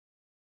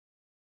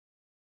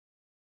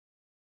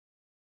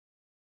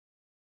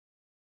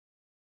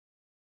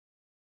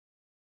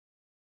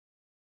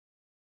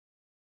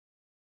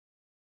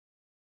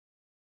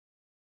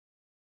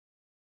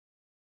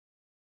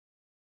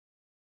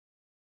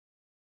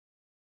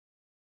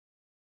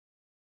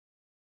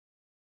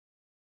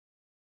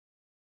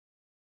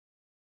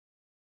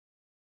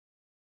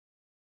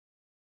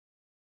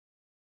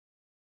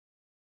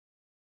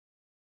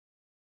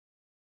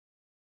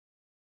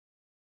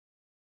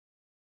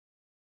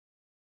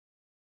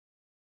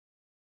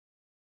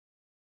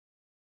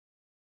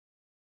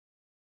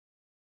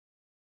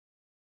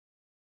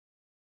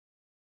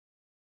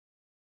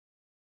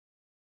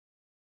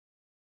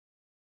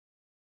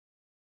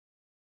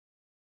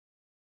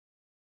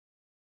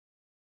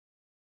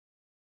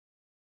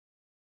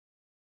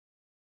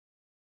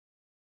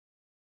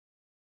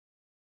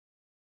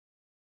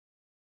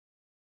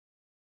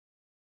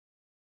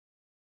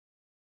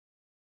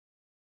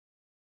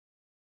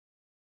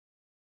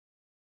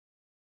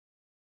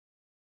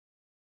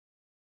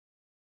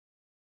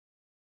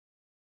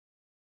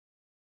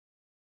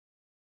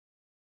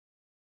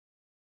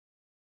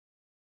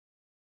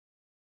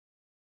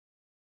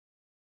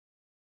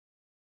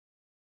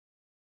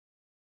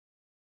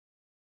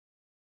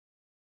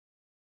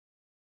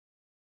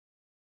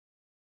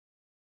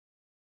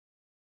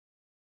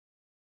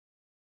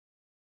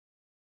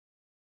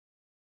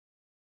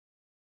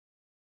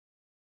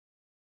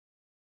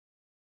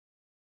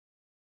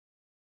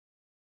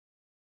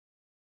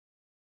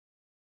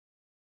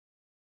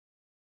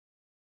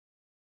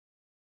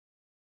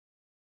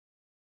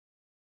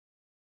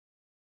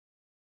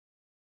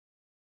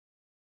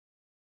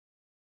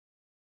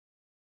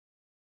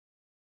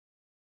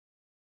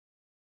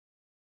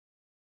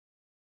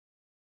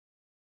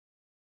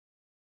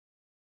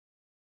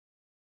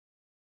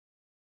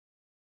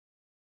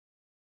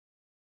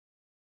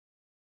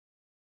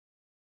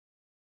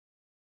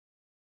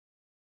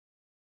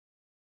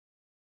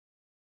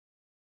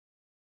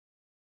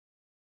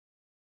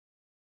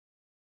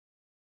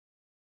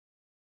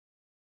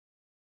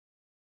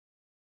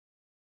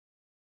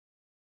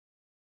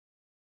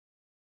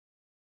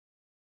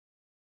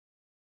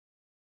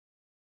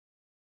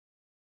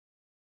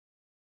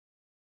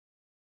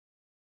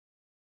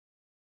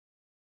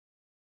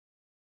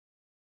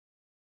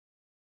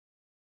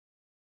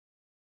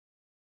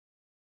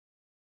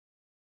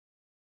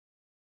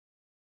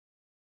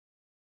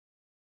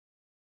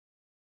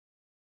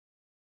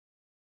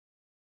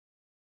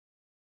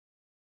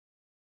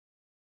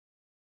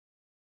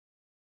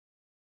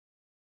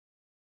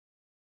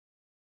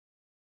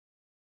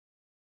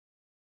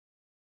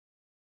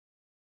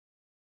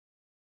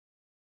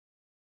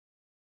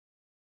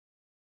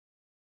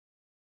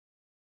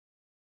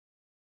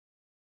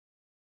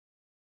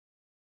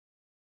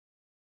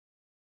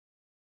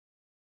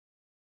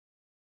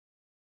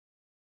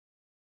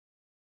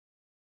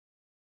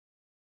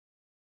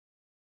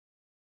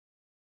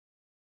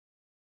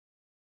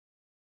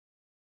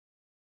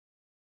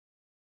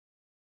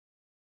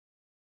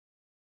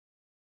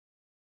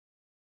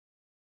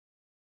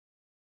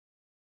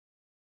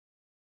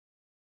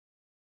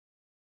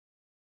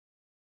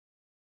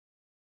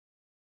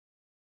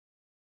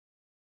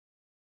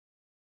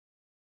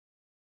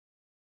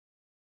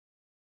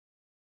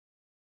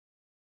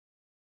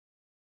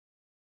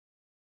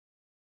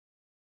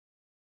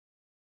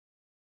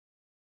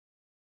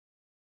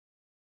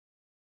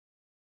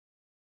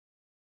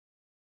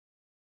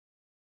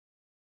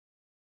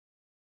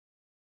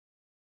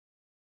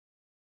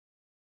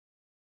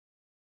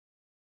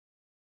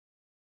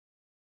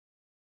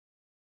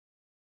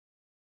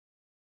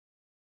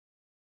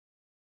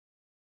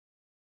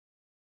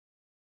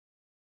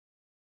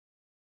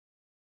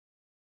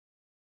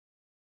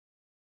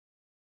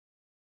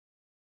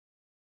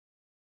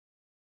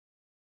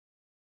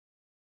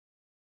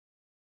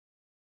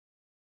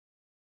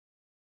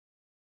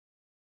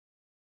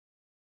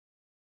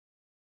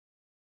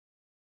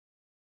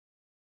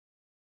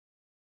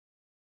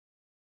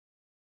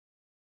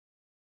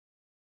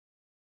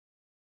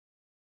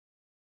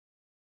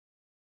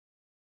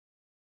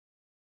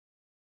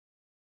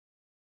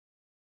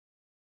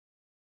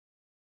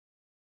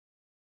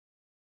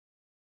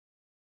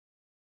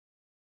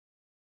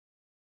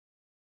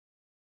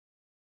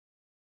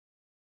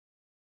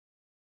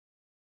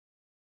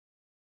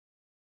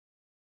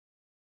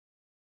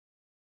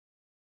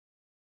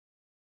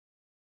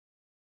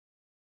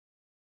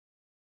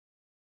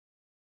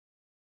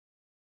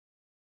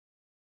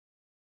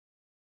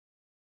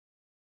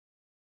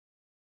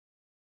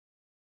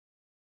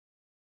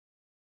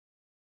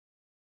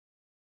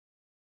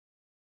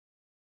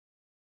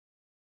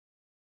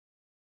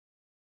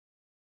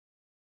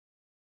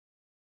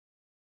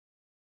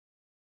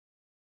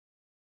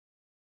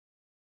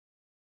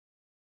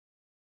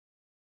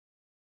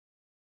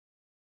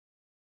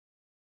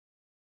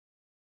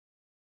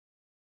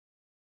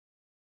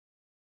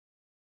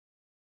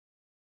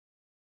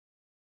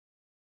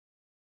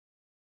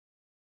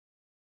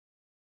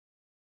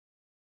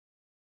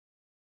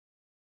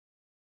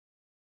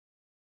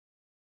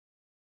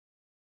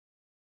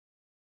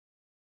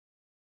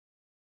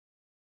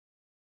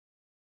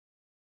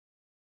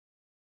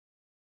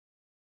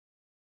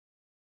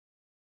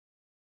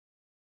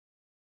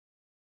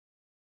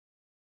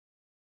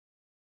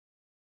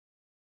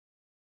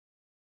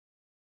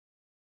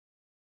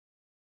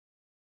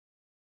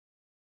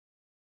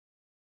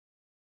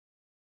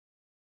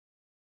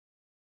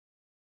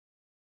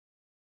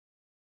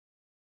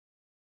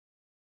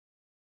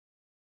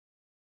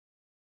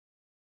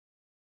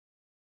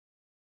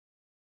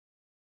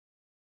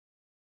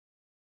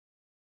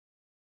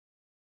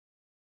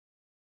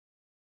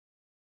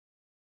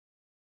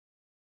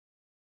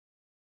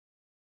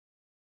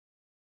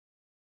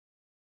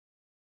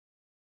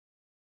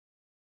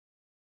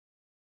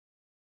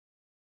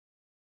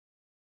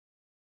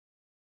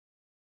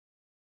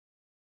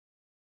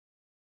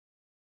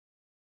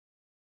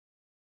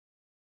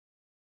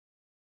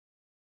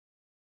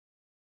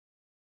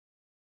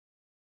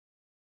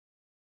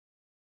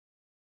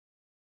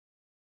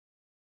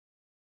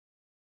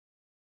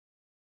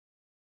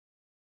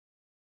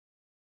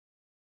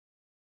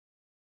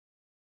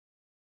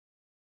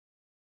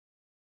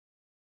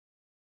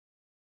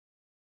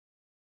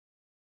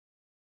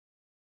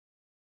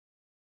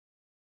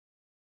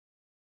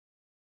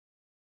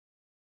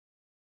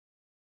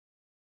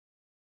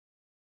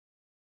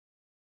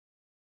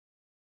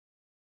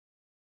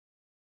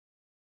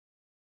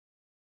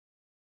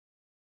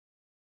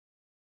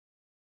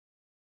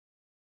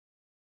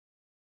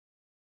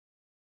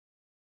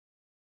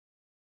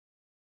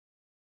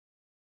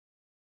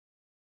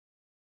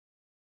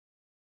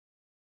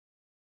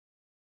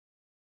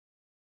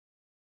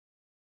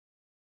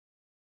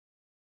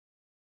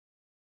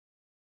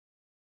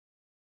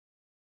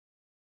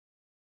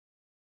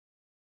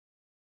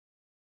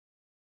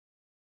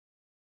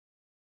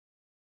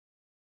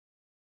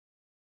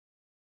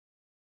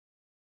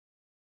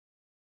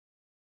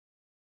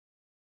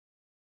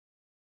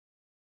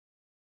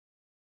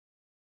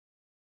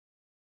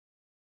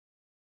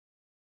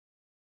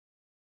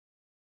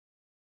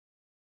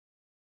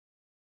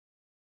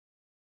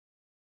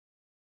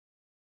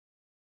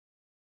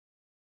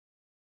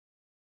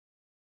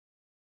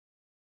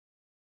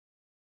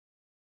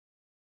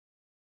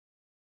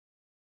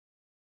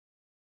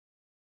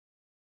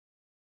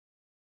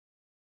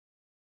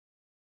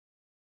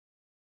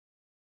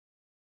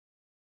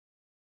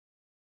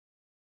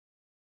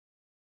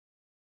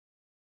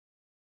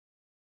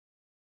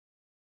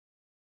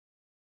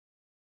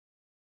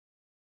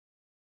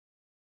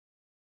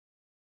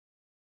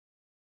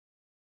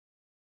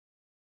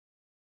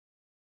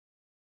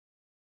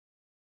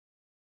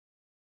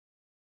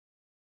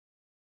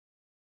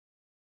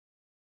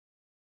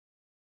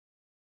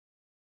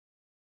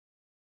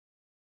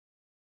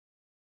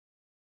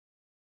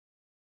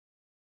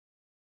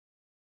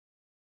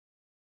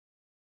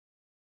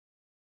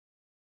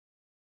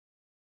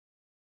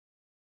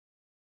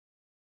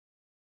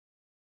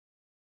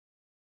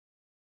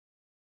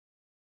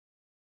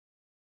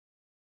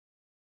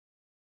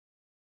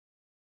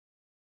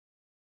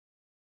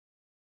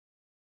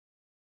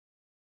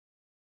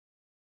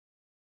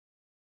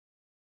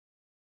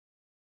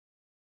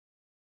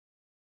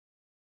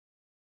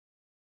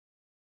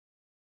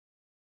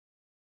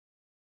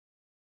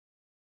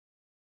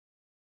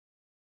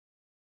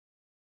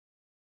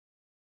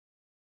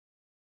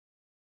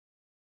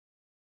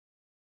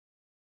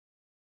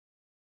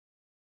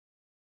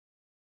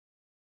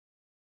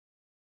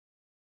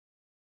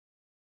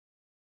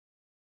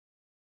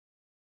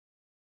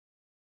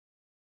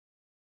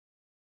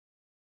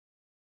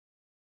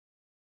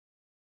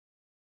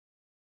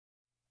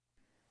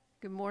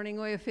Good morning,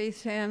 Way of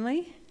Faith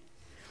family.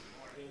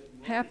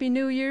 Happy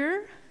New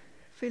Year.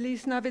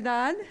 Feliz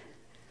Navidad.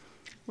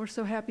 We're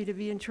so happy to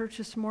be in church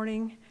this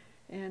morning.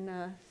 And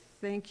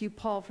thank you,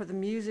 Paul, for the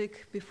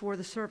music before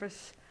the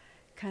service.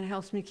 Kind of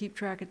helps me keep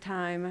track of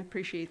time. I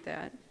appreciate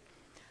that.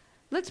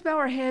 Let's bow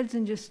our heads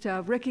and just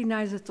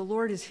recognize that the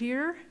Lord is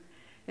here.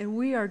 And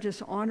we are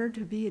just honored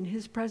to be in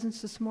his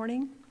presence this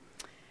morning.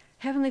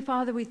 Heavenly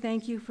Father, we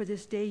thank you for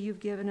this day you've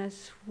given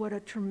us. What a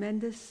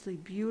tremendously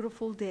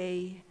beautiful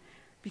day,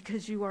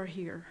 because you are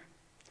here.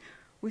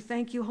 We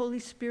thank you, Holy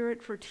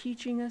Spirit, for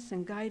teaching us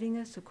and guiding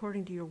us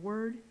according to your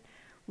word.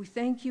 We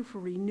thank you for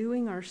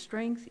renewing our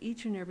strength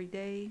each and every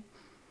day.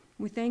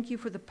 We thank you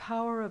for the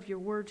power of your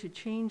word to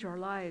change our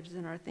lives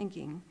and our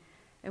thinking.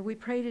 And we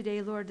pray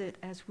today, Lord, that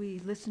as we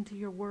listen to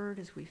your word,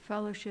 as we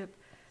fellowship,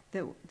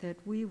 that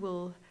we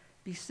will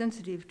be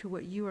sensitive to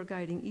what you are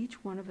guiding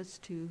each one of us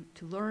to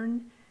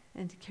learn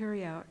and to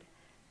carry out.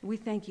 We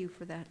thank you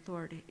for that,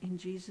 Lord. In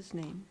Jesus'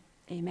 name,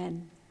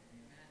 amen.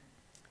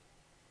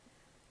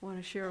 I want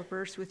to share a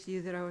verse with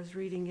you that I was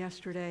reading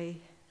yesterday.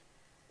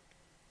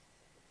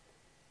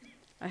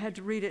 I had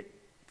to read it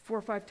 4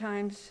 or 5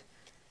 times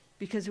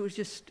because it was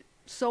just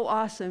so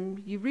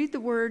awesome. You read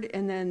the word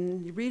and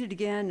then you read it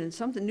again and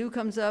something new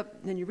comes up,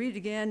 and then you read it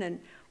again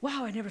and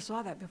wow, I never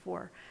saw that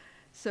before.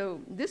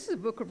 So this is the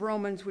book of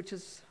Romans, which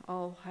is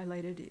all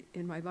highlighted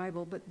in my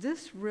Bible, but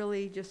this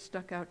really just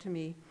stuck out to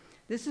me.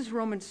 This is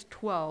Romans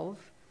 12,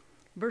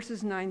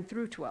 verses 9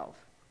 through 12.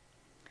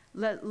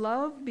 Let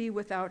love be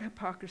without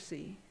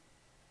hypocrisy.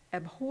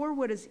 Abhor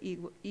what is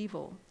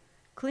evil.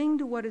 Cling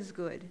to what is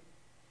good.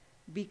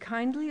 Be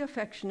kindly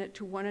affectionate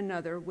to one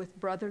another with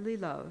brotherly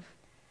love,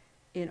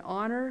 in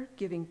honor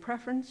giving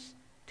preference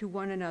to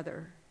one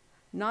another,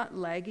 not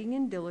lagging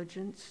in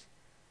diligence,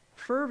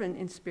 fervent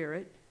in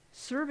spirit,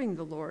 serving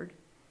the Lord.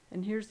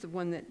 And here's the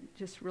one that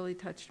just really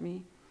touched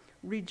me.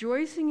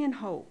 Rejoicing in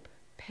hope,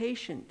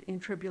 patient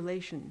in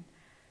tribulation,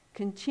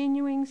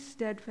 continuing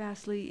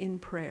steadfastly in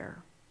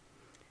prayer.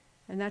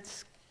 And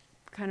that's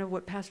kind of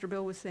what Pastor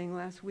Bill was saying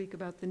last week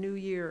about the new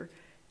year,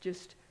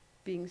 just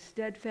being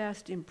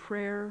steadfast in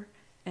prayer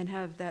and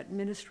have that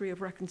ministry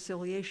of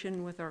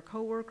reconciliation with our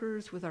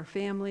coworkers, with our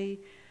family,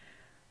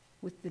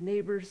 with the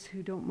neighbors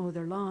who don't mow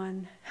their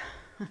lawn.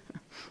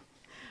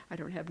 I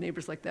don't have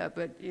neighbors like that,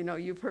 but you know,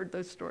 you've heard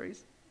those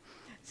stories.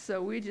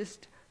 So we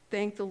just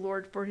thank the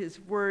Lord for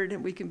his word,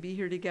 and we can be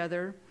here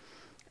together.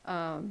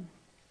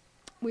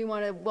 We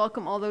want to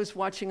welcome all those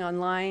watching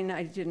online.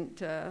 I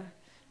didn't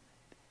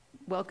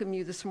welcome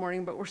you this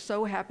morning, but we're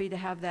so happy to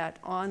have that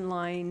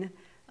online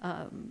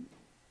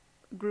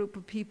group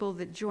of people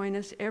that join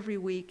us every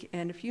week.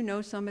 And if you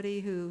know somebody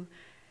who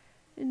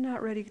is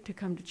not ready to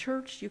come to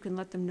church, you can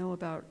let them know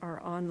about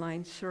our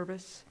online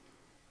service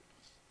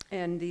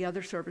and the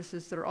other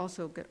services that are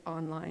also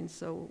online.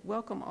 So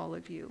welcome all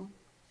of you.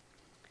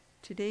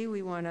 Today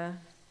we want to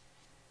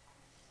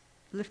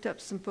lift up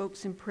some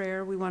folks in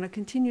prayer. We want to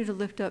continue to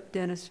lift up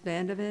Dennis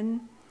Vandeven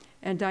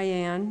and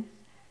Diane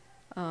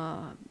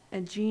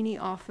and Jeannie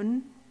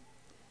Offen.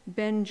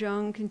 Ben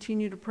Jung,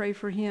 continue to pray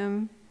for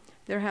him.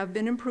 There have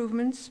been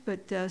improvements,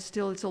 but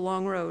still it's a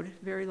long road,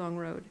 very long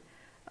road.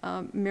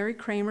 Mary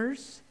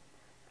Kramers,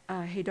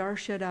 Hadar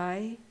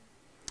Shaddai,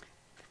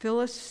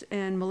 Phyllis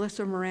and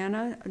Melissa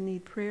Morana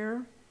need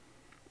prayer.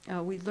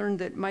 We learned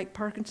that Mike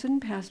Parkinson,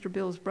 Pastor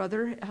Bill's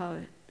brother,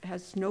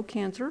 has no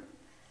cancer.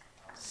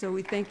 So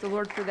we thank the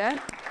Lord for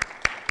that.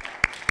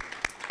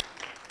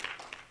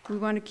 We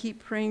want to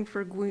keep praying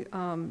for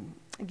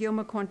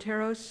Gilma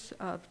Quinteros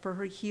for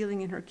her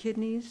healing in her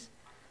kidneys.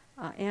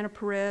 Anna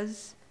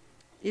Perez,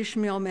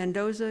 Ishmael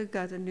Mendoza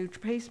got a new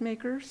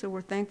pacemaker, so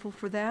we're thankful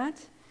for that.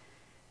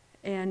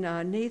 And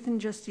Nathan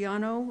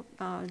Justiano,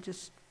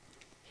 just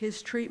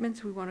his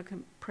treatments, we want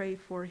to pray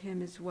for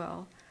him as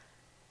well.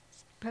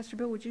 Pastor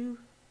Bill, would you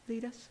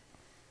lead us?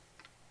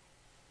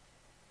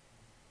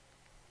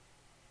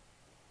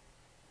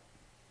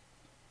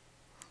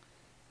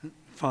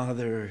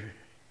 Father,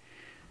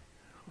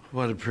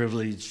 what a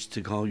privilege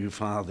to call you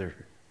Father,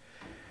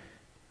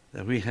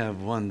 that we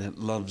have one that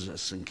loves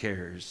us and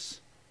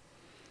cares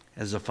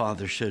as a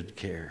father should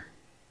care.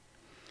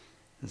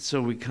 And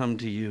so we come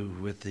to you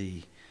with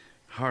the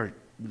heart,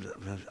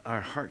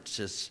 our hearts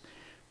just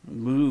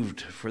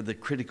moved for the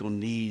critical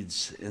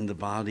needs in the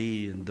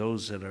body and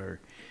those that are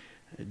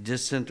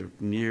distant or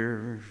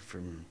near,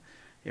 from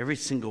every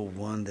single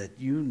one that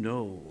you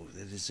know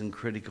that is in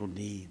critical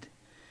need.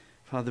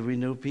 Father, we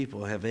know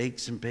people have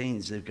aches and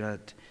pains. They've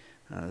got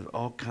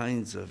all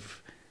kinds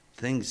of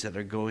things that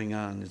are going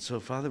on. And so,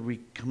 Father, we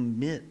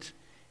commit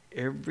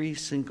every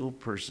single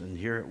person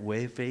here at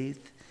Way of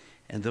Faith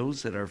and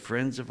those that are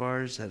friends of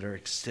ours, that are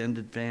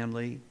extended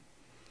family.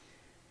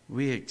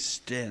 We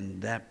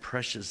extend that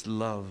precious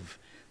love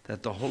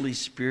that the Holy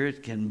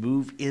Spirit can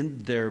move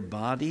in their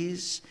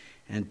bodies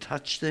and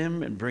touch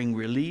them and bring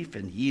relief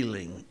and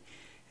healing.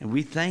 And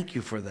we thank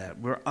you for that.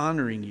 We're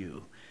honoring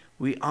you.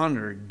 We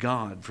honor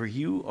God, for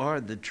you are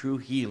the true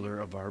healer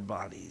of our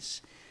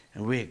bodies.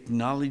 And we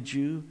acknowledge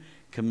you,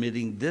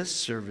 committing this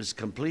service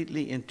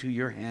completely into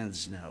your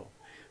hands now.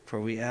 For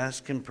we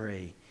ask and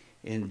pray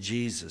in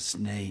Jesus'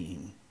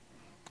 name.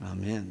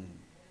 Amen.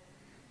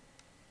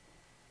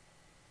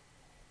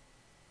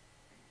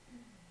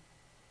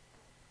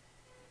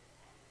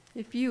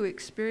 If you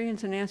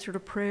experience an answer to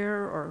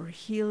prayer or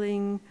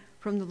healing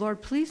from the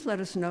Lord, please let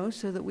us know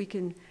so that we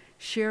can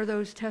share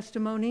those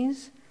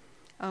testimonies.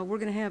 We're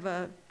going to have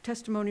a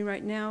testimony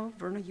right now.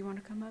 Verna, you want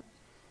to come up?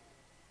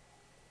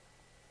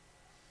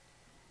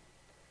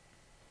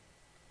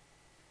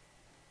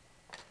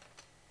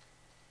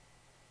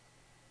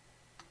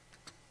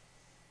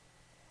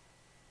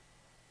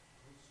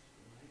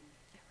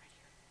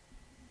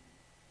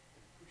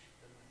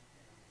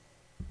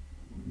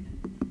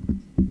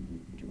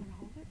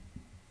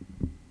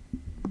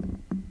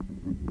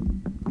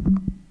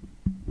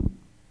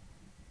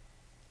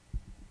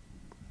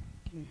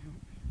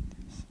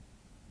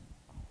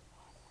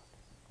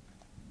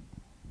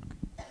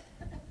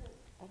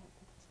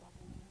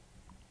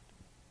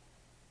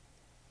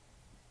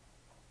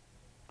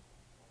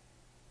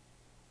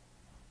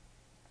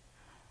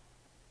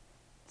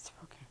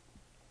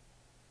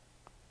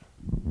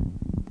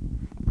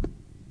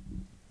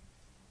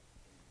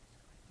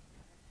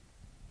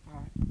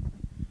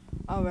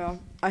 Oh, well,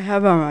 I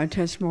have my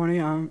testimony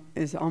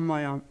is on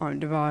my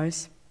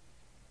device.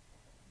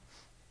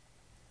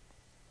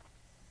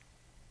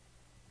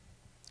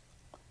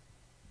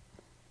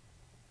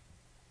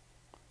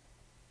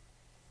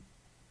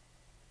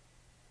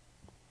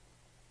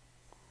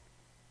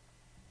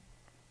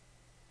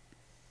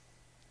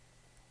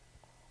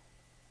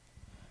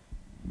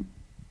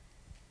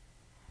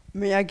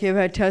 May I give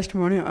a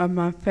testimony of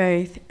my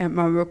faith at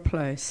my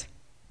workplace.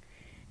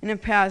 In the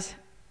past,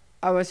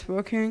 I was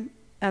working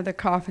at the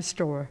coffee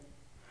store.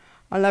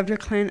 I love to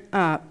clean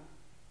up,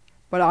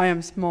 but I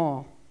am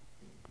small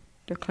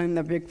to clean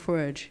the big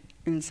fridge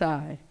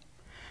inside.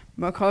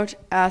 My coach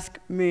asked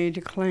me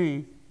to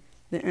clean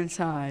the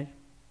inside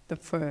the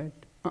fridge.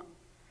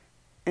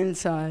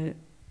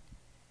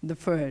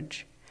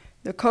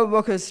 The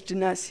co-workers did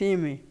not see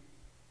me.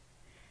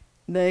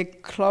 They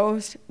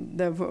closed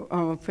the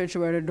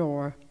refrigerator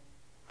door.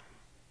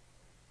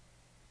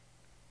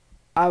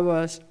 I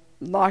was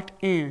locked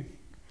in.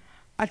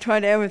 I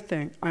tried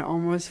everything. I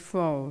almost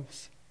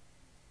froze.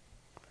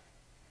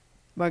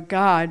 But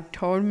God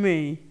told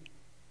me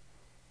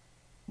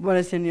what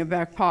is in your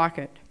back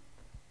pocket.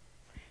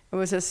 It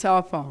was a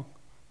cell phone.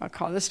 I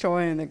called the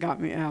store and they got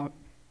me out.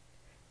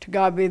 To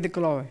God be the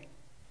glory.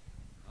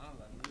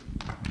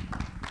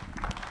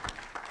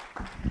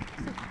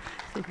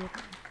 In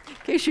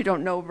case you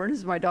don't know, Verna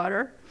is my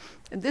daughter.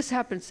 And this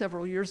happened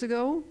several years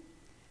ago,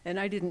 and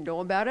I didn't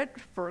know about it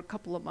for a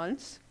couple of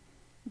months.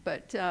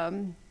 But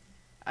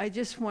I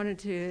just wanted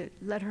to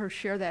let her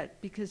share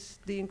that because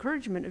the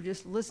encouragement of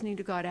just listening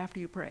to God after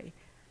you pray.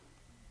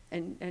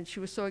 And she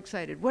was so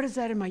excited. What is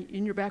that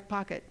in your back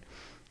pocket?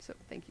 So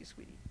thank you,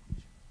 sweetie.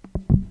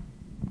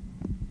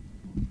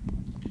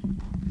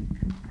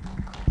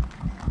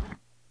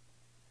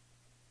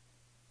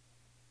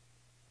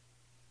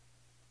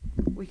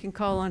 We can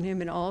call on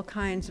him in all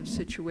kinds of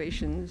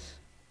situations.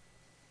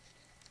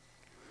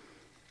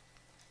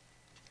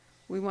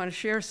 We want to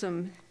share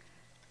some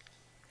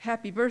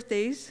happy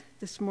birthdays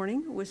this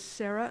morning with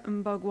Sarah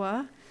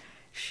Mbagwa.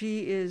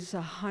 She is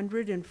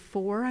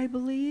 104, I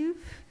believe.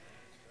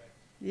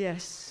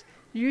 Yes.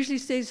 Usually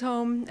stays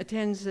home,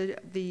 attends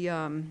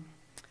the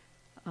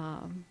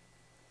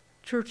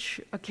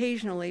church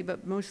occasionally,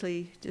 but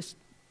mostly just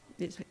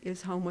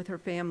is home with her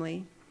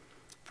family.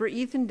 For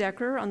Ethan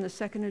Decker on the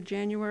 2nd of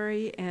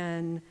January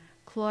and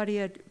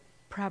Claudia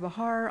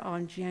Prabhahar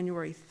on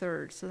January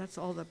 3rd. So that's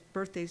all the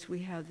birthdays we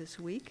have this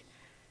week.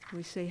 Can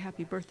we say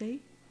happy birthday?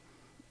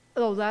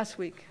 Oh, last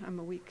week. I'm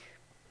a week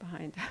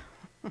behind.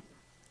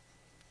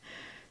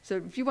 So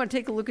if you want to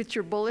take a look at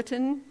your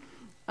bulletin,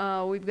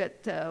 we've got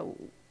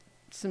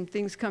some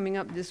things coming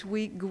up this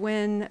week.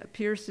 Gwen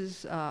Pierce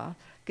is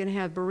going to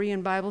have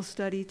Berean Bible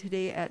study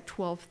today at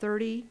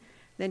 12:30.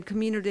 Then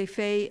Camino de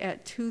Fe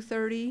at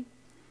 2:30.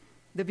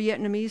 The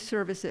Vietnamese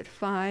service at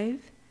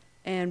 5,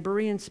 and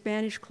Berean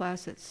Spanish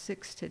class at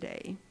 6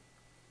 today.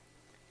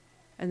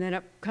 And then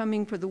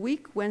upcoming for the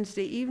week,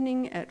 Wednesday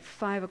evening at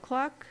 5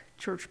 o'clock,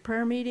 church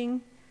prayer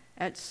meeting.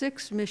 At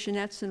 6,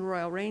 Missionettes and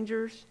Royal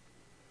Rangers.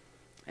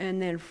 And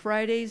then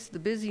Fridays, the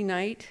busy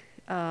night,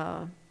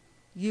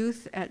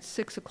 youth at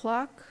 6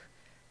 o'clock,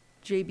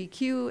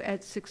 JBQ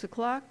at 6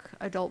 o'clock,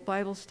 adult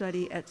Bible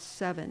study at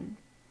 7.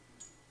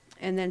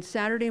 And then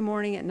Saturday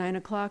morning at 9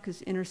 o'clock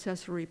is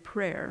intercessory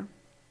prayer.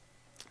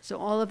 So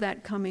all of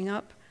that coming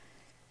up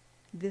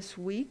this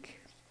week.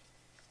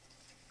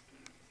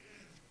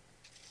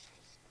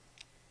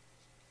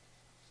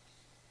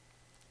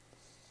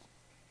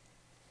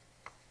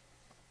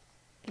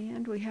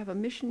 And we have a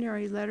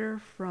missionary letter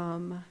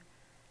from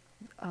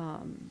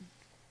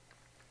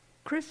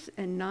Chris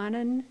and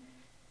Nanan,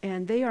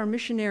 and they are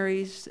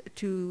missionaries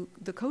to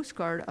the Coast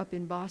Guard up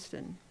in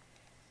Boston.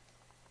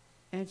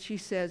 And she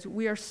says,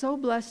 "We are so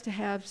blessed to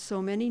have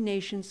so many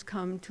nations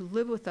come to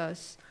live with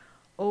us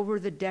over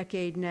the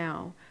decade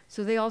now.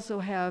 So they also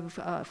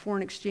have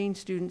foreign exchange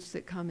students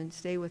that come and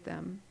stay with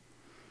them.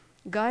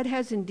 God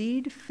has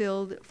indeed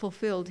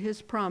fulfilled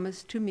his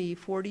promise to me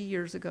 40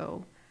 years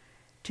ago.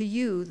 To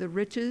you, the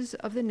riches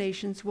of the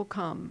nations will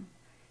come.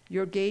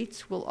 Your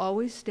gates will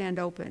always stand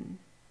open.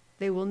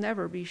 They will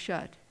never be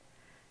shut,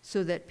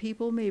 so that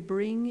people may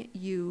bring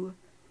you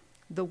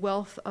the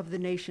wealth of the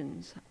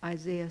nations.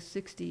 Isaiah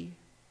 60,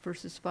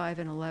 verses 5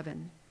 and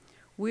 11.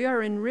 We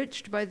are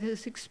enriched by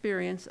this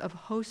experience of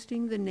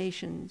hosting the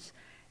nations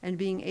and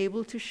being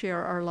able to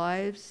share our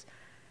lives,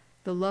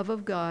 the love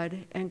of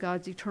God, and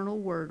God's eternal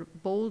word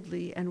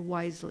boldly and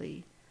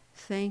wisely.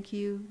 Thank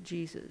you,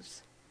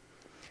 Jesus.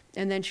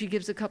 And then she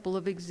gives a couple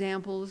of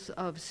examples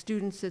of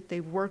students that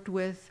they've worked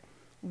with.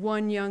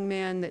 One young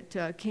man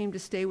that came to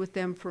stay with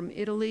them from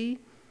Italy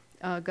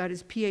got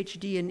his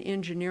PhD in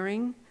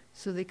engineering.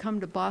 So they come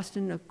to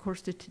Boston, of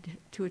course,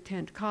 to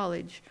attend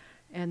college,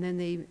 and then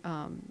they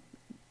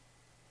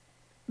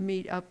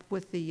meet up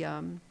with the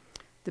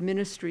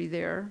ministry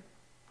there.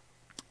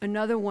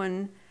 Another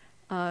one,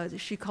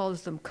 she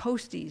calls them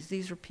coasties.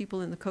 These are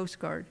people in the Coast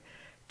Guard.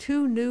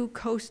 2 new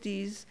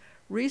coasties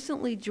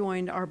recently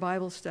joined our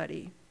Bible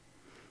study.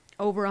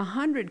 Over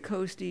 100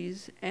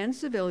 coasties and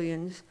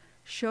civilians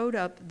showed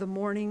up the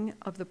morning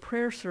of the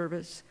prayer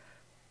service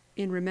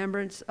in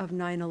remembrance of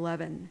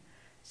 9/11.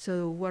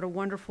 So what a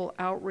wonderful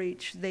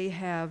outreach they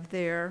have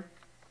there.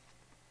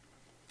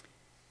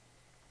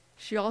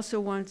 She also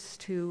wants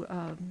to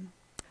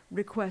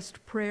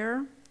request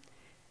prayer.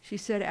 She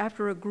said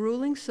after a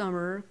grueling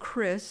summer,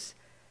 Chris,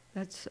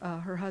 that's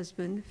her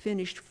husband,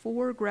 finished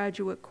 4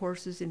 graduate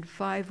courses in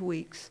 5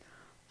 weeks,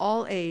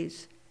 all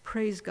A's.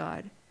 Praise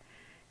God.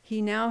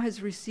 He now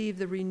has received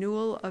the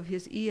renewal of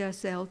his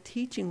ESL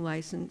teaching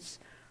license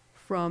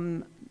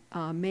from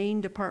Maine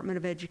Department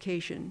of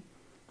Education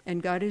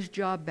and got his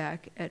job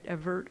back at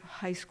Everett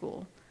High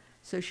School.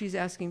 So she's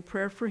asking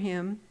prayer for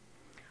him.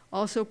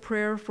 Also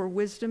prayer for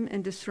wisdom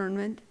and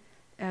discernment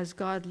as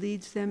God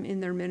leads them in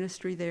their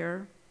ministry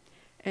there.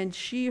 And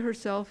she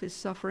herself is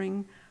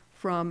suffering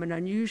from an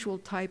unusual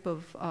type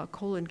of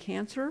colon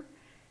cancer,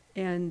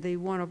 and they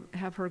want to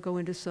have her go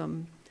into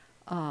some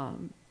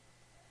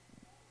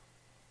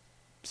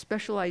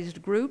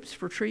specialized groups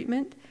for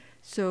treatment.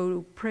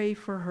 So pray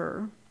for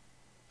her.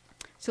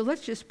 So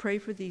let's just pray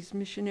for these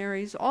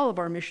missionaries, all of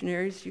our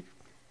missionaries. You've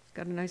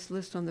got a nice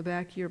list on the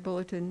back of your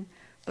bulletin,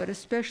 but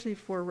especially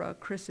for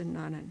Chris and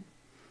Nanan.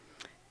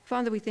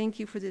 Father, we thank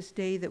you for this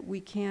day that we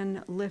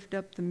can lift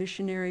up the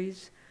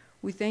missionaries.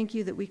 We thank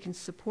you that we can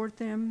support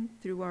them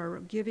through our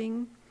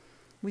giving.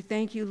 We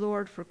thank you,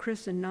 Lord, for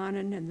Chris and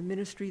Nanan and the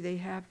ministry they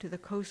have to the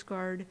Coast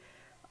Guard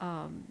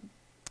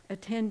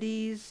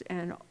attendees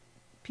and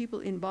people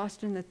in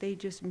Boston that they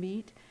just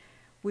meet.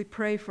 We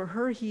pray for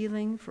her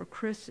healing, for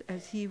Chris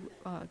as he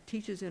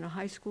teaches in a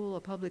high school,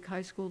 a public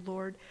high school,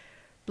 Lord.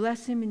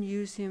 Bless him and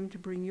use him to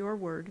bring your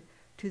word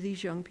to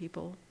these young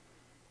people.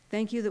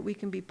 Thank you that we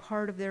can be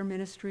part of their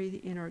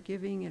ministry in our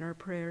giving and our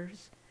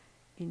prayers.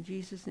 In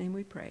Jesus' name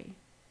we pray.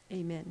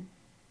 Amen.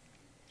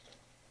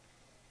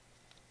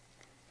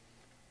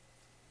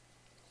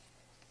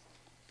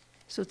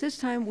 So at this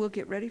time, we'll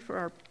get ready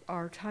for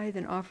our tithe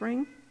and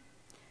offering.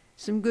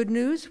 Some good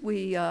news.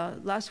 We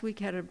last week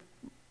had a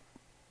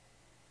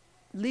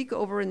leak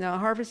over in the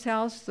Harvest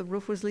House. The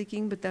roof was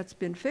leaking, but that's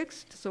been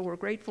fixed, so we're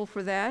grateful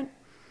for that.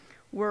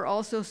 We're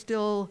also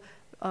still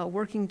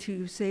working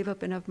to save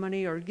up enough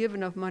money or give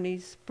enough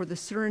money for the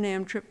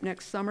Suriname trip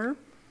next summer.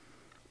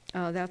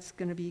 That's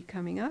going to be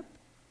coming up.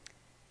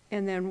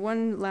 And then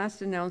one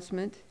last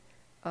announcement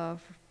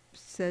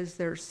says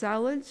there's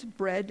salads,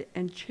 bread,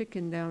 and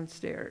chicken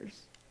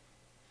downstairs.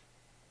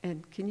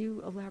 And can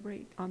you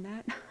elaborate on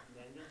that?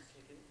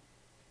 Chicken,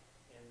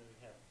 and we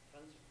have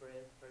tons of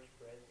bread, fresh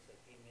breads that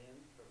came in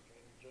from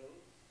Trader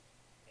Joe's,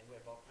 and we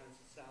have all kinds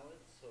of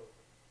salads, so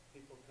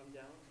people come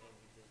down and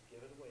we just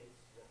give it away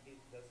so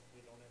that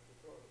we don't have to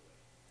throw it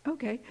away.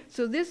 Okay,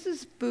 so this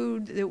is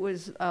food that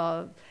was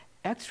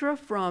extra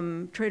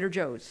from Trader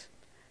Joe's.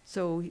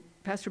 So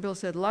Pastor Bill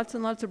said lots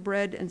and lots of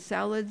bread and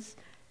salads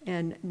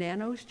and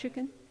Nano's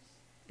chicken.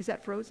 Is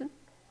that frozen?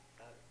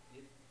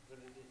 It's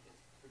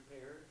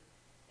prepared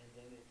and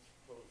then it's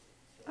frozen.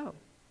 So Oh.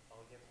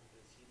 All you have to do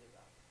is heat it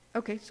up.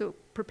 Okay, so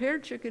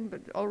prepared chicken,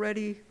 but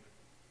already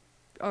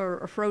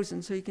or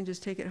frozen, so you can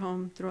just take it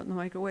home, throw it in the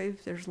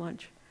microwave. There's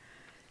lunch.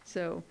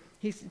 So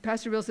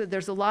Pastor Bill said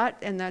there's a lot,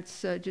 and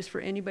that's just for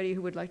anybody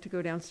who would like to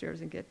go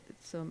downstairs and get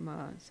some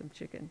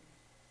chicken.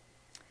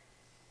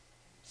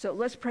 So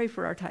let's pray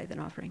for our tithe and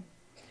offering.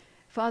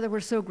 Father, we're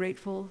so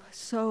grateful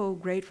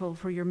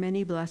for your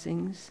many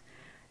blessings.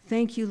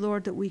 Thank you,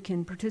 Lord, that we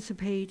can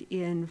participate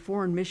in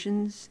foreign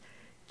missions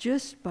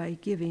just by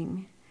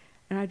giving.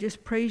 And I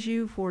just praise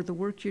you for the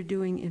work you're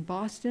doing in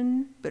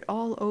Boston, but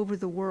all over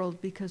the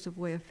world because of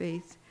Way of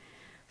Faith.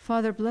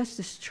 Father, bless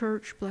this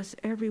church, bless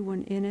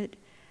everyone in it.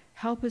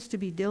 Help us to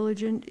be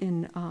diligent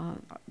in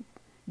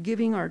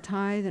giving our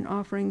tithe and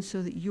offerings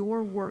so that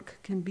your work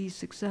can be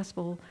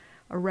successful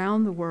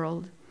around the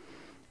world.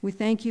 We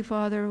thank you,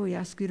 Father. We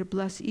ask you to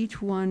bless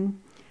each one.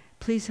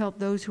 Please help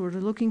those who are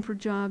looking for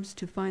jobs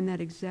to find that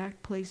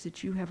exact place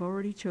that you have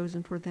already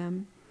chosen for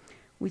them.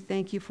 We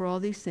thank you for all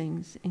these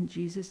things. In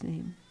Jesus'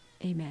 name,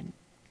 amen.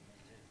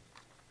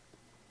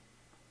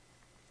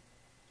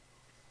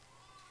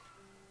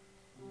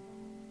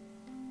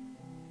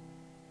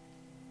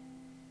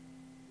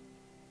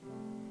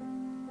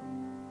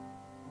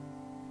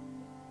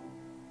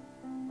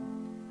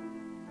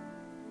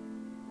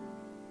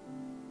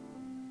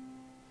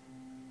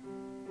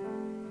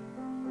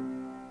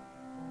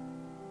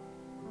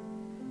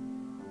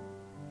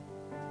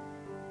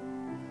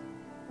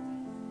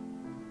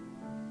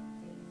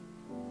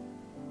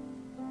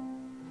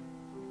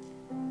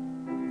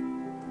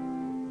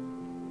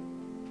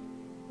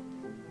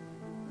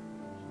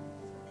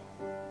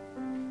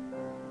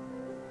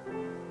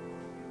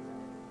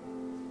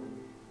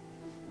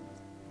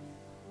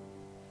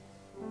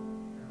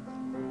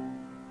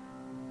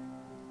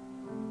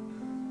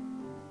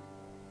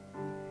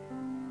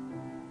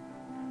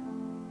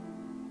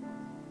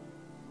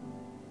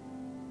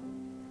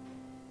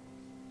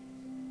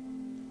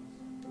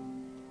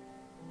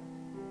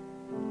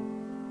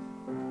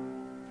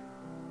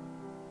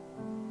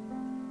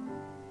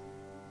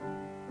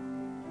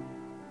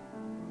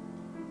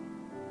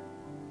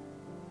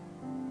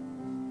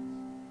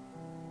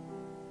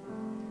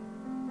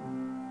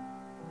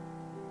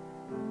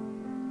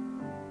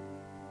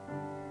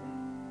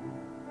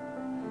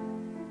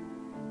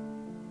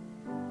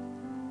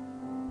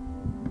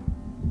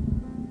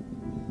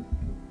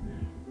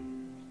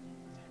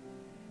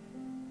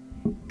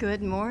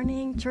 Good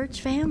morning,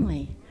 church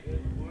family.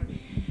 Good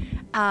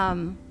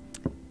morning.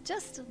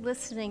 Just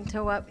listening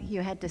to what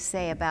you had to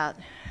say about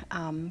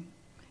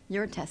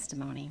your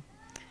testimony.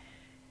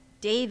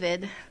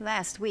 David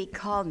last week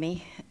called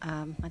me,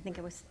 I think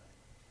it was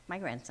my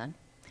grandson,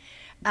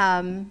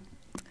 and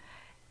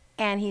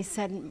he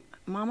said,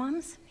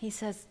 Moms, he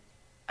says,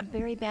 a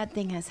very bad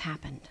thing has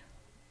happened.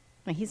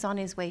 And he's on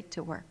his way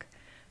to work.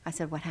 I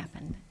said, what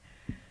happened?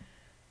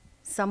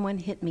 Someone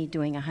hit me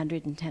doing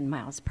 110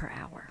 miles per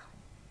hour.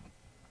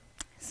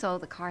 So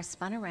the car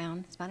spun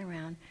around.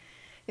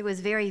 It was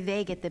very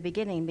vague at the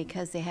beginning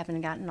because they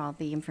haven't gotten all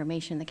the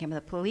information.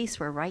 The police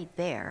were right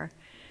there,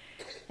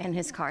 and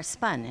his car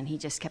spun, and he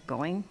just kept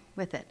going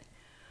with it.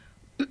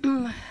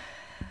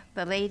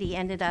 The lady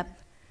ended up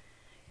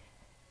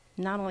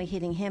not only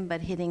hitting him,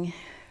 but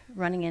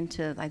running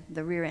into like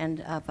the rear end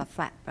of a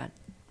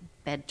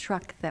flatbed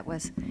truck that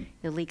was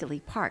illegally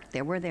parked.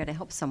 They were there to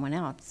help someone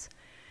else,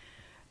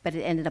 but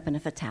it ended up in a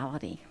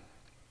fatality.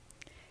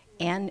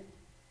 And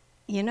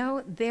you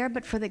know, there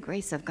but for the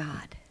grace of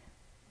God.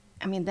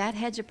 I mean, that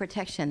hedge of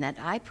protection that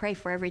I pray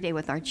for every day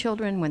with our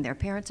children when their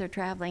parents are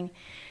traveling,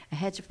 a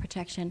hedge of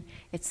protection,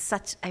 it's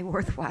such a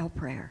worthwhile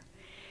prayer.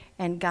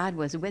 And God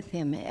was with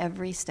him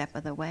every step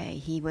of the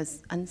way. He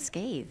was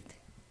unscathed.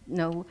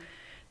 No,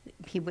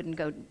 he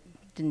didn't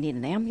need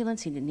an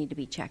ambulance. He didn't need to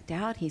be checked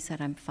out. He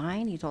said, I'm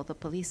fine. He told the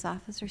police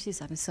officers, he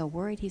said, I'm so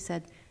worried. He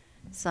said,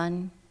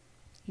 son,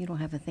 you don't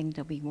have a thing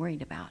to be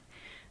worried about.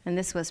 And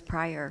this was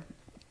prior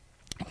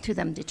to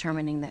them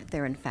determining that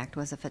there in fact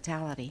was a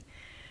fatality.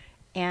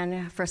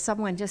 And for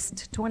someone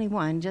just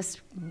 21,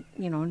 just,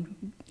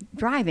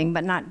 driving,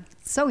 but not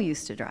so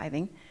used to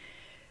driving,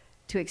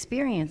 to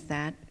experience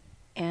that,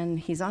 and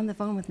he's on the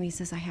phone with me, he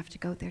says, I have to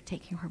go, they're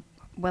taking her,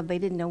 well, they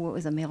didn't know it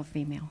was a male or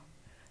female.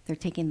 They're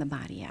taking the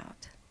body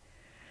out.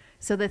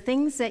 So the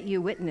things that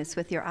you witness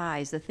with your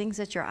eyes, the things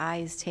that your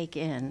eyes take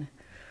in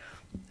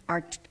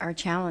are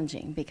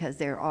challenging because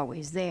they're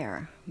always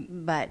there.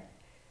 But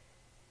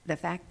the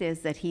fact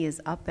is that he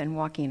is up and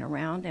walking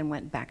around and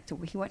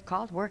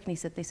called work, and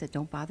they said,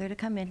 don't bother to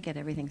come in, get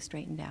everything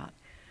straightened out.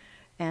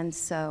 And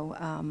so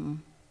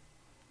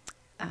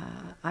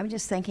I'm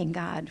just thanking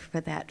God for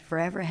that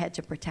forever hedge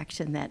of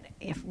protection, that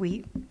if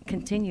we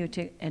continue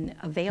to and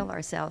avail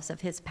ourselves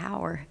of his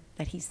power,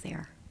 that he's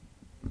there.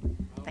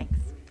 Thanks.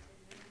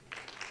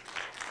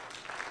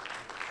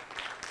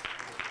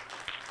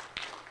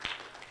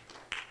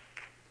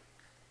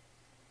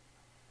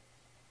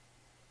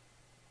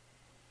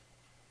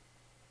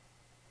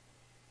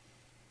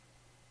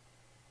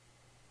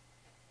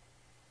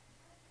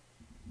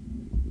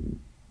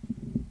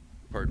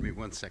 Pardon me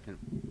 1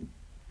 second.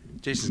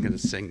 Jason's going to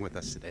sing with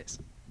us today.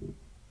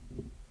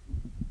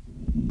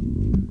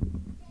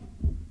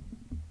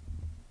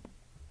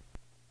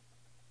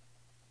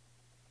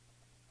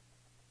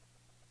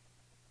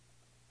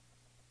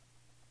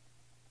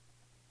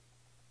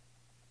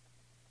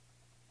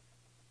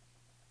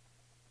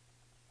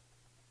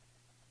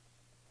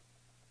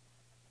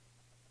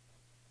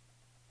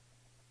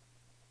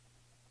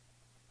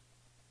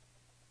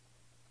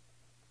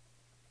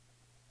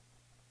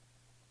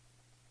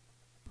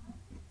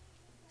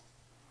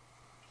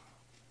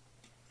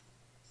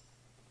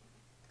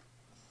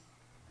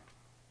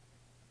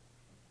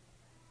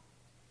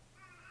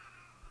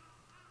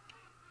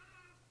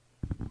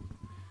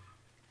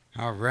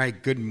 All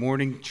right, good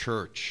morning,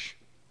 church.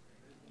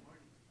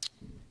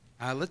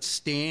 Let's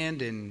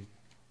stand and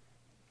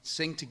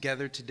sing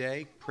together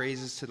today,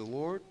 praises to the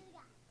Lord.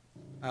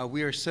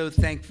 We are so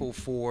thankful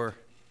for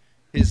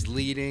his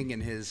leading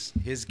and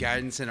his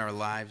guidance in our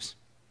lives.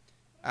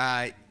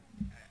 I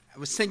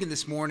was thinking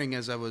this morning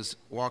as I was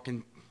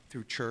walking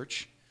through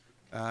church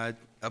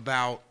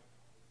about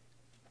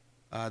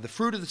the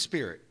fruit of the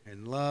Spirit,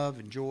 and love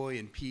and joy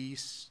and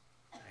peace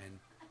and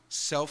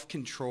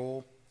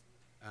self-control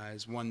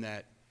is one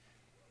that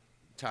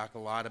we talk a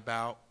lot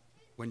about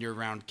when you're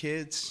around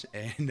kids.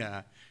 And,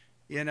 I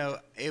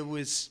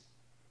was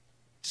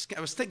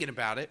thinking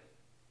about it.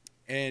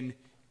 And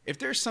if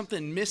there's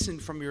something missing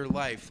from your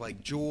life,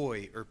 like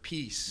joy or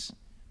peace,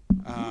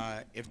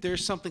 if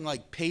there's something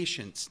like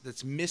patience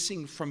that's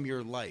missing from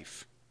your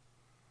life,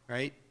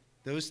 right?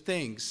 Those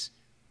things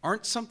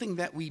aren't something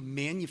that we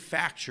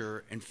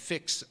manufacture and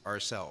fix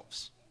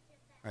ourselves,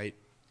 right?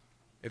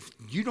 If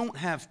you don't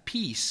have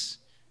peace,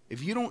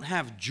 if you don't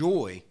have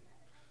joy,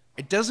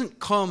 it doesn't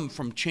come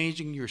from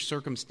changing your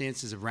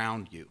circumstances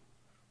around you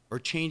or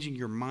changing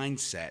your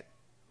mindset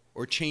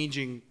or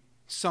changing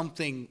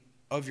something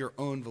of your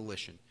own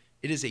volition.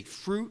 It is a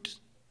fruit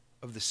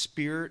of the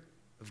Spirit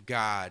of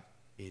God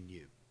in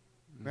you,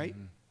 right?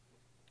 Mm-hmm.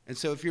 And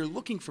so if you're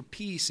looking for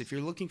peace, if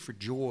you're looking for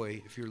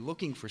joy, if you're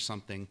looking for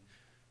something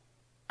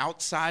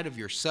outside of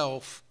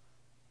yourself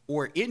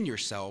or in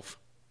yourself,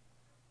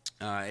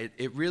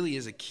 it really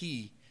is a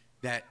key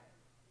that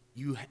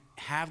you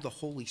have the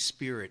Holy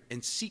Spirit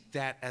and seek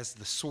that as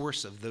the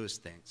source of those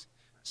things.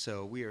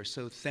 So we are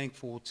so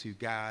thankful to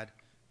God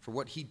for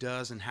what he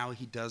does and how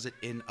he does it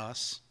in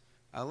us.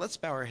 Let's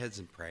bow our heads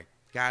and pray.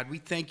 God, we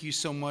thank you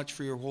so much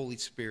for your Holy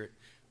Spirit.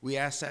 We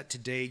ask that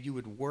today you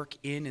would work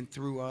in and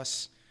through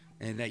us,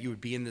 and that you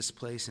would be in this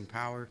place in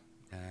power,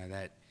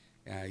 that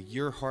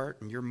your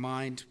heart and your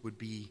mind would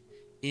be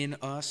in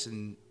us,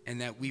 and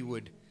that we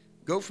would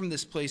go from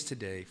this place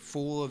today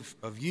full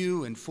of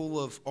you and full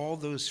of all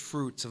those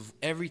fruits of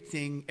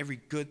everything, every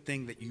good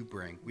thing that you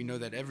bring. We know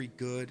that every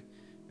good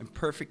and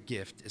perfect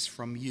gift is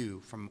from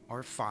you, from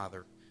our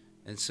Father.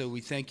 And so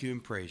we thank you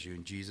and praise you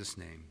in Jesus'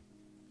 name.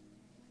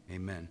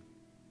 Amen.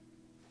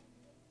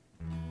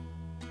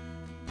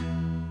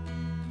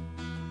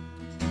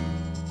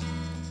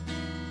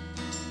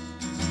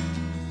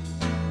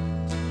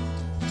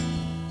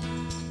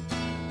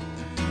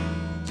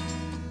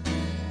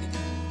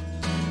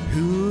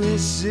 Who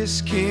is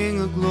this King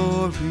of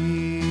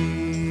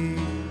glory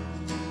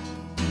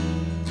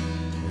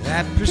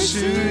that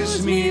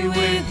pursues me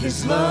with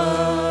his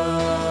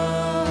love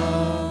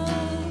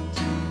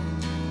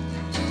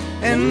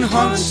and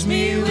haunts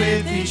me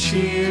with each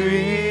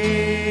hearing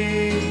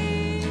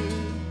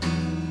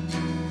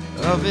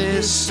of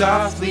his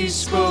softly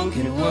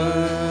spoken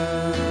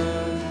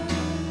word?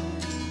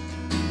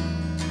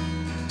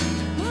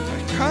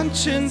 My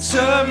conscience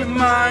a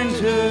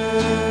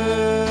reminder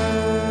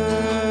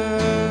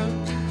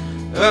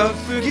of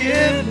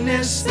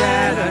forgiveness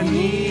that I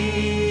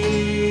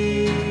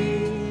need.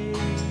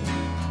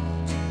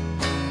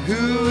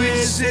 Who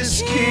is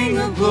this King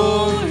of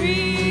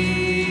glory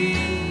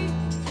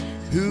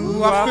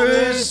who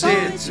offers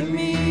it to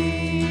me?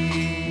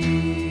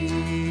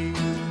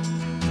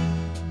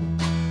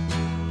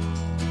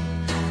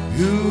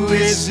 Who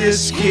is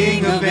this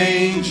King of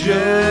angels?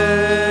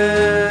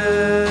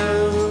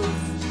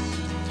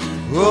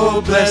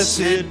 Oh,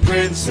 blessed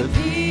Prince of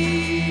Peace,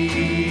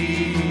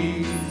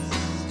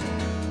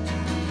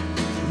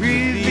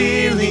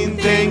 revealing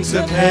things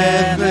of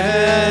heaven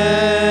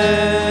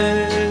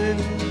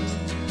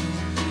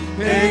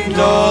and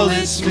all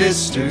its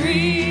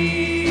mystery.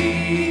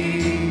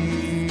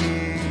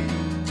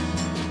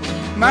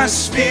 My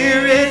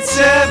spirit's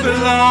ever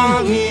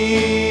longing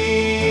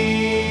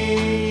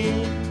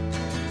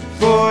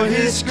for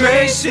his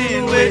grace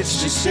in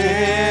which to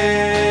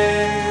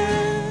stand.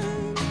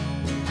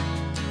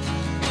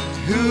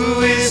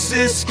 Who is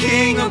this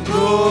King of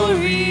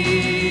glory,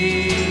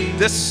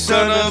 the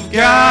Son of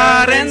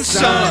God and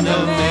Son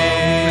of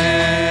Man?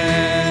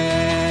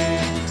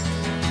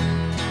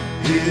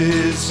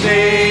 His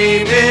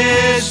name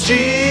is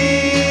Jesus,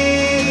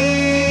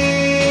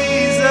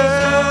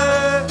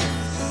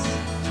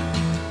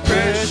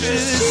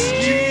 precious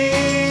Jesus,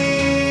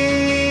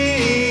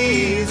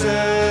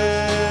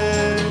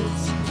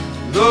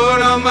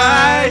 Lord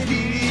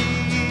Almighty,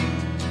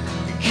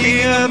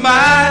 King of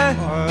my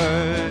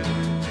heart,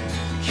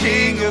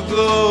 King of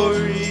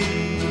glory.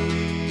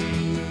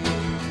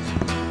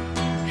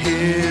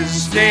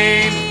 His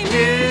name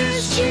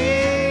is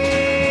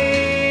Jesus,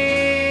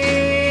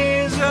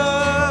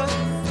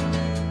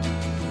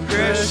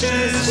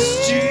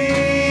 precious Jesus,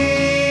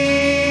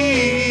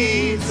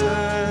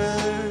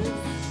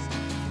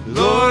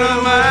 Lord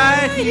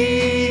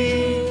Almighty,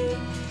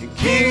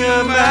 King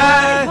of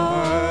my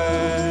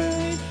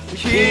heart,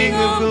 King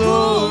of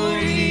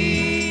glory.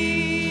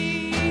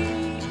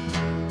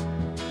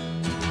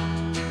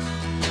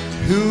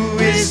 Who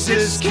is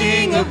this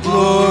King of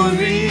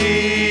glory?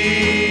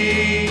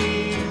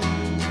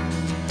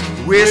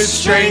 With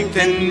strength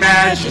and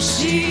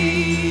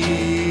majesty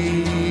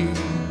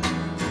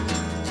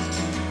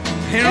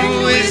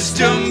and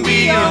wisdom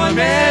beyond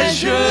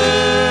measure,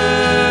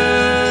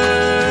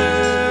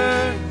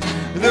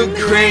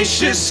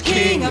 gracious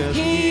King of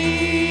Kings,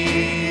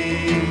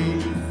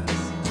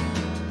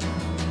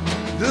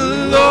 the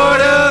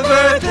Lord of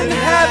earth and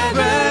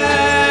heaven,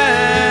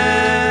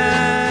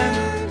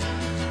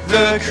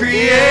 the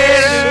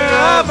creator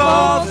of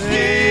all things.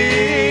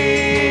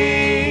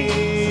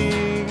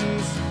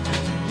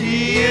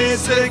 He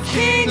is the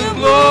King of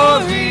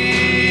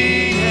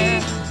glory.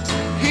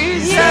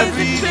 He's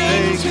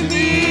everything to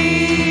me.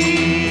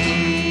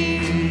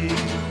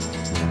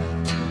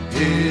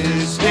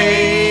 His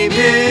name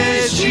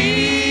is Jesus,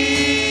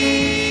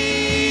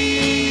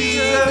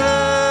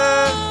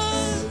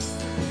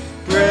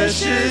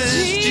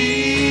 precious Jesus,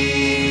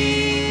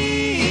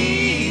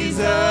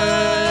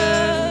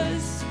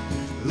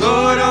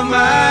 Lord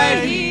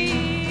Almighty,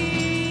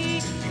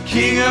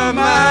 King of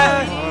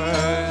my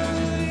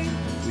heart,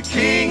 the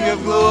King of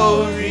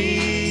glory.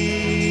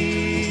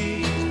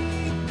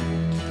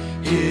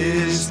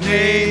 His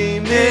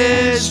name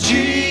is Jesus,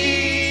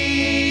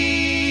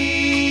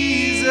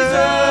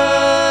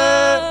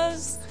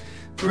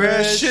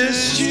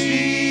 precious Jesus,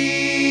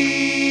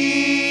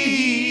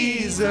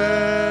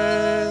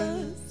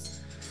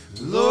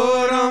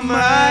 Lord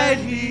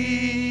Almighty,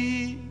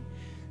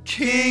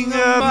 King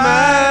of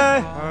my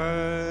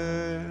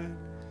heart,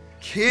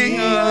 King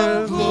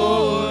of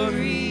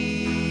glory.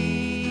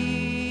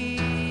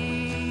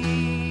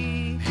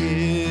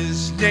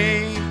 His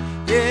name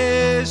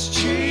is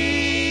Jesus,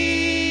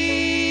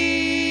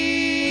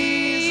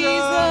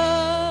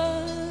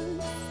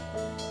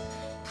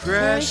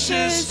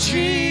 precious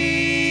Jesus,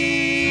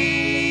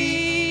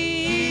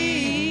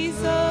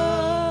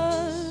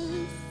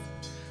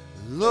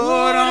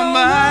 Lord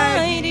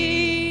Almighty,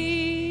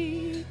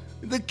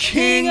 the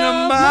King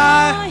of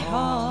my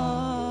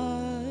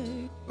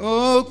heart,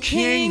 O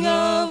King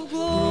of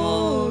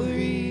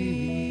glory.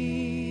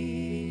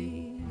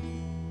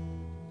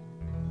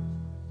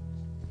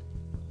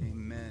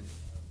 Amen.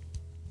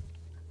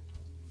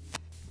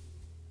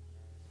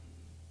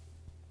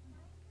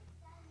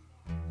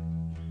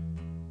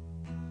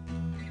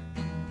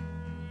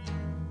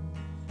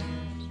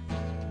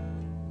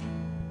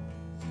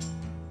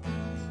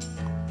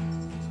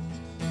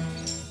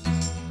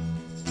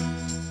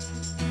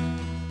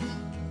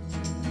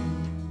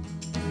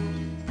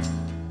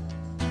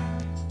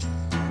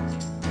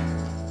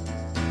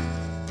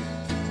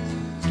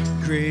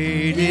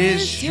 Great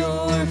is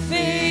your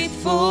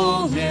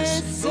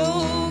faithfulness,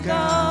 O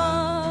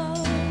God.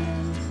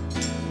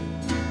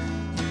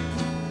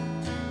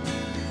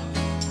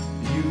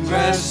 You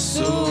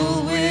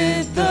wrestle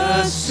with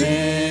the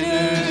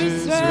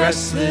sinner's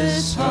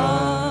restless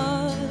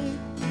heart.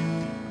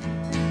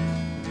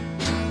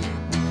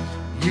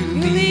 You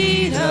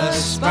lead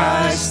us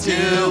by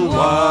still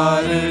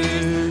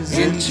waters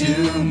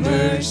into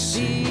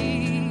mercy.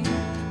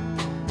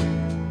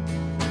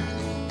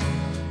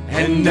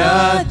 And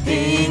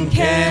nothing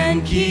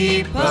can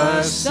keep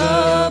us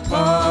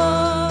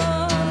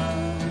apart.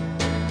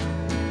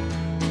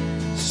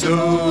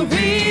 So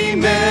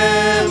remember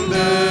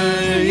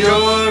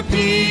your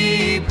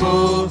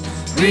people,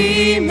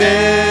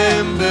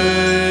 remember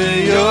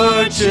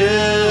your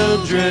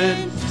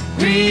children,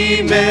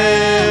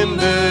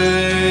 remember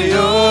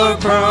your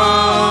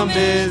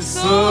promise,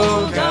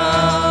 oh God.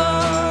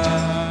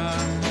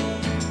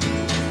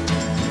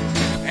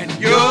 And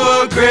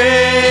your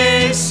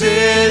grace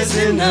is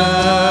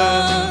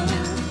enough.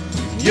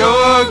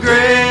 Your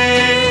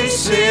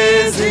grace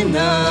is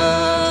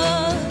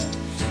enough.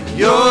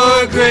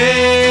 Your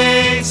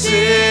grace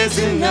is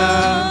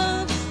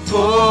enough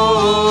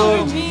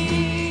for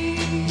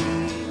me.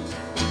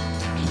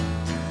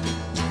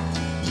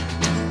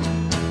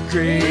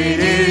 Great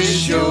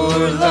is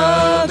your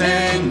love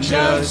and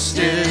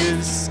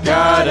justice,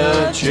 God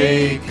of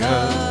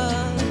Jacob.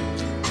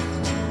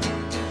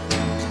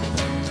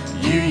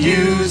 You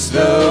use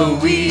the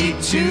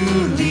weak to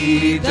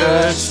lead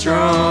the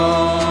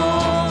strong.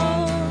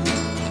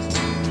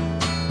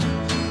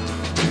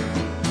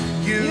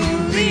 You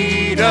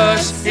lead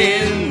us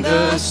in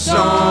the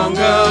song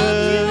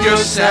of your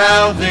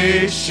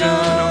salvation.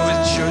 Oh,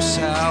 it's your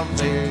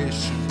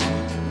salvation.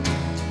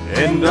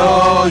 And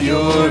all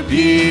your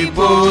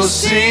people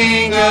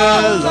sing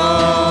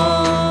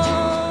along.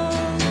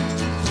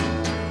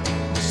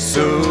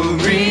 So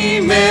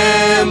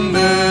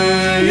remember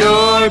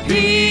your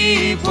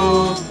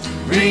people,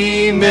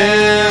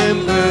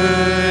 remember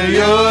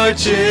your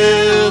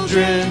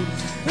children,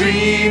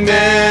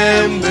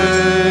 remember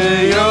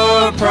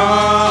your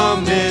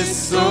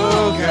promise,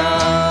 oh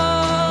God.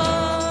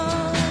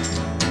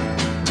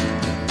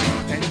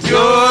 And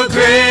your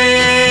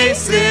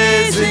grace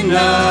is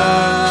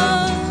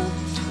enough.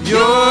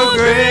 Your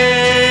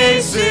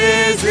grace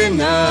is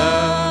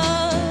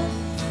enough.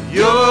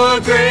 Your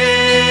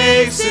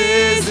grace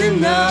is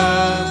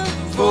enough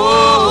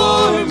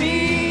for me.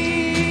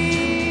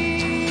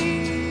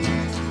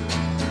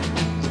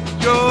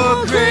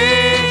 Your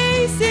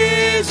grace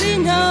is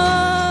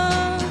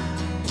enough.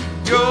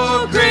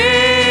 Your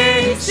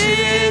grace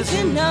is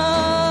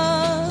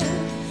enough.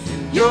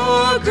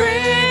 Your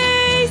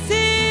grace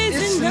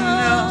is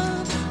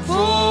enough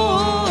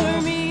for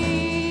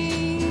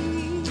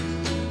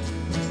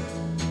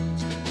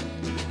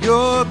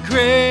Your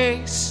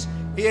grace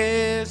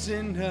is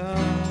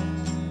enough.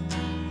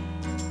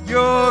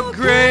 Your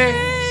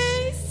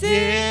grace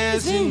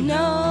is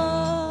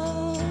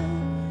enough.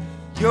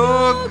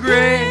 Your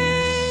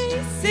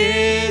grace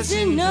is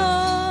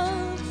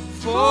enough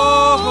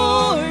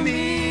for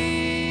me.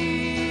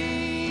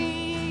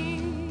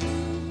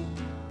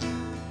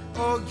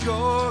 Oh,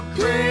 your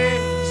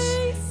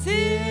grace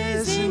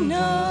is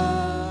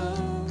enough.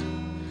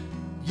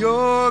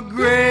 Your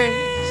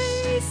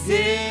grace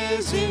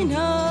is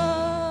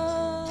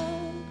enough.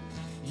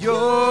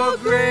 Your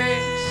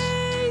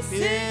grace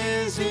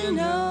is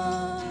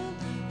enough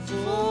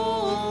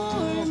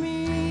for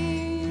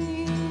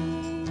me.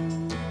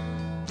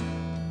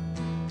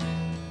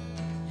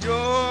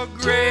 Your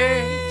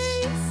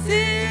grace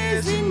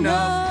is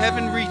enough.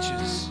 Heaven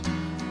reaches.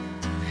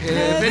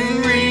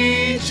 Heaven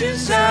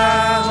reaches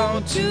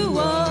out to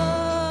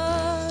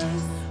us.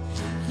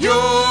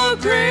 Your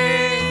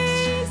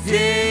grace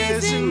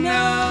is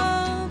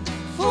enough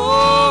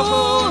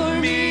for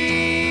me.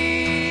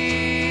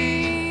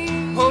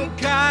 Oh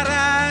God,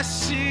 I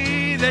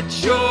see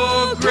that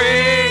your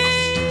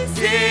grace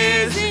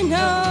is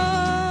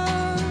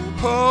enough.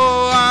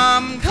 Oh,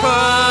 I'm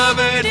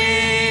covered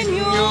in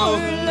your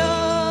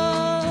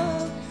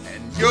love,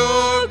 and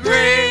your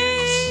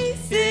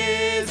grace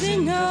is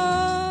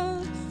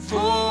enough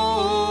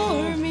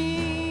for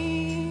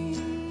me.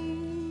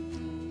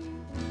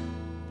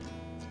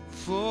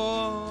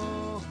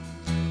 For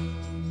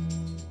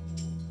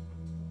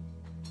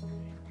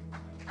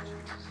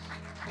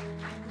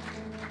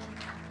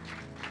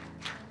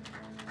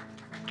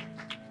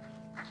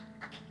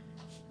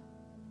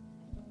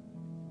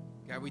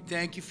God, we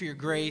thank you for your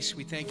grace.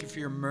 We thank you for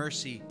your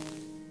mercy.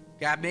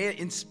 God, may it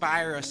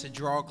inspire us to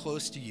draw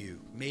close to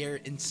you. May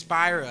it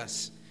inspire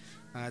us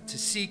to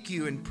seek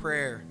you in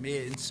prayer. May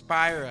it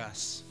inspire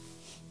us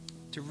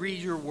to read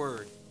your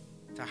word,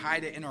 to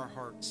hide it in our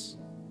hearts.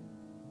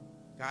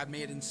 God,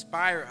 may it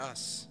inspire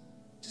us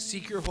to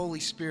seek your Holy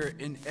Spirit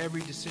in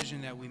every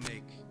decision that we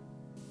make.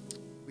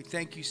 We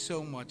thank you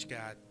so much,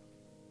 God.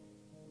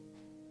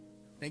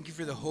 Thank you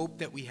for the hope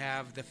that we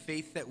have, the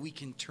faith that we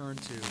can turn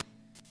to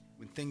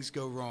when things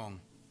go wrong.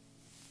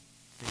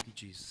 Thank you,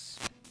 Jesus.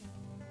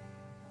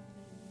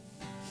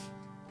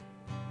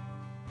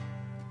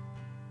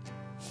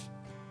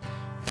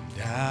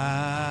 And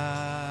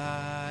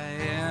I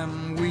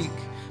am weak,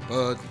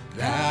 but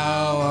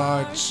thou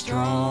art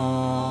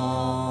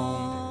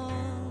strong.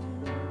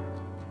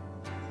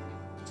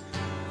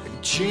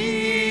 And Jesus,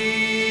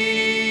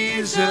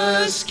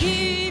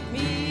 keep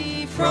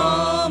me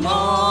from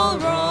all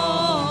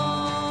wrong.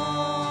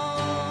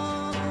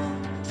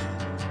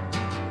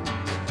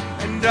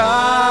 And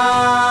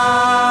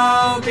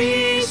I'll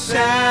be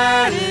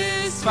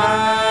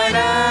satisfied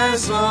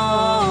as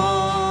long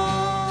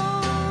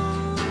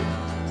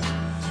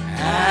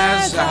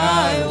as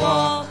I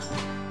walk,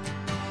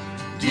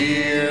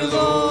 dear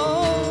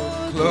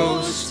Lord,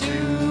 close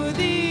to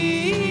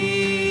thee,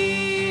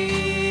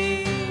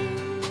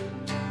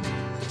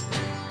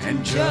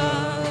 and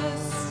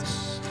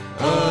just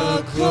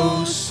a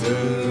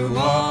closer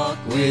walk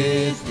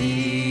with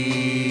thee.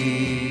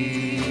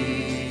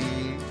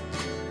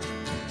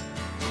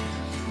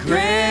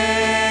 Granted,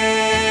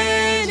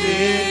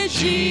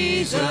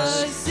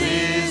 Jesus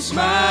is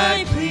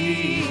my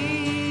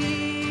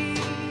plea.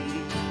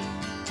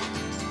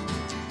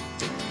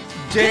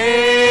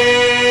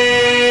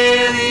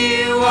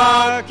 Daily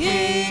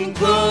walking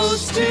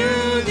close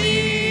to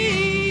thee.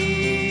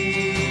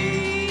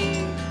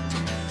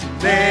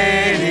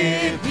 Let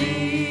it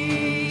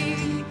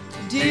be,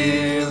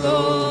 dear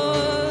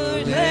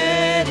Lord,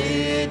 let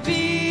it be.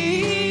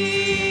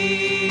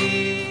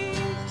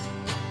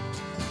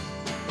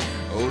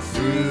 Oh,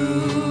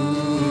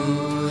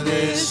 through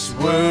this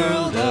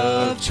world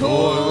of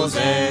toils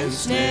and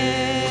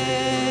snares,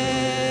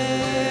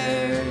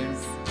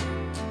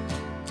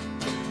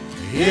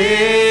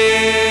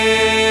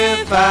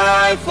 if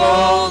I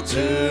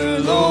falter,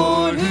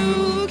 Lord,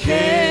 who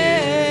cares?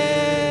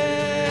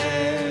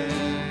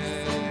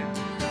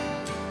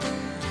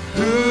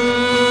 Who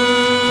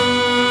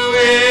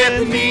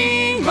with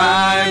me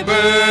my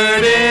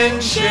burden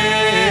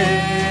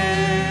shares?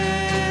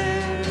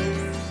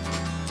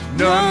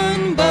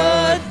 None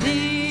but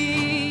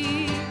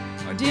thee,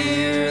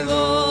 dear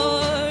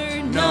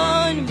Lord,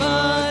 none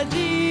but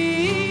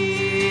thee.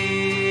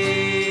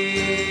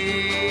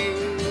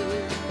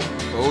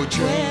 Oh,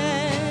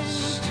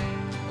 just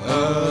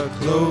a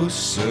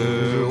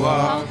closer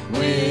walk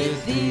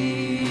with thee.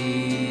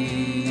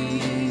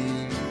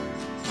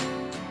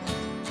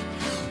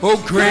 Oh,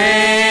 granted,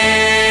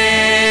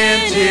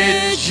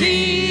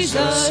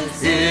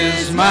 Jesus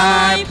is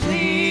my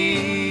plea.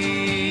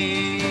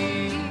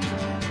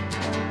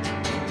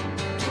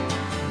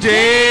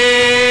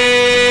 Daily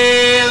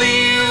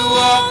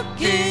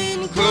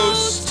walking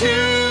close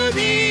to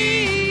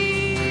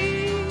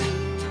thee.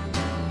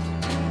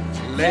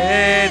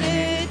 Let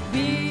it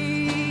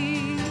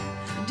be,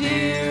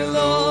 dear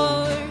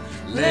Lord,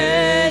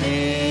 let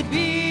it be.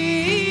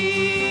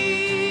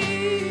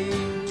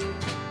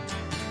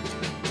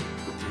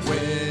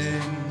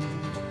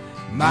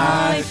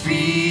 my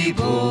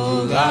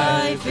feeble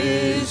life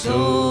is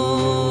old,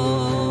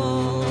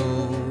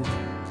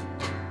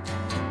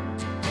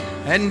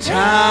 and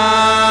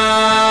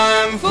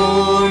time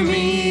for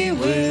me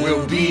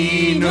will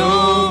be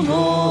no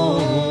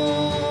more.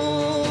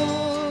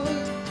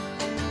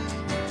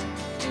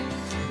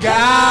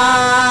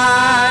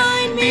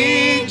 Guide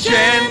me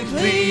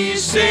gently,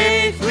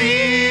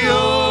 safely,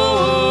 oh,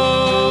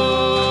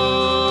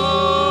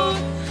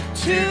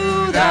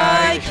 to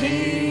thy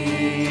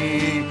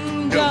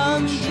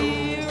kingdom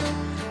near,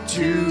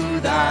 to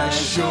thy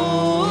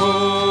shore.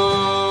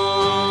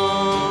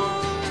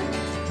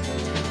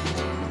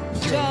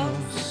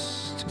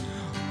 Just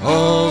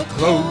a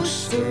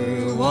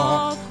closer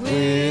walk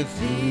with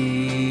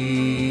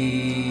thee.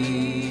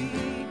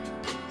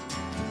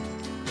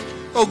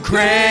 Oh,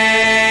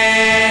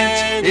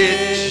 grant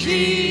it,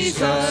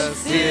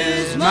 Jesus,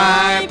 is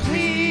my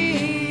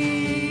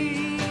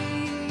plea.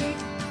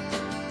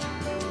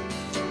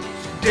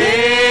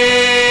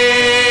 Daily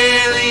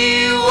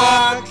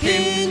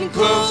walking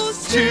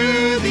close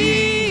to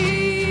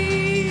thee.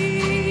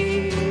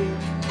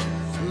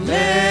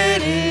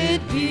 Let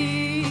it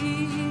be,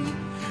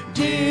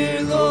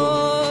 dear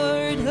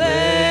Lord,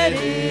 let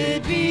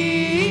it be.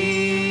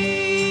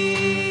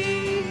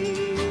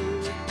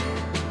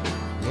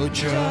 Oh,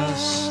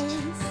 just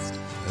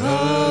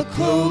a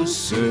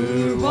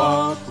closer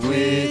walk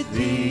with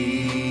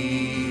thee.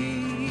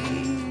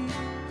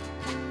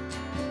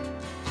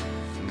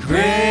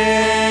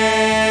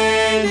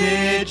 Grant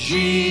it,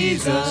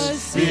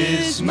 Jesus,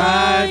 is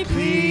my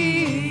plea.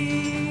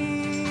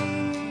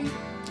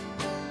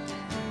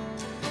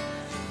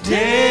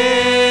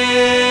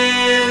 Daily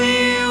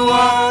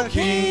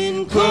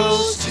walking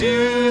close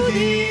to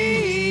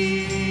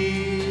thee.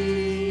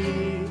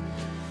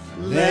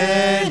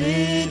 Let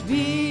it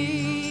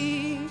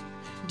be,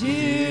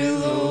 dear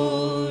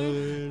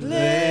Lord,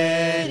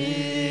 let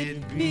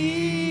it be.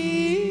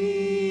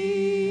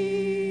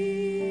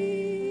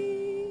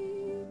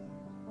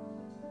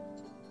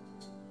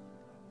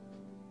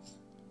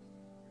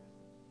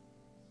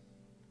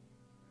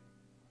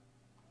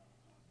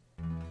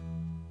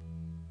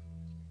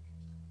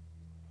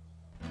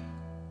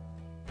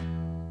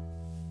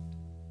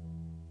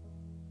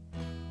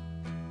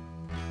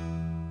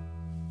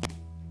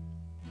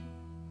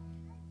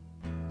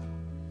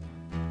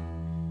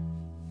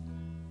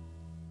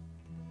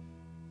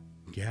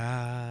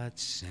 God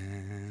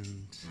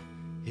sent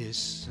his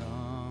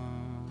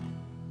Son.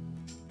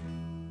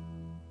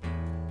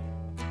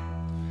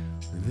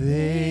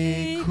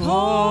 They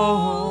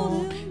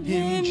called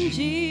him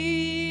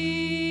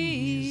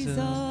Jesus.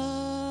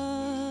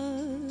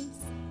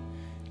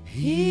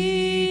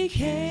 He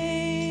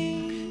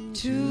came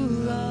to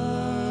love,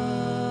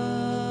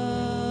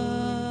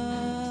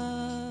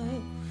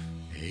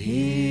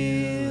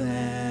 heal,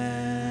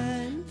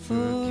 and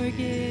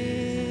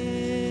forgive.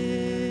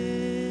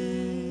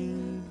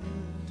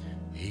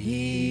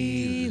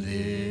 He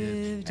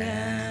lived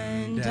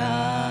and died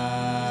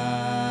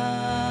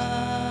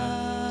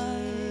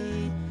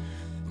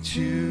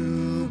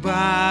to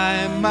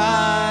buy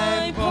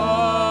my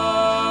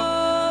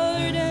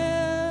pardon.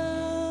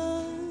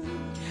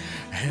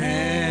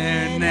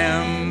 An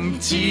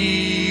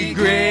empty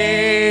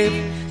grave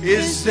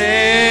is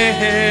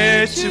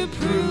there to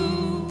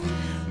prove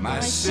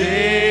my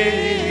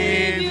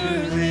Savior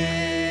lives.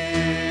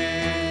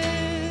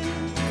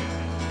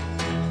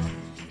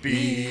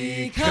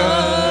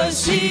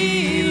 Because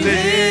he lives,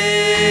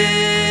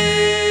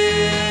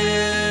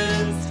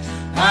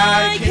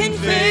 I can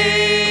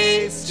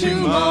face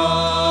tomorrow.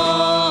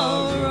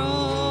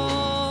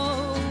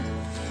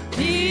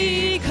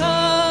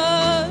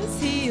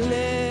 Because he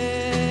lives,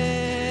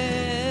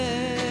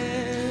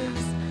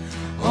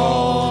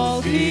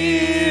 all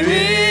fear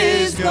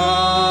is gone.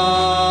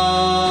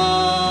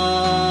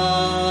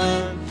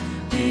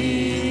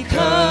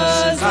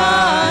 Because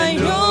I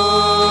know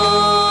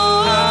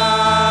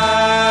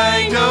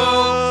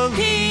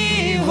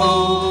he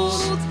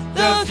holds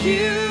the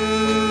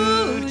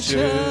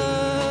future,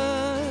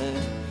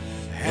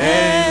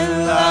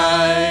 and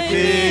life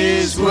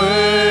is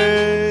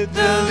worth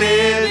the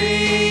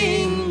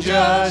living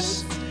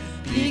just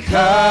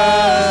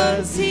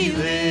because he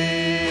lives.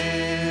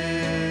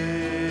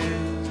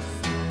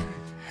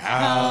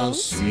 How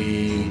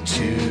sweet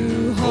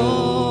to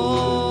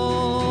hold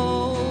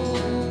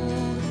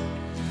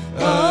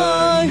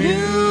a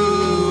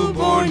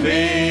newborn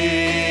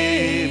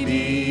baby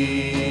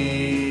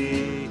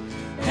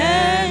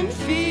and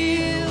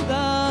feel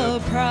the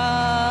pride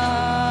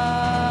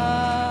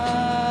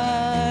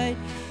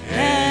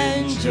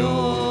and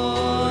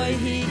joy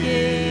he gives.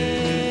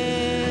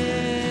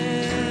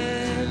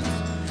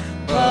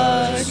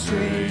 But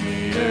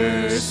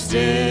greater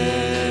still,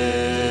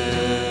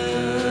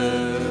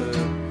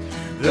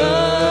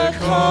 the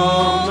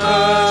calm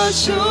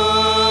assurance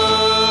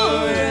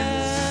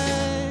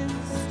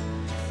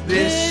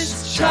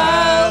this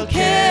child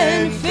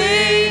can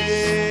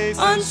face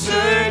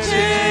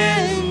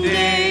uncertain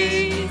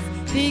days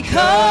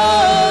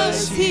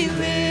because he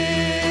lives.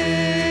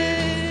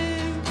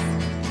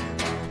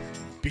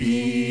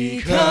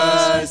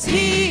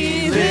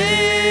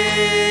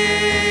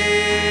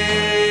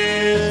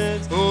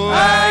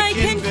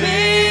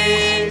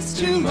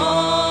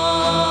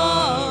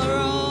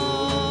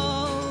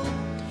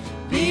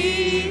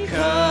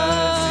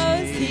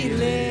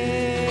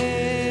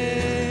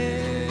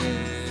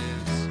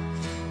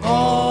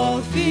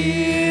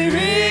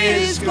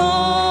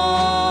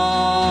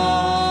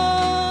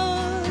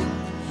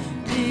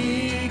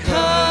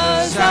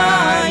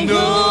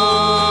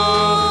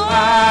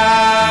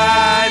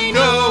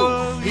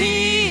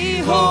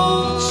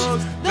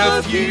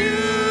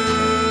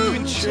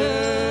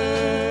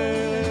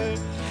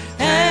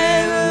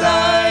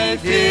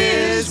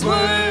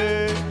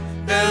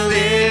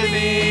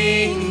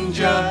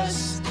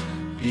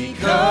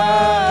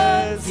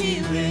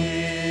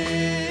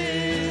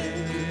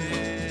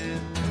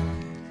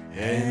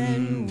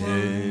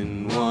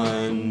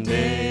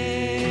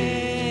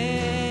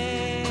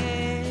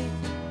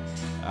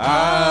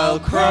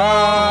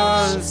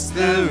 across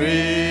the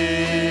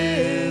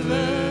river.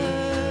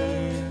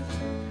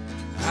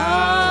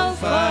 I'll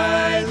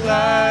fight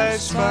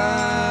life's fight.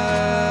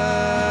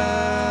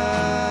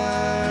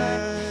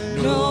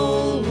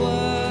 No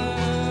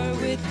war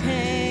with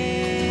pain.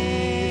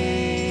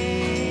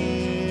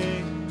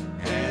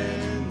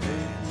 And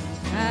then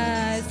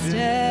as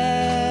death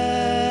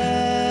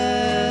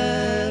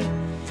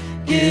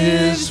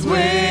gives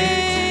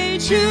way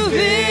to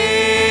victory,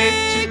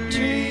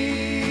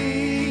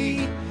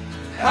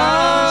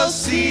 I'll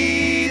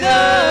see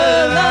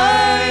the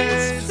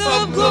lights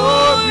of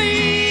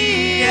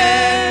glory,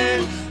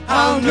 and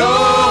I'll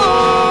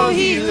know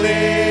He lives.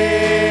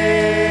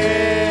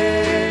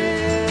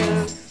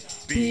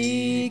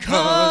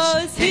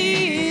 Because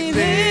He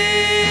lives,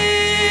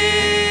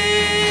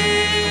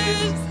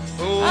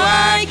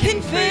 I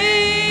can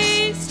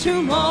face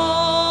tomorrow.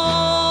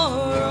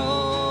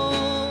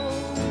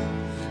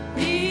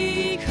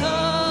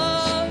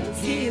 Because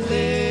He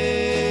lives,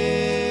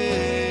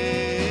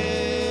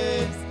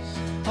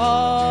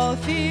 all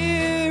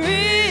fear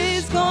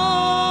is gone.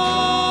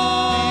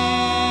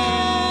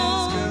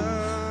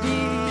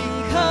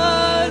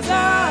 Because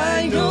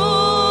I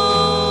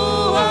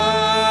know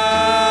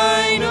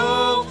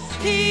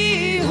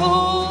He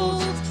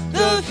holds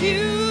the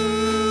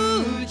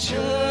future,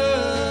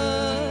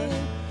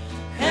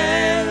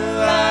 and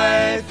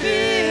life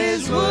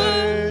is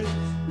worth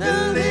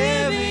the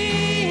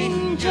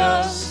living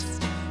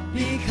just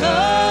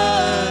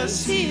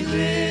because He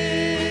lives.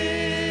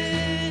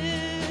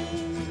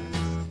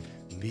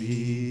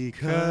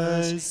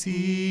 Because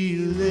He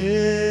lives,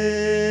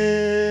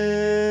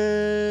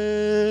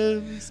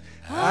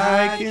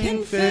 I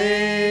can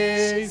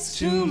face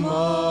tomorrow.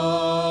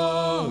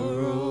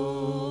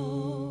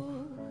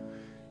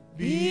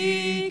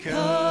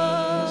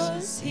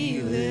 Because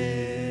He lives,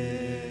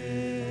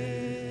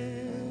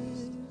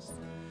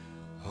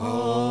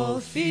 all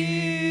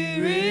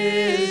fear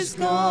is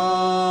gone.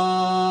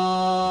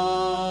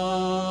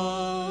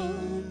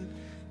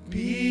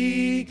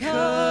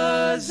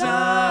 Because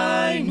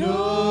I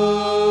know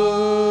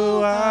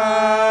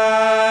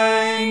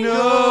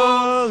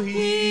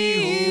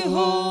He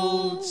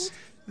holds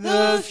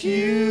the future,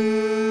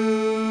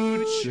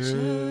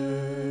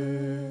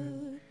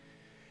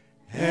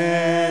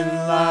 and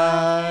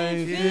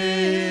life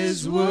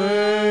is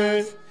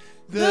worth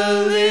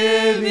the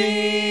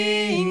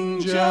living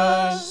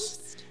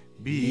just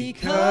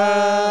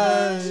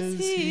because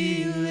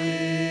He lives.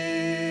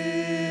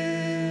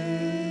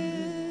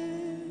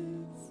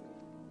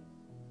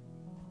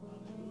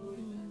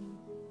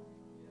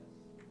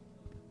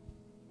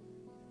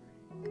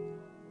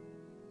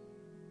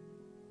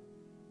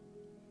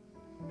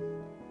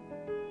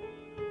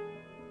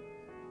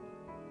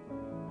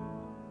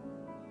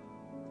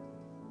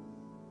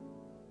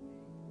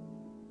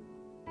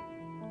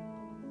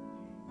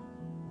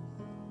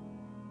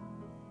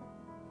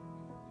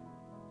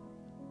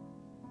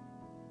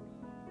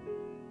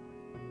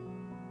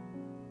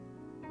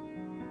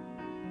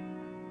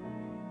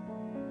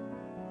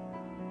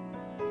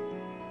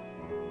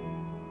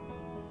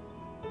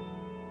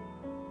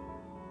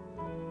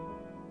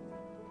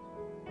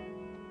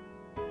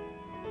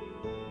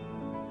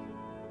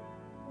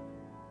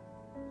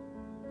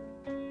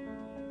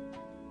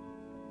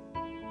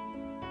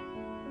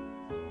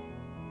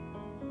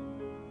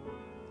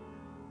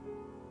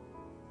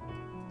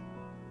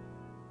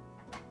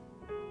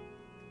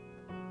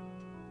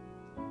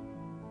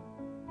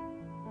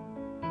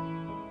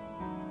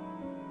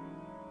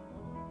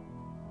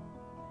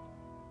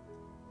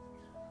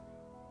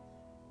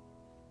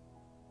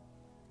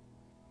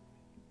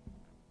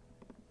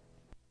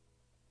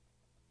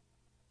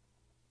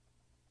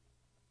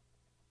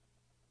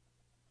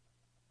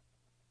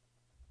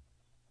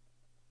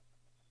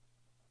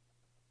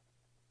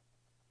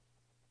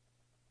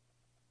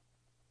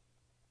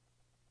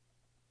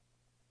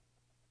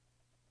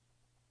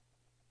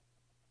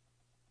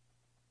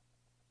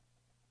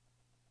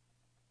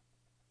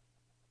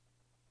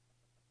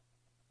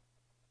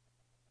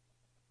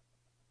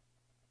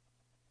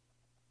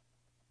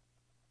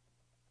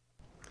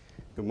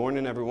 Good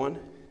morning, everyone.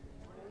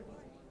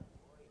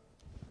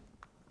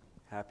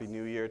 Happy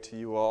New Year to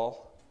you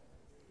all.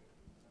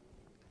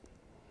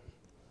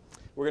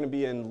 We're going to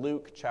be in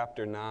Luke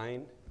chapter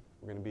 9.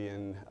 We're going to be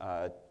in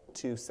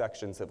two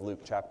sections of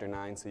Luke chapter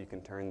 9, so you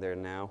can turn there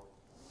now.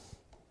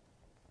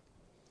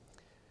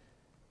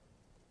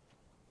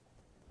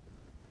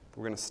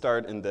 We're going to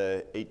start in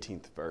the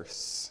 18th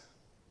verse.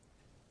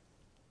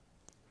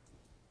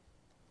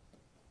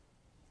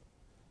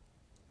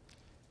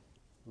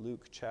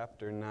 Luke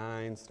chapter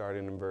 9,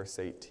 starting in verse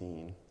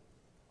 18.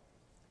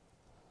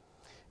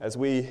 As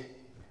we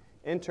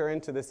enter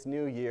into this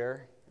new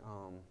year,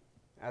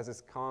 as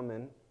is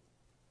common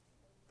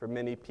for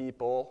many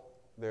people,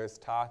 there's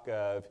talk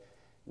of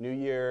New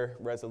Year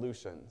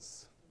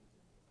resolutions,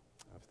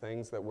 of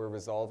things that we're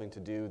resolving to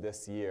do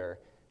this year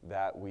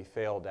that we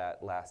failed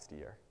at last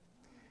year.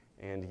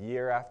 And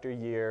year after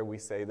year, we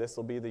say, this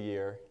will be the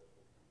year.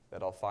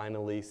 that I'll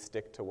finally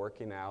stick to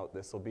working out.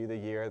 This will be the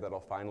year that I'll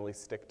finally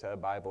stick to a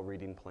Bible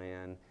reading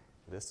plan.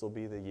 This will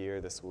be the year.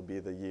 This will be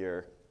the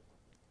year.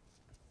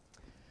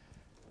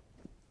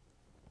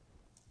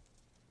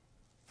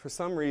 For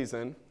some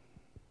reason,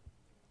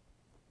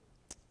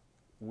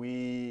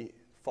 we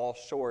fall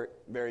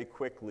short very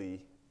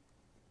quickly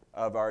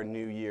of our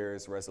New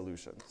Year's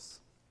resolutions.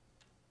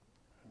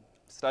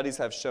 Studies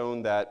have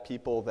shown that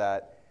people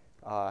that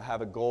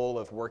have a goal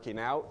of working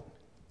out,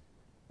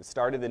 the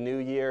start of the new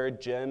year,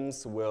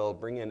 gyms will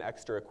bring in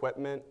extra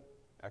equipment,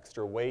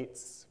 extra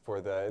weights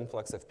for the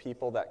influx of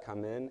people that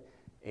come in,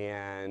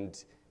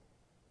 and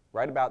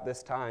right about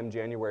this time,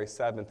 January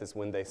 7th, is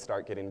when they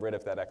start getting rid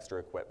of that extra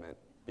equipment,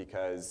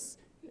 because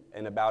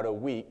in about a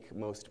week,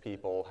 most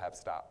people have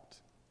stopped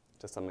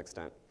to some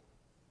extent.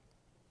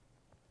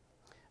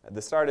 At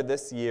the start of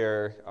this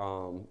year,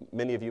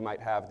 many of you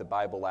might have the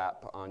Bible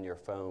app on your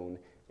phone,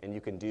 and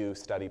you can do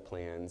study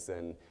plans.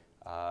 And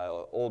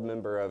an old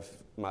member of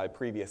my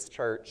previous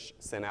church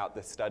sent out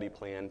this study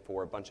plan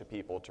for a bunch of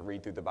people to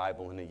read through the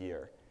Bible in a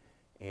year.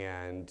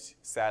 And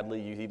sadly,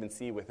 you even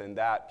see within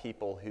that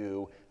people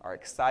who are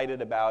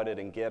excited about it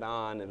and get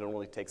on, and it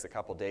only takes a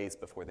couple days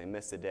before they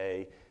miss a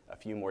day, a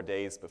few more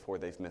days before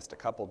they've missed a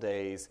couple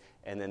days,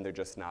 and then they're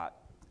just not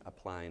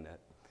applying it.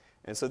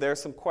 And so there are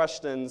some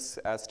questions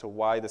as to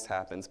why this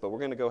happens, but we're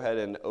going to go ahead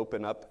and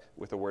open up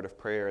with a word of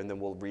prayer, and then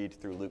we'll read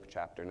through Luke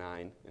chapter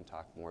 9 and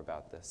talk more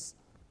about this.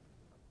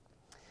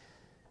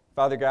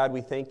 Father God,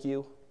 we thank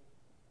you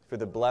for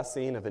the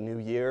blessing of a new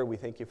year. We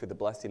thank you for the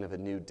blessing of a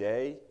new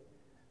day,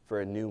 for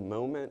a new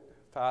moment.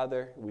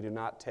 Father, we do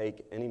not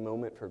take any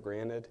moment for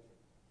granted,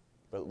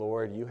 but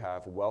Lord, you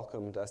have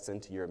welcomed us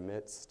into your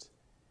midst.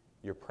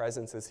 Your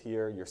presence is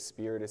here. Your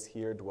Spirit is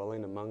here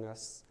dwelling among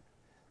us.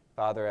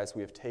 Father, as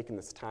we have taken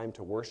this time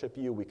to worship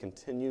you, we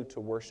continue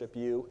to worship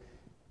you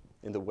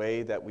in the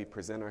way that we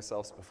present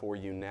ourselves before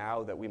you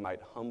now, that we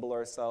might humble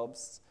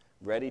ourselves,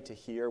 ready to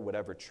hear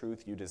whatever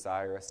truth you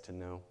desire us to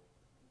know.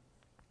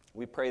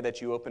 We pray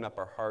that you open up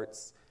our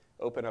hearts,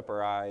 open up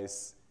our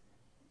eyes.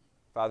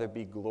 Father,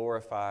 be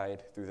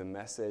glorified through the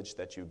message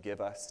that you give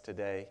us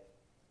today.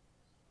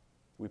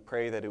 We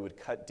pray that it would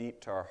cut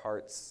deep to our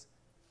hearts.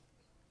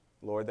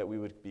 Lord, that we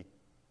would be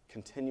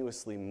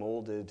continuously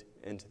molded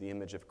into the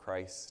image of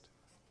Christ.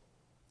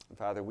 And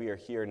Father, we are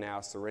here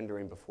now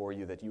surrendering before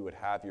you that you would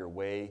have your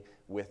way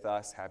with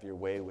us, have your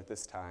way with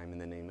this time in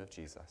the name of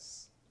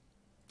Jesus.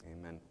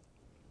 Amen.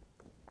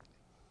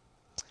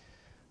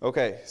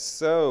 Okay,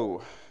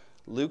 so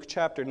Luke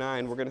chapter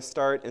 9, we're going to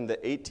start in the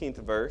 18th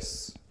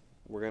verse.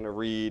 We're going to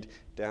read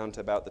down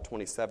to about the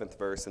 27th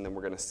verse, and then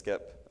we're going to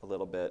skip a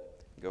little bit,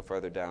 go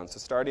further down. So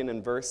starting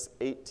in verse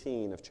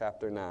 18 of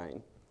chapter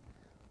 9.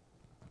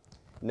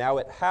 Now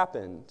it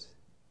happened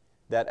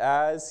that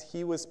as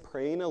he was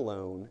praying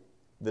alone,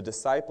 the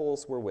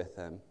disciples were with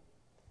him,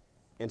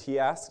 and he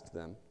asked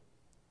them,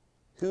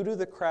 "Who do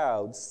the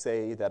crowds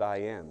say that I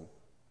am?"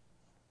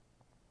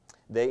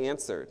 They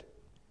answered,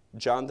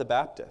 "John the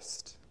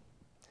Baptist,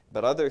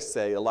 but others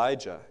say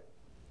Elijah,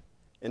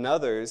 and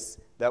others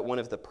that one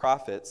of the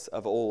prophets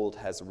of old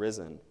has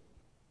risen."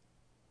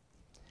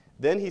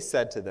 Then he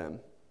said to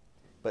them,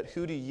 "But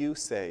who do you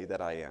say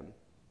that I am?"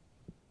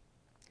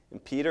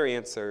 And Peter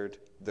answered,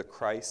 "The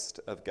Christ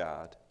of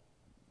God."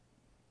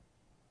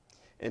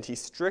 And he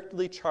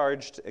strictly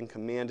charged and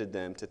commanded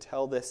them to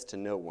tell this to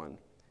no one,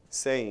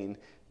 saying,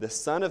 "The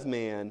Son of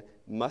Man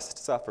must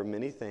suffer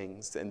many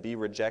things and be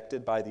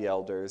rejected by the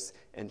elders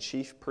and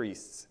chief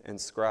priests and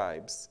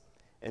scribes,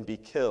 and be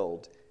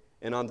killed,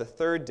 and on the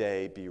third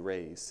day be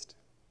raised."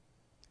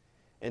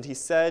 And he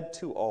said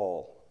to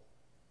all,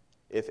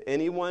 "If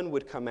anyone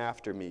would come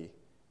after me,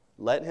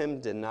 let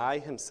him deny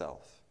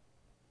himself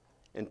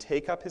and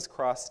take up his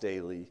cross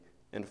daily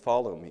and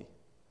follow me.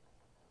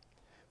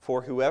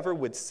 For whoever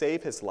would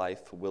save his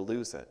life will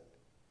lose it,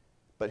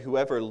 but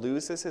whoever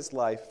loses his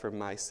life for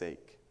my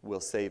sake will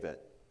save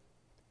it.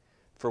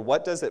 For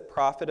what does it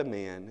profit a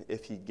man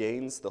if he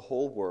gains the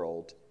whole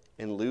world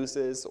and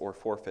loses or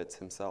forfeits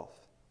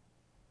himself?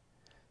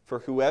 For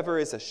whoever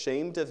is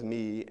ashamed of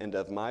me and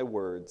of my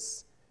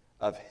words,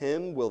 of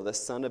him will the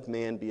Son of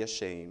Man be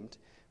ashamed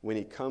when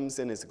he comes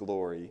in his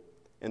glory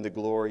and the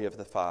glory of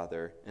the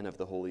Father and of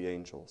the holy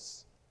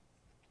angels.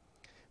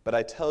 But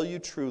I tell you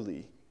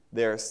truly,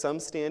 there are some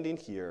standing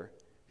here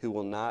who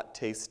will not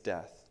taste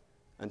death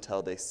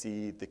until they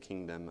see the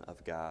kingdom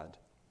of God."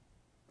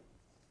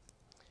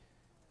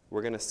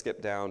 We're going to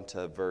skip down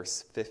to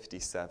verse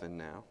 57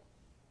 now.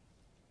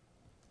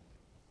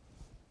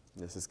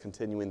 This is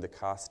continuing the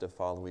cost of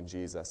following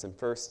Jesus. In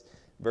verse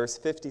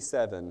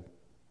 57,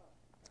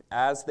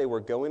 as they were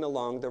going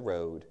along the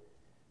road,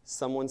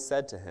 someone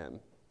said to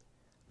him,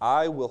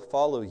 "I will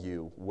follow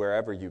you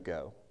wherever you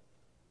go."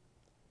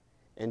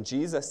 And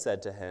Jesus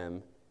said to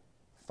him,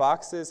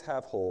 "Foxes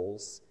have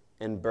holes,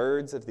 and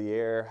birds of the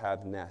air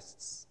have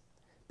nests,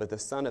 but the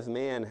Son of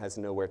Man has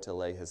nowhere to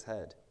lay his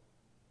head."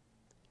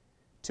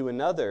 To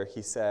another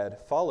he said,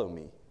 "Follow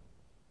me."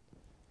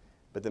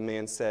 But the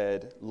man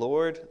said,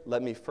 "Lord,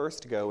 let me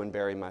first go and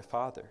bury my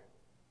father."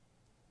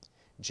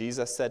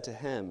 Jesus said to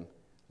him,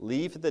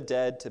 "Leave the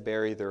dead to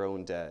bury their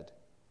own dead.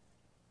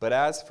 But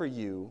as for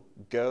you,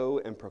 go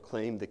and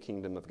proclaim the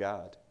kingdom of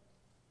God."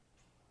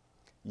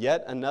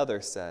 Yet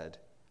another said,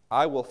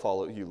 "I will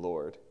follow you,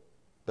 Lord,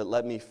 but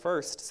let me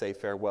first say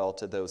farewell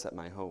to those at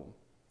my home."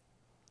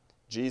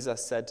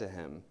 Jesus said to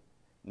him,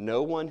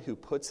 "No one who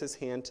puts his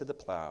hand to the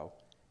plow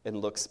and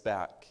looks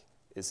back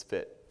is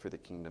fit for the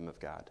kingdom of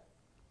God."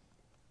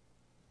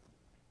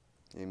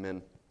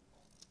 Amen.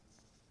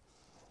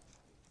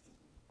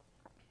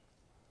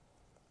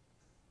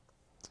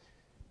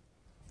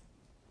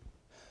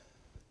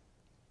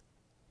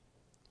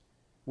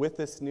 With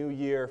this new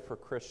year for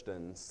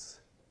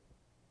Christians,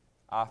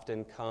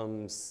 often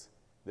comes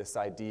this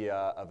idea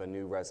of a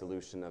new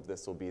resolution of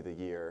this will be the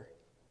year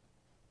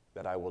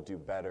that I will do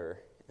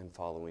better in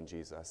following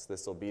Jesus.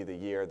 This will be the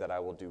year that I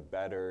will do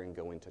better in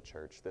going to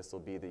church. This will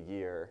be the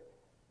year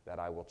that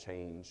I will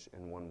change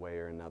in one way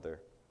or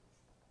another.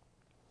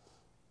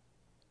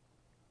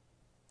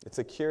 It's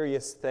a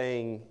curious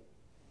thing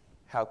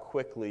how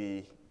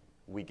quickly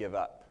we give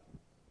up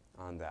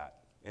on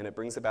that. And it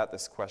brings about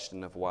this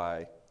question of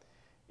why.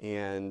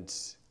 And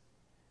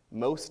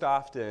most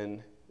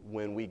often,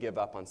 when we give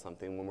up on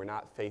something, when we're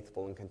not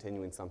faithful in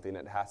continuing something,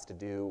 it has to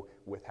do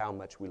with how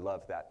much we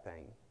love that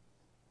thing.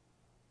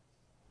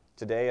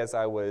 Today, as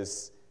I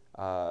was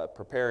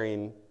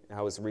preparing,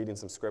 I was reading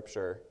some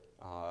scripture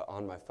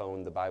on my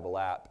phone, the Bible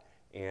app,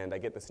 and I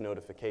get this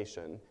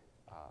notification,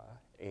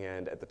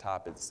 and at the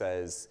top it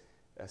says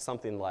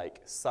something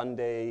like,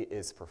 "Sunday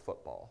is for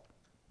football."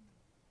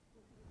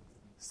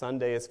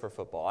 Sunday is for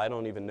football. I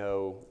don't even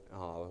know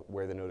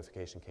where the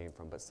notification came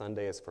from, but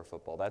Sunday is for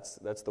football.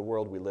 That's the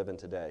world we live in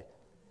today.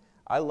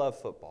 I love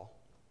football.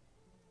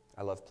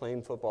 I love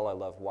playing football. I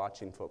love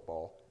watching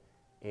football.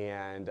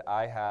 And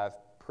I have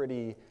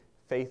pretty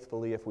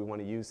faithfully, if we want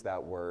to use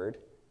that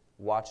word,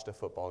 watched a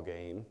football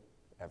game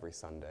every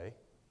Sunday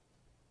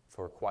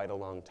for quite a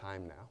long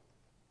time now.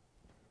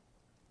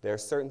 There are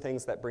certain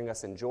things that bring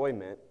us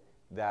enjoyment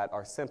that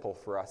are simple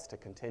for us to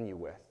continue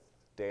with.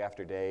 Day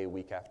after day,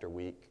 week after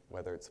week,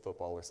 whether it's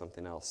football or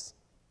something else.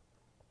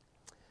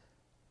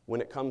 When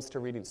it comes to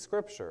reading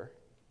Scripture,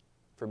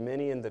 for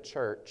many in the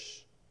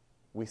church,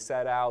 we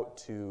set out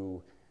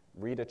to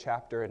read a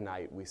chapter a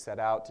night. We set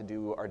out to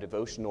do our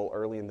devotional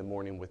early in the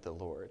morning with the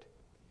Lord.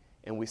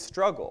 And we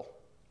struggle.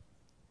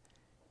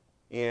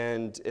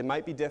 And it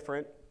might be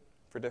different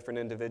for different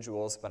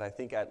individuals, but I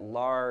think at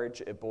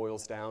large it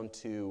boils down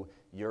to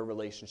your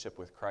relationship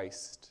with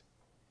Christ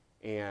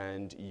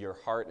and your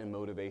heart and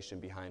motivation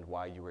behind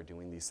why you are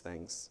doing these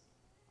things.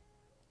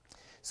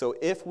 So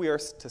if we are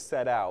to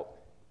set out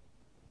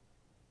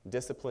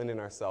disciplining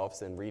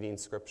ourselves in reading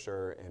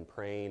Scripture and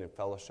praying and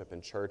fellowship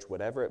in church,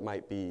 whatever it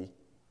might be,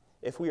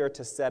 if we are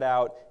to set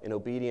out in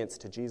obedience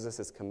to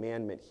Jesus'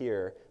 commandment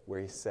here where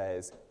he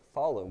says,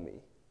 "Follow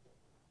me,"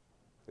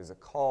 there's a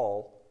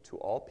call to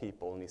all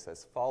people and he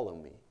says, "Follow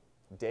me,"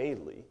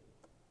 daily,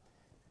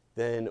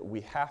 then we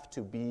have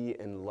to be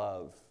in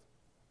love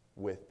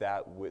with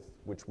that with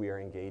which we are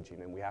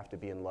engaging in. We have to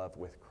be in love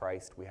with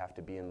Christ. We have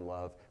to be in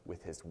love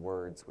with his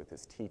words, with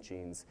his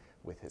teachings,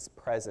 with his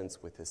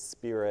presence, with his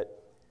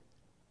spirit.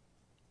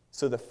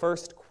 So the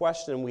first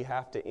question we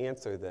have to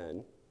answer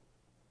then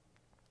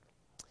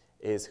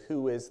is,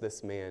 who is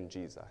this man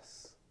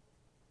Jesus?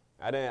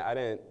 I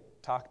didn't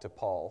talk to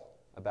Paul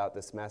about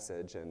this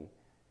message, and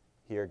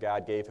here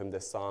God gave him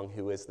this song,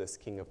 "Who is this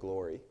King of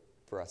Glory?"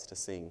 for us to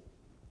sing.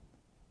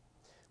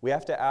 We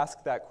have to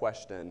ask that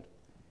question.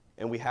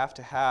 And we have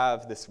to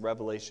have this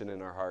revelation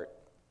in our heart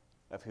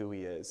of who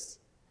he is.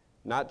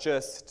 Not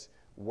just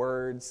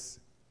words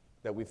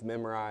that we've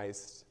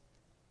memorized,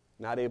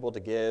 not able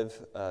to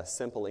give a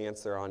simple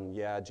answer on,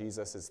 yeah,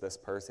 Jesus is this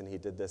person, he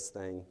did this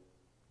thing.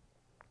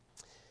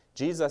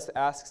 Jesus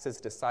asks his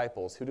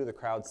disciples, "Who do the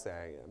crowds say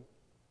I am?"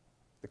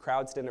 The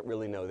crowds didn't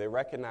really know. They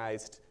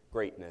recognized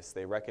greatness.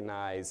 They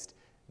recognized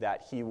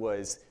that he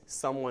was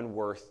someone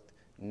worth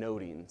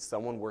noting,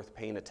 someone worth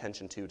paying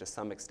attention to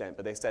some extent.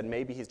 But they said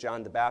maybe he's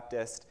John the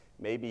Baptist,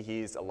 maybe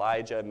he's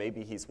Elijah,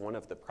 maybe he's one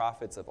of the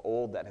prophets of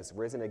old that has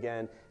risen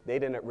again. They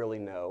didn't really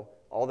know.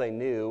 All they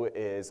knew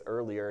is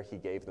earlier he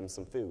gave them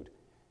some food,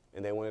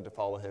 and they wanted to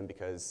follow him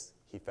because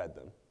he fed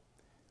them.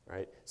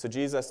 Right? So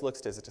Jesus looks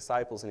to his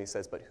disciples and he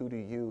says, "But who do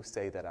you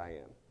say that I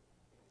am?"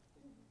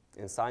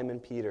 And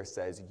Simon Peter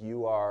says,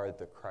 "You are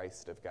the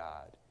Christ of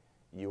God.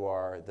 You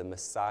are the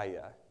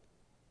Messiah,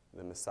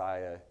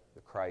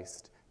 the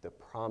Christ, the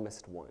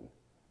promised one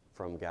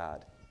from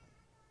God."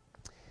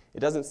 It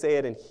doesn't say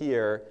it in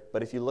here,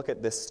 but if you look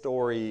at this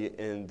story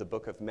in the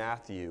book of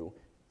Matthew,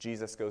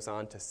 Jesus goes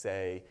on to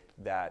say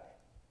that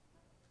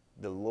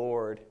the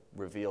Lord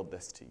revealed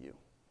this to you.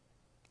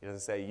 He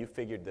doesn't say, you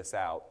figured this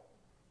out,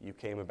 you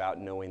came about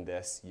knowing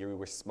this, you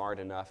were smart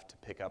enough to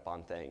pick up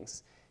on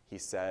things. He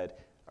said,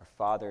 our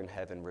Father in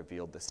heaven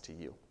revealed this to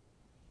you.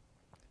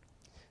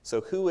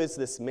 So who is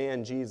this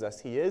man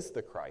Jesus? He is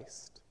the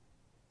Christ.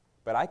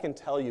 But I can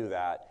tell you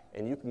that,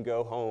 and you can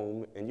go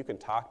home, and you can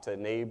talk to a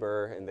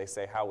neighbor, and they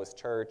say, how was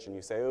church? And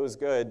you say, it was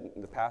good.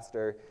 And the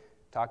pastor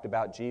talked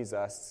about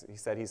Jesus. He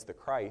said he's the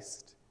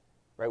Christ.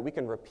 Right? We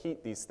can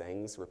repeat these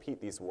things, repeat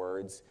these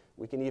words.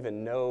 We can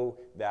even know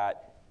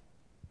that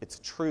it's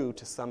true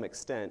to some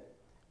extent,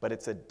 but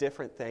it's a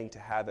different thing to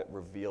have it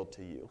revealed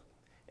to you.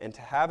 And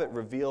to have it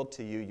revealed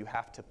to you, you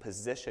have to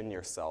position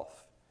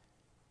yourself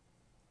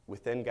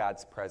within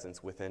God's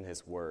presence, within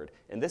his word.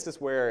 And this is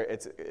where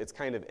it's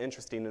kind of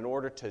interesting. In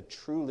order to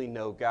truly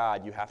know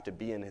God, you have to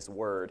be in his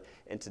word.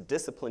 And to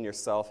discipline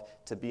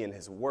yourself to be in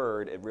his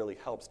word, it really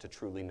helps to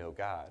truly know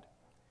God.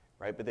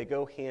 Right? But they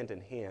go hand in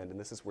hand, and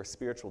this is where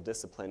spiritual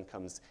discipline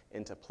comes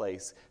into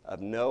place of,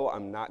 no,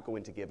 I'm not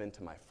going to give in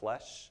to my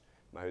flesh,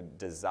 my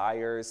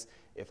desires.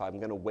 If I'm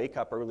going to wake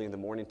up early in the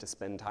morning to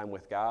spend time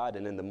with God,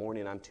 and in the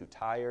morning I'm too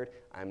tired,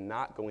 I'm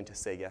not going to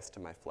say yes to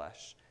my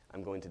flesh.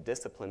 I'm going to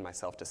discipline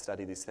myself to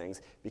study these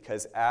things,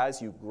 because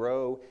as you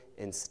grow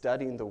in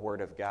studying the Word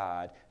of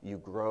God, you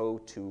grow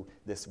to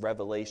this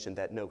revelation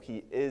that, no,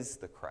 he is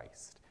the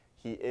Christ.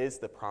 He is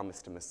the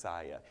promised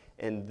Messiah.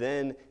 And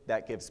then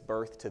that gives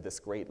birth to this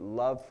great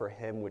love for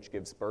him, which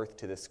gives birth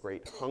to this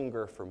great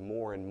hunger for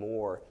more and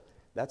more.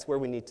 That's where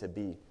we need to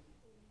be.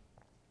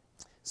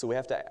 So we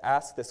have to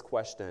ask this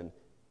question,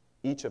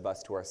 each of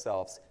us to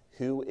ourselves,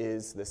 who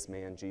is this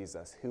man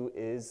Jesus? Who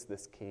is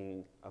this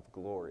King of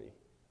glory?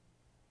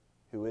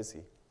 Who is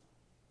he?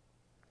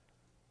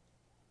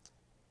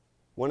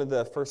 One of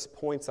the first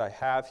points I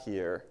have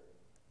here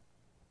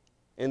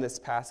in this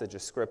passage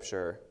of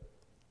Scripture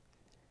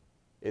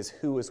is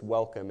who is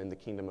welcome in the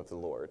kingdom of the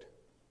Lord.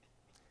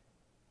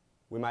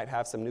 We might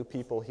have some new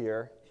people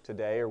here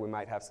today, or we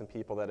might have some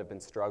people that have been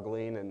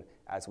struggling, and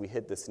as we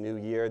hit this new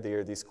year,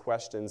 there are these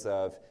questions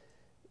of,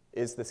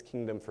 is this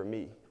kingdom for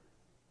me?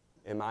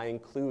 Am I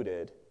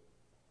included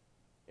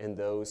in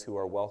those who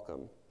are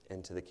welcome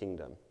into the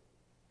kingdom?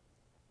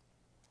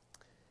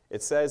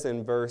 It says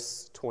in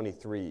verse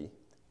 23,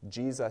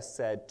 Jesus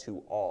said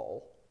to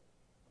all,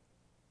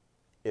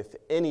 if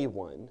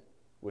anyone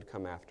would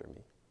come after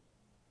me.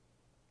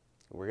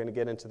 We're going to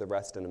get into the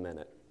rest in a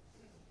minute.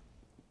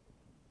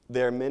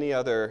 There are many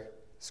other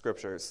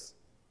scriptures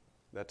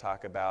that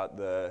talk about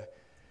the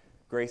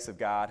grace of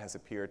God has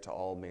appeared to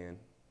all men,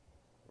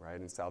 right?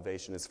 And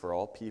salvation is for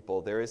all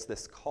people. There is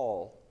this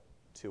call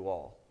to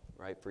all,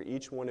 right? For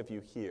each one of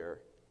you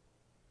here,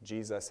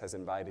 Jesus has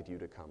invited you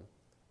to come.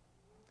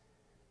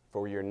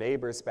 For your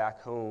neighbors back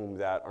home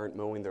that aren't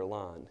mowing their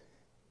lawn,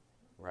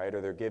 right?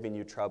 Or they're giving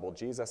you trouble,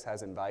 Jesus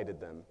has invited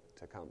them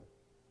to come.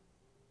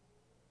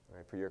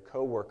 Right, for your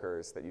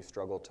coworkers that you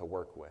struggle to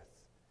work with,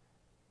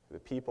 for the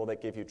people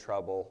that give you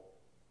trouble,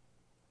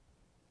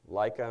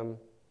 like them,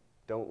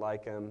 don't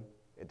like them,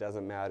 it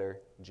doesn't matter.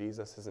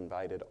 Jesus has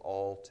invited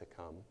all to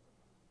come.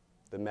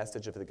 The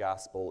message of the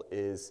gospel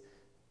is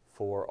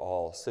for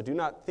all. So do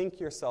not think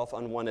yourself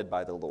unwanted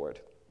by the Lord.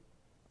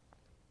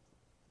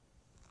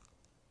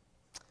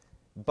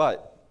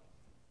 But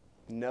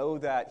know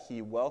that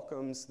he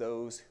welcomes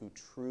those who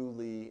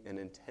truly and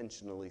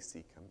intentionally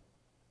seek him.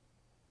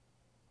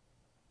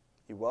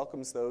 He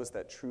welcomes those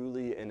that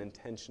truly and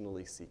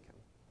intentionally seek him.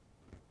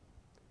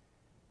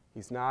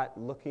 He's not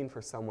looking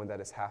for someone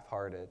that is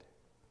half-hearted.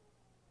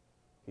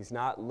 He's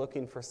not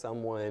looking for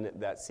someone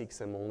that seeks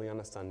him only on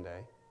a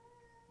Sunday.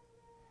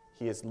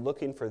 He is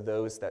looking for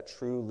those that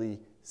truly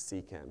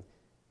seek him.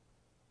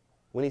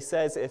 When he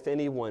says, if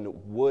anyone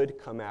would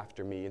come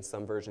after me, and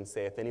some versions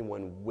say, if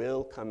anyone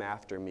will come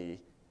after me,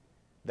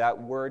 that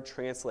word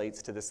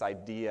translates to this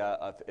idea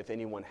of if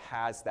anyone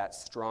has that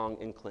strong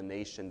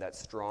inclination, that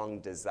strong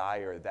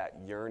desire, that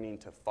yearning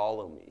to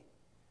follow me,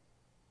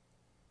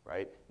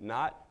 right?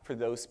 Not for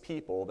those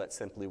people that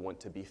simply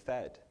want to be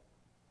fed.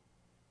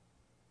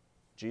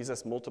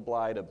 Jesus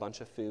multiplied a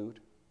bunch of food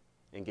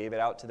and gave it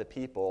out to the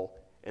people,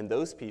 and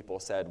those people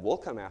said, we'll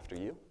come after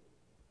you.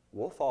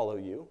 We'll follow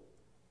you.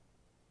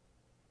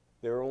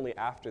 They were only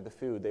after the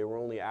food. They were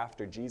only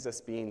after Jesus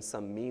being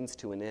some means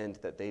to an end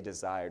that they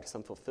desired,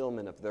 some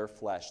fulfillment of their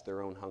flesh,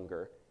 their own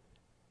hunger,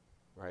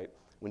 right?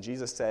 When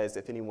Jesus says,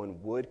 if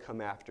anyone would come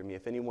after me,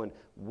 if anyone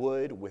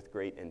would, with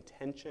great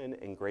intention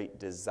and great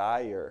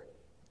desire,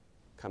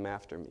 come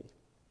after me.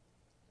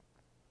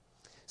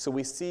 So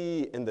we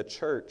see in the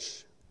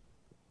church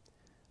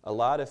a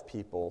lot of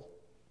people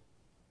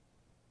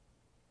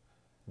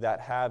that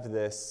have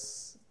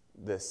this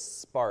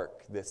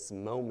spark, this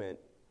moment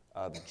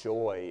of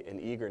joy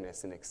and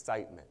eagerness and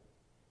excitement.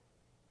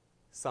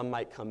 Some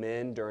might come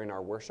in during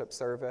our worship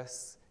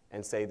service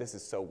and say, this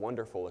is so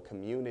wonderful, a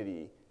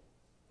community.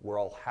 We're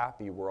all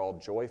happy, we're all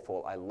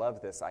joyful. I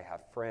love this, I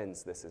have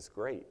friends, this is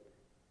great.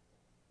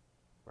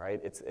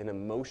 Right? It's an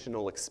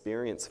emotional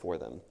experience for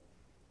them.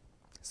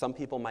 Some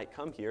people might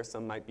come here,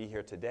 some might be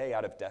here today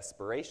out of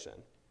desperation.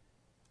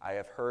 I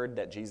have heard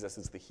that Jesus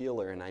is the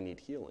healer and I need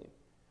healing.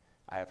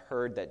 I have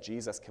heard that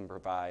Jesus can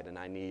provide and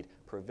I need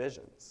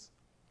provisions.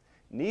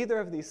 Neither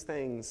of these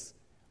things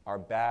are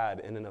bad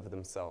in and of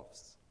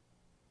themselves.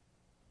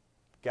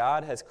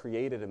 God has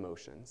created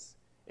emotions,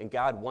 and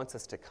God wants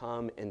us to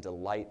come and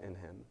delight in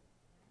him.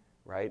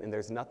 right? And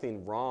there's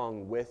nothing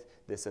wrong with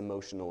this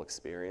emotional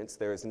experience.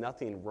 There is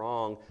nothing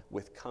wrong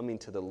with coming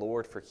to the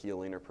Lord for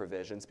healing or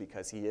provisions,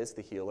 because he is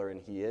the healer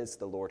and he is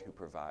the Lord who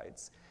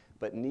provides.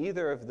 But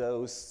neither of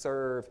those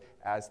serve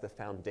as the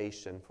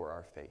foundation for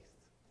our faith.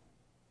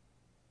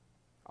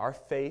 Our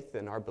faith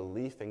and our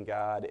belief in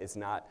God is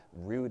not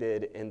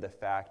rooted in the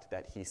fact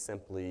that he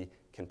simply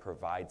can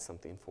provide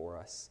something for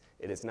us.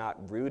 It is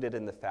not rooted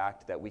in the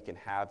fact that we can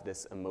have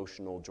this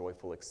emotional,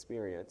 joyful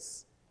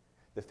experience.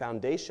 The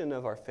foundation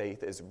of our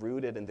faith is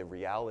rooted in the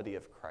reality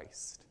of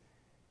Christ.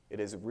 It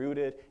is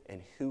rooted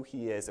in who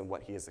he is and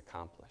what he has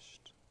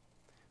accomplished,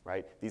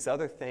 right? These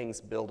other things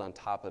build on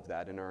top of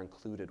that and are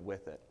included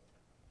with it.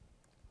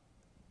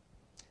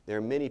 There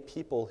are many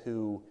people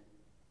who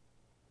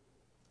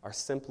are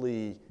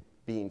simply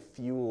being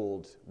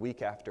fueled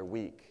week after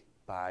week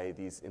by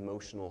these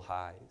emotional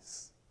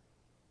highs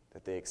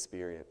that they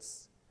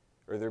experience.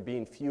 Or they're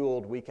being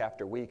fueled week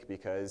after week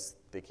because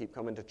they keep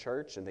coming to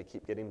church and they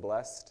keep getting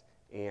blessed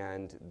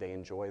and they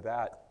enjoy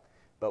that.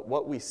 But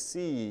what we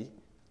see,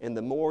 and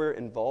the more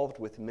involved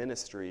with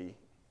ministry,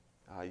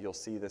 you'll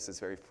see this is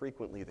very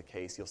frequently the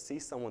case. You'll see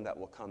someone that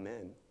will come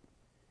in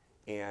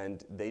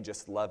and they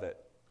just love it.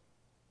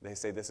 They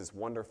say, this is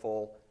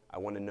wonderful, I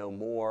want to know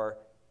more.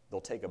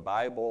 They'll take a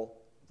Bible,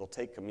 they'll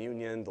take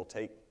communion, they'll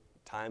take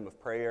time of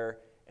prayer,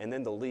 and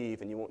then they'll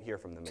leave and you won't hear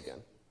from them again.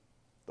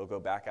 They'll go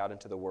back out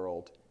into the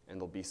world and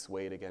they'll be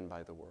swayed again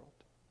by the world.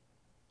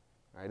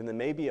 Right? And then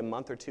maybe a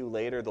month or two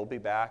later, they'll be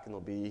back and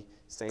they'll be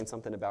saying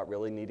something about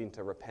really needing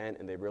to repent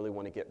and they really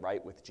want to get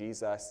right with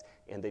Jesus,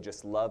 and they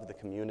just love the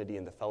community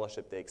and the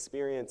fellowship they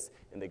experience,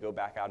 and they go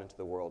back out into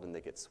the world and they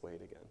get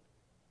swayed again.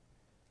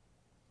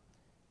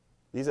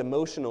 These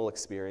emotional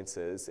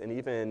experiences and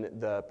even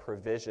the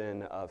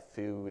provision of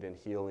food and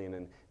healing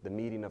and the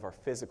meeting of our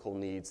physical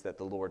needs that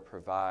the Lord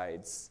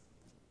provides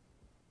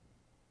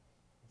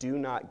do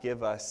not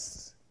give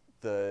us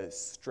the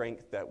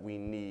strength that we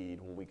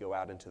need when we go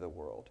out into the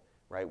world,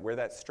 right? Where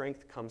that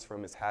strength comes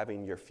from is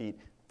having your feet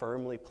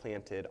firmly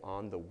planted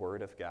on the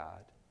Word of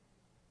God,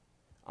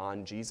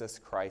 on Jesus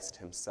Christ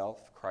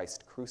himself,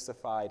 Christ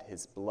crucified,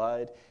 his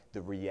blood,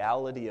 the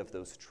reality of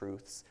those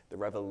truths, the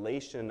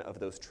revelation of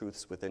those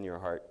truths within your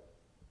heart.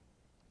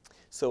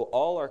 So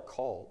all are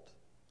called,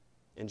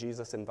 and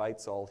Jesus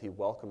invites all, he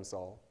welcomes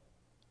all.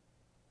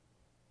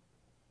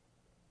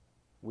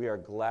 We are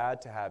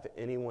glad to have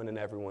anyone and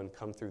everyone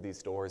come through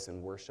these doors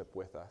and worship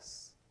with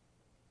us.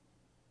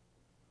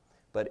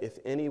 But if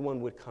anyone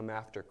would come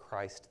after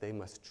Christ, they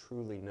must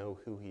truly know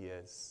who he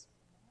is,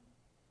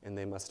 and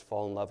they must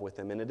fall in love with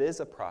him. And it is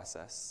a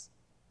process.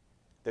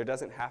 There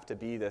doesn't have to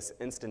be this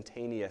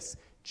instantaneous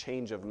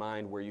change of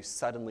mind where you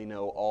suddenly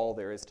know all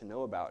there is to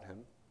know about him.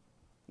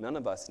 None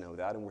of us know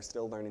that, and we're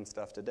still learning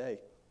stuff today.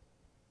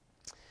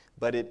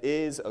 But it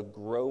is a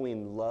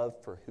growing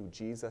love for who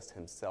Jesus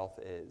himself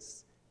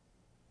is.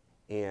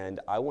 And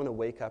I want to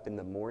wake up in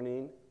the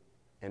morning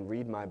and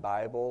read my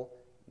Bible,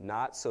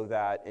 not so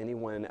that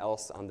anyone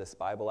else on this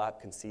Bible app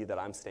can see that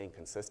I'm staying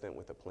consistent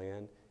with the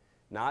plan,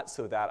 not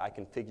so that I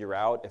can figure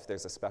out if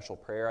there's a special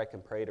prayer I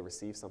can pray to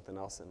receive something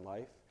else in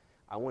life.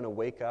 I want to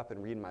wake up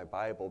and read my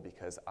Bible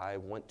because I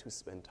want to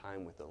spend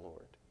time with the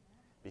Lord,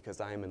 because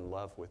I am in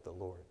love with the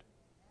Lord,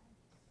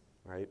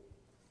 right?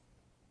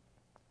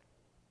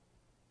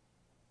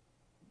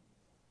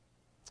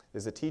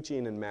 There's a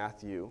teaching in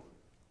Matthew,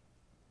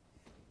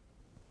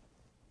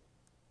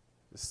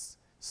 this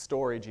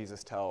story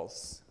Jesus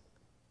tells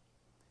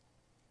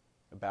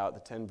about the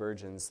 10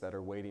 virgins that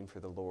are waiting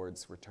for the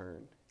Lord's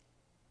return.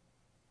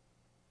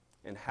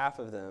 And half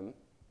of them,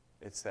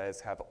 it says,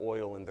 have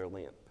oil in their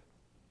lamp,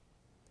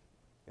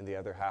 and the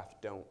other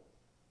half don't.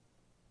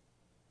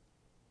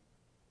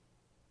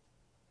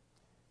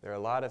 There are a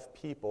lot of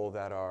people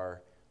that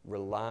are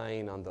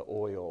relying on the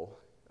oil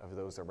of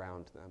those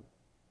around them.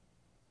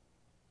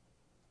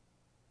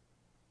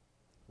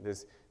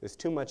 There's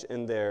too much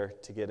in there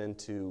to get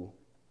into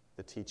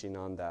the teaching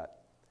on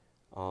that.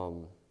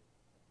 But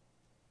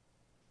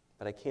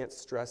I can't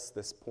stress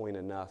this point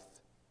enough,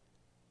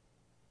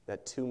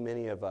 that too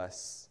many of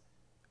us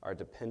are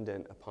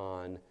dependent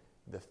upon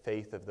the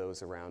faith of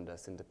those around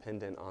us, and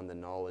dependent on the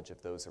knowledge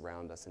of those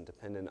around us, and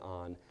dependent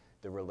on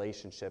the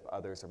relationship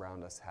others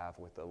around us have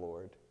with the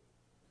Lord.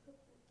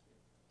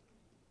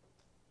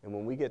 And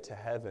when we get to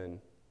heaven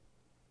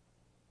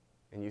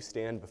and you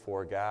stand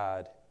before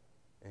God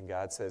and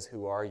God says,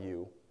 "Who are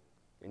you?"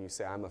 and you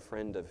say, "I'm a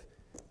friend of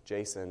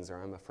Jason's," or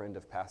 "I'm a friend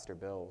of Pastor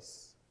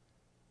Bill's,"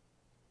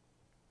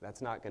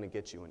 that's not going to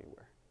get you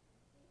anywhere.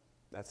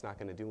 That's not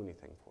going to do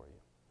anything for you.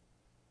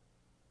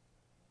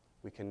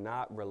 We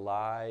cannot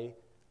rely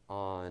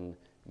on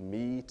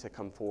me to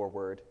come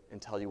forward and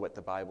tell you what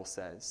the Bible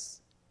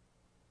says,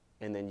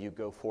 and then you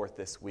go forth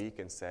this week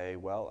and say,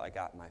 "Well, I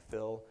got my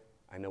fill.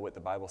 I know what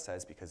the Bible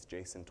says because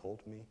Jason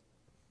told me."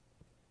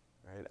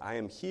 Right? I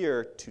am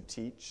here to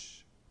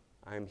teach.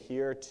 I am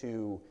here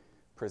to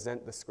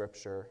present the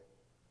Scripture.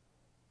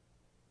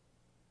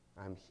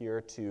 I'm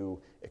here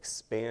to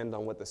expand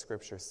on what the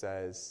Scripture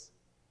says.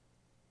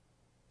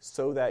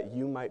 so that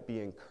you might be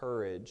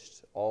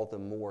encouraged all the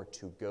more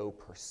to go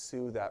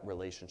pursue that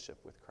relationship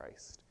with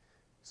Christ,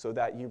 so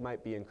that you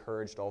might be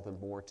encouraged all the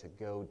more to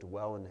go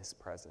dwell in his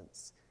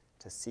presence,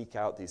 to seek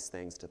out these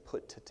things, to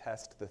put to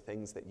test the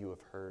things that you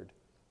have heard.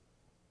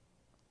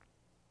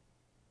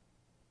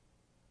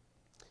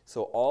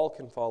 So all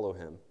can follow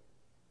him.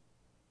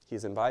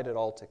 He's invited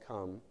all to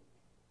come,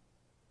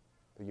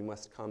 but you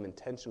must come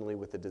intentionally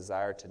with a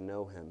desire to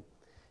know him.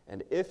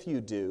 And if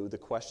you do, the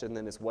question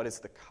then is, what is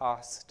the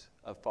cost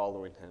of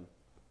following him?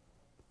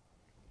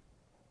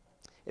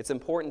 It's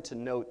important to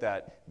note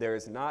that there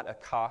is not a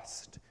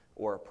cost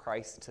or a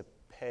price to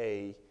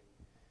pay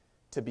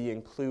to be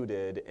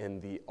included in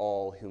the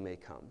all who may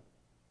come.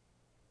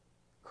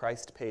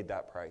 Christ paid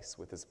that price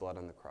with his blood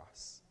on the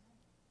cross.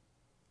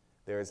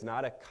 There is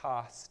not a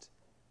cost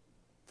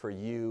for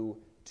you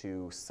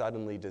to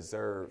suddenly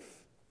deserve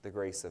the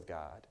grace of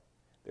God.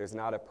 There's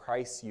not a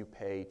price you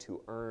pay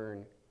to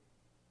earn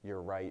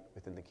your right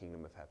within the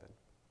kingdom of heaven.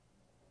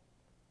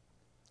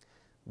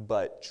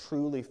 But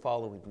truly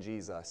following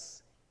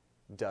Jesus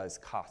does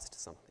cost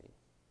something.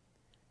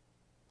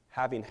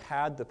 Having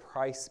had the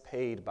price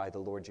paid by the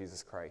Lord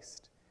Jesus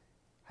Christ,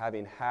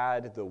 having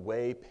had the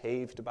way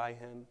paved by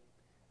him,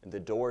 and the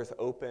doors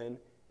open,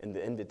 and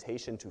the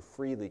invitation to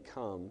freely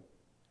come,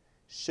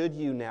 should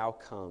you now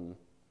come,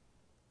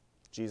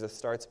 Jesus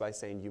starts by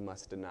saying you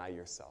must deny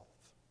yourself.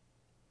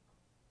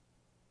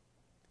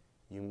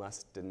 You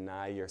must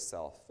deny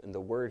yourself. And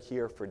the word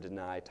here for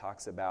deny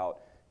talks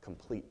about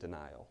complete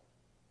denial.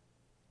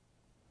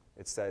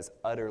 It says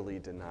utterly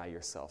deny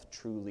yourself,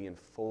 truly and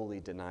fully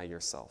deny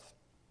yourself.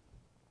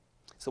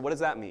 So what does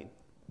that mean?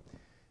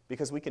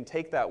 Because we can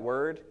take that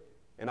word,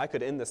 and I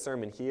could end the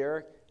sermon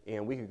here,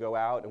 and we could go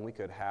out and we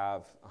could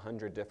have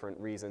 100 different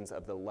reasons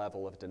of the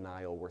level of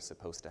denial we're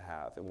supposed to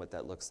have and what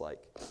that looks like.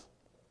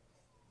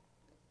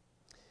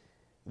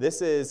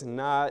 This is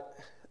not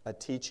a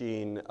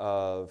teaching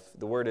of,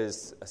 the word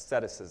is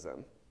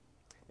asceticism,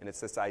 and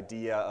it's this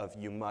idea of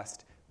you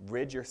must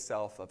rid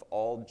yourself of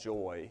all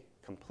joy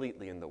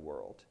completely in the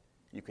world.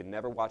 You can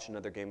never watch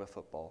another game of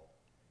football.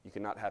 You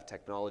cannot have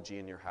technology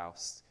in your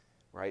house,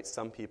 right?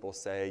 Some people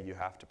say you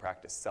have to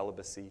practice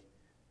celibacy,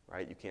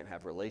 right? You can't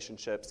have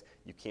relationships.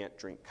 You can't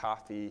drink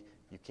coffee.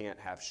 You can't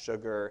have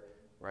sugar,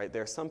 right?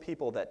 There are some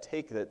people that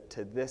take it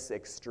to this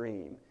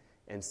extreme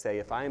and say,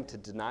 if I am to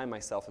deny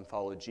myself and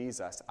follow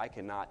Jesus, I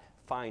cannot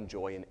find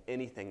joy in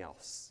anything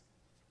else.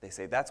 They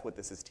say that's what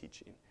this is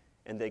teaching.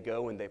 And they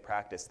go and they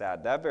practice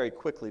that. That very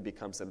quickly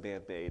becomes a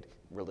man-made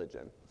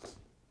religion.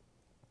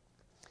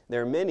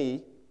 There are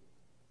many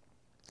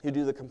who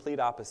do the complete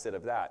opposite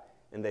of that.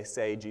 And they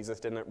say Jesus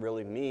didn't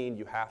really mean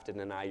you have to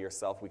deny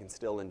yourself. We can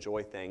still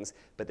enjoy things.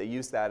 But they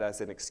use that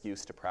as an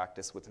excuse to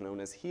practice what's known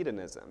as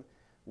hedonism,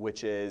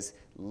 which is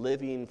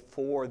living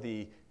for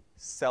the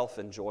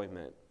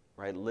self-enjoyment,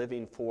 right?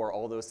 Living for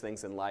all those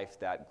things in life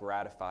that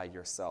gratify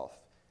yourself.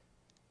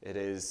 It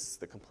is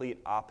the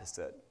complete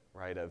opposite,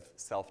 right, of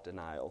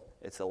self-denial.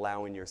 It's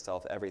allowing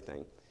yourself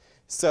everything.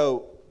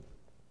 So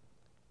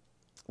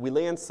we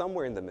land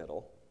somewhere in the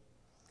middle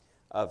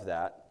of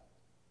that.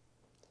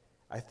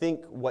 I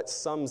think what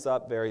sums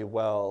up very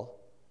well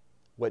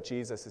what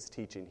Jesus is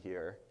teaching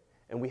here,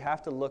 and we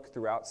have to look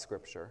throughout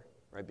Scripture,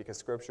 right, because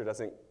Scripture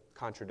doesn't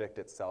contradict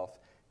itself.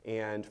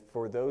 And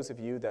for those of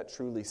you that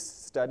truly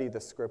study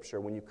the Scripture,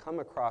 when you come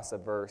across a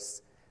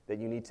verse that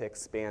you need to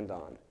expand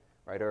on,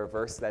 right, or a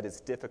verse that is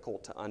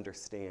difficult to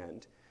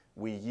understand,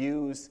 we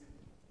use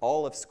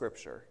all of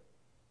Scripture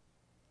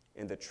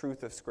and the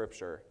truth of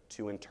Scripture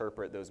to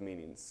interpret those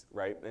meanings,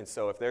 right? And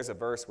so if there's a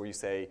verse where you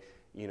say,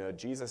 you know,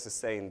 Jesus is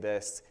saying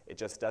this, it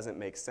just doesn't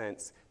make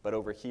sense, but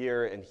over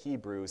here in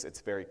Hebrews, it's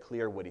very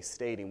clear what he's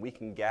stating. We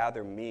can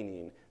gather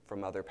meaning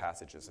from other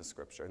passages of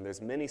Scripture. And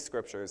there's many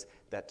Scriptures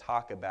that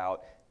talk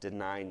about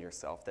denying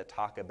yourself, that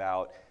talk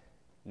about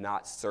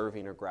not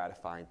serving or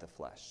gratifying the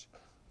flesh,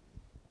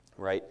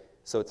 right?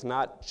 So it's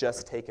not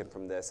just taken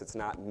from this. It's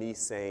not me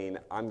saying,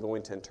 I'm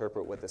going to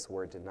interpret what this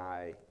word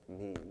deny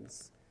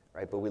means,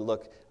 right? But we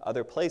look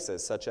other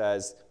places, such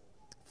as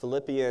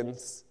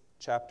Philippians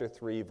chapter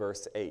 3,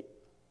 verse 8.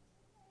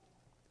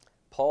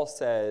 Paul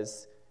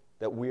says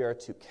that we are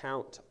to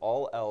count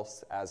all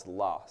else as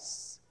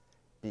loss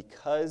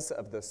because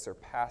of the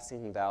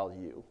surpassing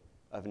value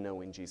of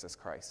knowing Jesus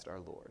Christ our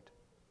Lord.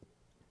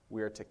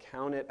 We are to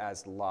count it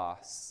as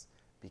loss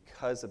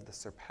because of the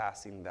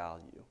surpassing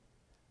value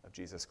of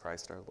Jesus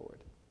Christ our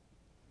Lord.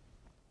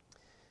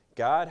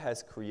 God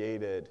has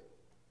created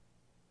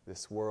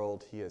this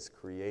world. He has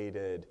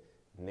created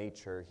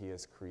nature. He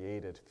has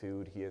created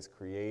food. He has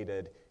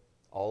created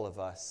all of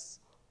us.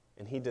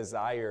 And he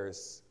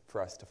desires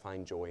for us to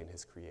find joy in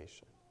his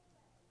creation.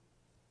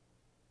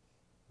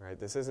 Right?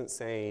 This isn't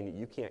saying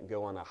you can't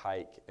go on a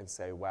hike and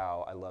say,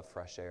 wow, I love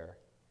fresh air.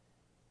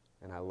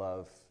 And I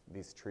love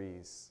these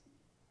trees.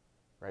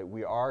 Right?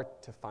 We are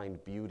to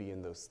find beauty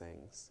in those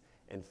things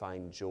and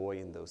find joy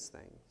in those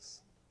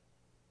things.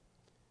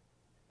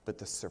 But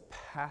the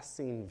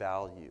surpassing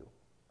value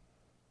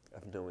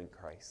of knowing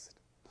Christ,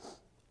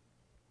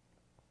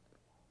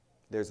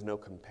 there's no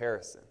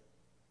comparison.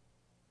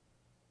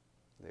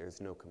 There's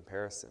no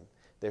comparison.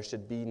 There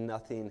should be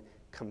nothing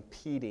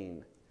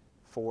competing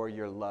for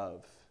your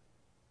love.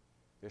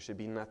 There should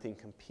be nothing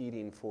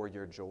competing for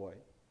your joy.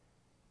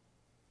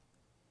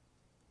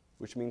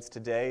 Which means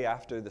today,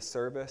 after the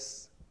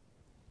service,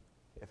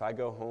 if I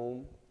go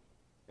home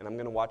and I'm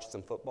going to watch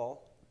some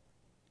football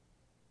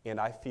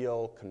and I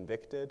feel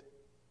convicted,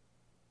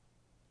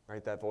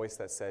 right, that voice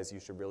that says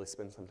you should really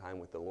spend some time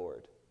with the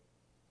Lord,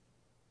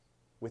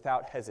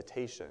 without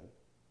hesitation,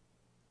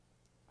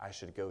 I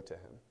should go to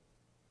him.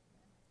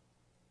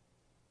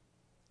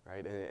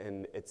 Right?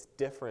 And it's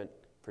different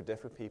for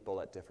different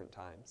people at different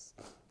times.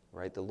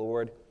 Right? The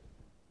Lord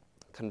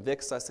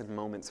convicts us in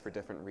moments for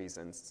different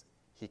reasons.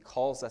 He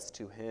calls us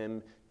to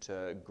him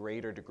to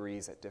greater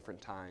degrees at different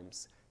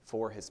times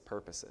for his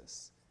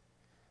purposes.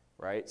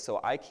 Right?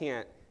 So I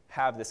can't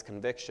have this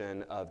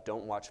conviction of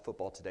don't watch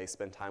football today,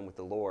 spend time with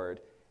the Lord,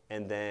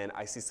 and then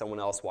I see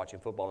someone else watching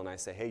football and I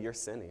say, hey, you're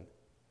sinning.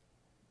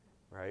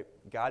 Right?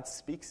 God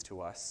speaks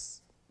to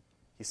us.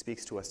 He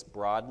speaks to us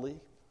broadly,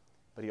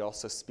 but he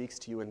also speaks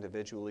to you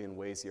individually in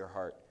ways of your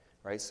heart.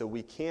 Right? So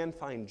we can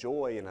find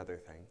joy in other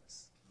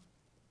things.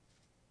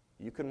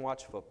 You can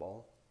watch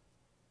football.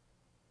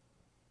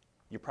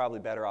 You're probably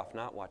better off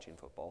not watching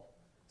football,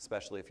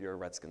 especially if you're a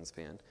Redskins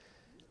fan.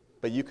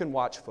 But you can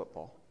watch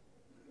football,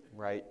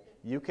 right?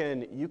 You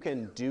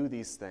can do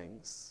these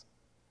things.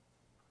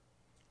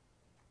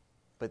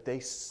 But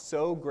they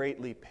so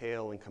greatly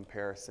pale in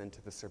comparison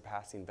to the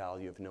surpassing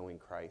value of knowing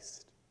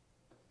Christ.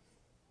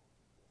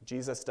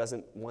 Jesus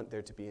doesn't want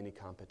there to be any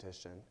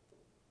competition.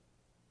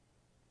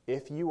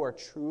 If you are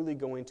truly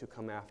going to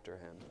come after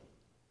him,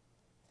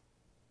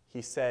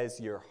 he says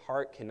your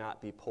heart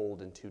cannot be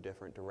pulled in two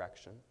different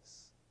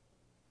directions.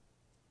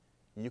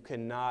 You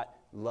cannot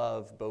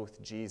love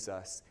both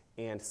Jesus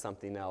and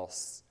something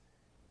else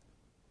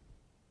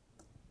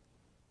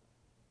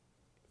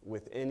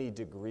with any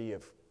degree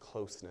of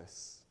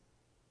closeness.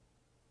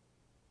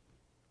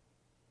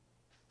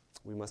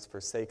 We must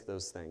forsake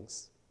those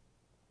things.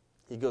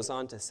 He goes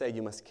on to say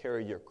you must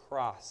carry your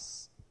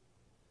cross.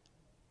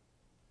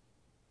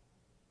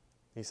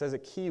 He says a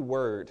key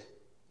word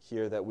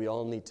here that we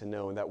all need to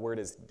know, and that word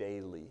is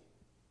daily.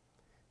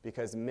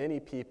 Because many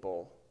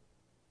people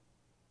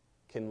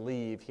can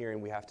leave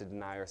hearing we have to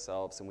deny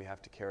ourselves and we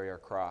have to carry our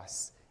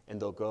cross, and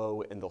they'll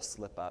go and they'll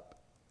slip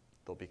up.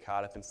 They'll be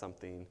caught up in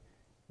something.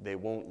 They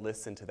won't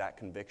listen to that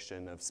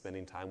conviction of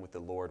spending time with the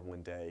Lord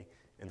one day,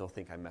 and they'll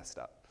think I messed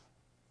up.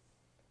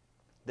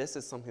 This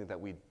is something that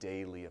we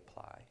daily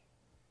apply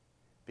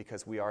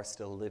because we are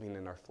still living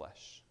in our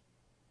flesh.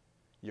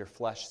 Your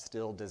flesh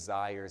still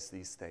desires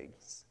these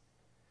things,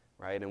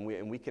 right? And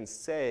we can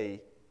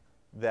say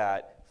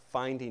that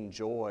finding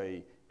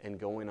joy in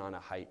going on a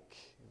hike,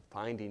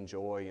 finding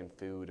joy in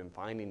food, and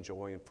finding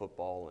joy in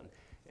football,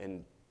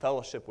 and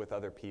fellowship with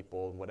other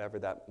people, whatever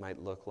that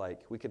might look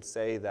like, we could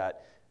say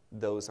that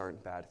those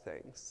aren't bad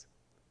things.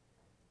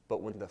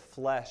 But when the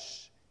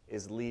flesh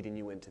is leading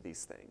you into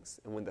these things,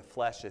 and when the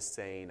flesh is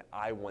saying,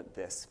 I want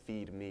this,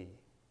 feed me,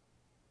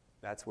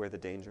 that's where the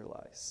danger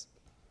lies.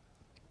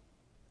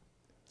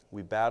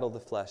 We battle the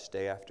flesh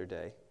day after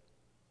day.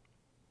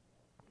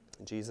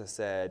 Jesus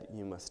said,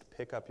 you must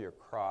pick up your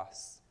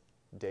cross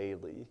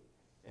daily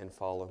and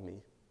follow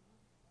me.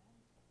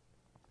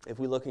 If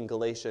we look in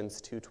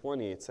Galatians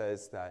 2:20, it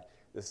says that,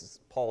 this is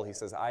Paul, he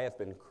says, I have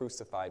been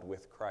crucified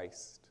with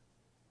Christ.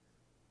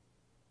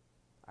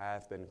 I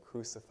have been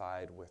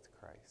crucified with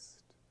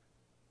Christ.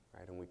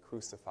 Right? And we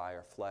crucify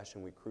our flesh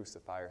and we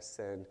crucify our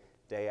sin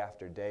day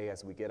after day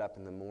as we get up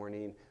in the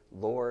morning.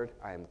 Lord,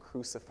 I am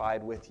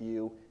crucified with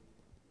you.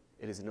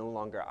 It is no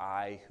longer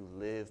I who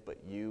live, but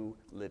you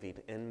living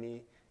in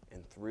me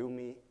and through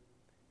me.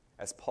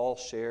 As Paul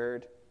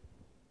shared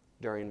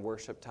during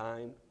worship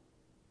time,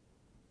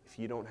 if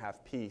you don't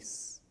have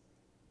peace,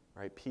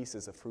 right? Peace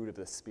is a fruit of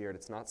the Spirit.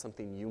 It's not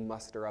something you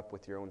muster up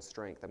with your own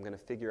strength. I'm going to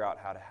figure out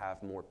how to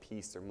have more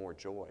peace or more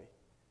joy.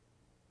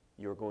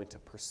 You're going to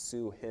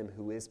pursue him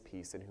who is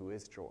peace and who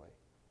is joy.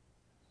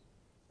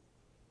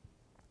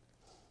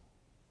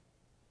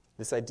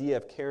 This idea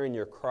of carrying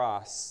your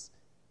cross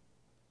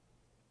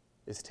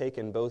is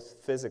taken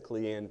both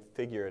physically and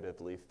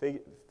figuratively.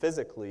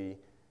 Physically,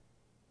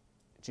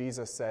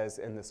 Jesus says,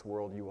 in this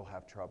world you will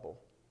have trouble.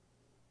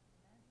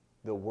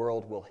 The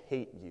world will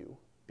hate you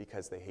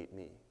because they hate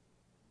me.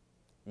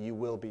 You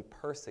will be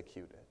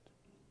persecuted.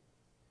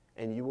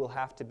 And you will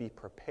have to be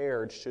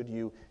prepared should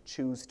you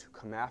choose to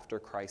come after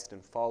Christ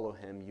and follow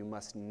him. You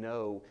must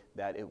know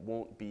that it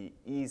won't be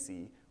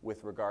easy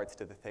with regards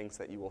to the things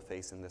that you will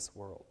face in this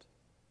world.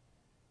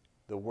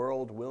 The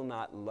world will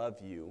not love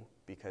you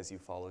because you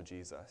follow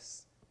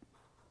Jesus.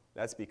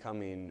 That's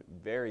becoming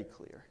very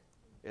clear.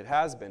 It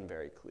has been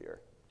very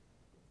clear.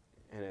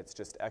 And it's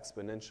just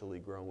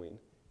exponentially growing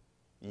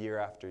year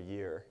after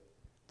year.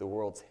 The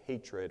world's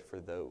hatred for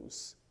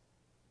those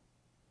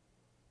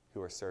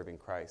who are serving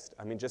Christ.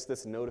 I mean, just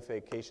this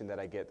notification that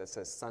I get that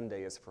says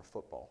Sunday is for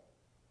football.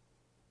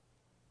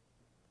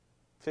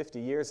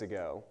 50 years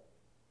ago,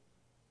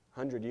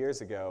 100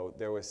 years ago,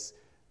 there was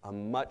a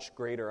much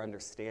greater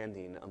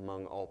understanding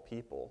among all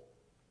people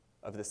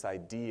of this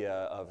idea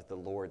of the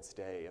Lord's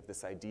Day, of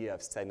this idea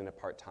of setting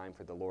apart time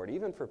for the Lord,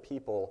 even for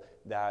people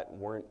that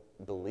weren't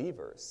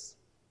believers.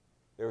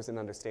 There was an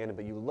understanding,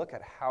 but you look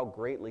at how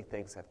greatly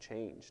things have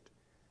changed,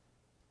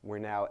 where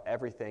now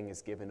everything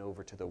is given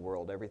over to the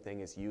world.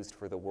 Everything is used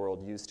for the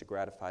world, used to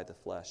gratify the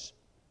flesh.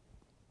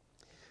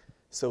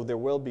 So there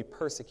will be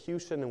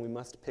persecution, and we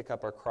must pick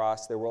up our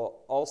cross. There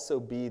will also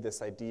be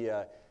this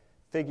idea,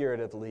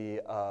 figuratively,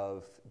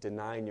 of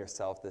denying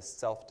yourself, this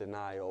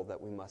self-denial that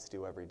we must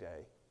do every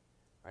day.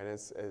 Right?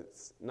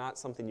 It's not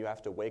something you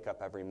have to wake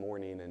up every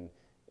morning and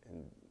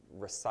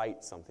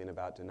recite something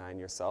about denying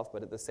yourself,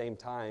 but at the same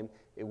time,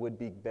 it would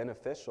be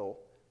beneficial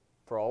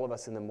for all of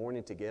us in the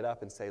morning to get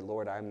up and say,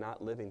 Lord, I'm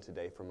not living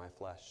today for my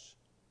flesh.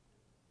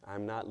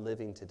 I'm not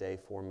living today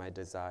for my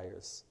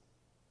desires.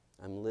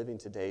 I'm living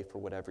today for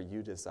whatever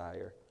you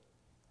desire.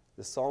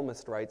 The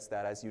psalmist writes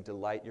that as you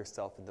delight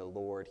yourself in the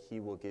Lord, he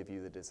will give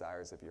you the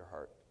desires of your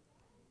heart.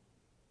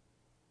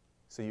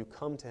 So you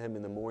come to him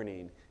in the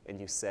morning and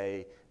you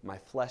say, my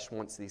flesh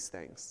wants these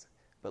things,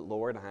 but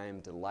Lord, I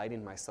am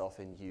delighting myself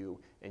in you,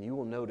 and you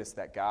will notice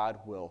that God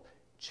will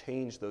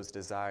change those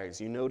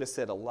desires. You notice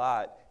it a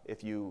lot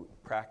if you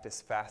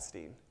practice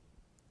fasting.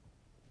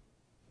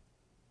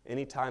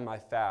 Anytime I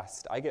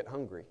fast, I get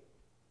hungry.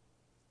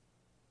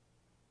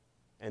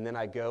 And then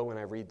I go and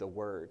I read the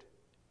Word,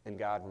 and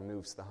God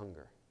removes the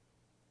hunger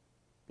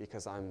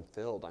because I'm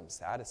filled, I'm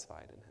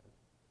satisfied in him.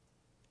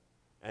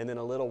 And then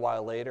a little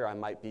while later, I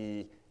might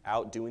be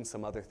out doing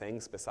some other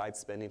things besides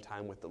spending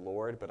time with the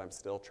Lord, but I'm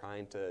still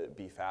trying to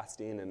be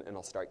fasting, and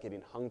I'll start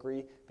getting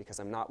hungry because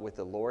I'm not with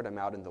the Lord. I'm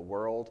out in the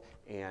world,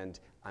 and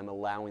I'm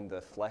allowing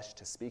the flesh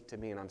to speak to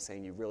me, and I'm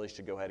saying, you really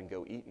should go ahead and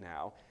go eat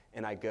now.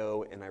 And I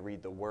go and I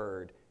read the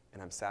Word,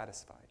 and I'm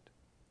satisfied.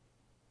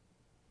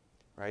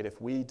 Right?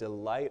 If we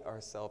delight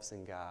ourselves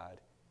in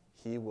God,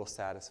 he will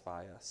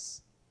satisfy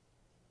us.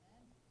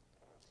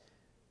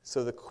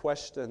 So the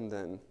question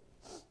then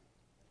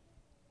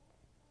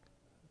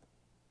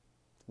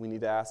we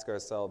need to ask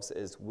ourselves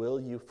is, will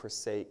you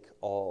forsake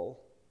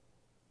all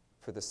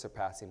for the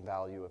surpassing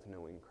value of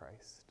knowing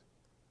Christ?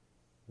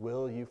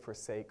 Will you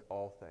forsake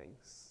all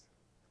things?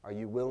 Are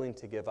you willing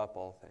to give up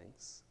all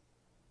things?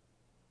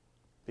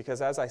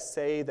 Because as I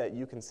say that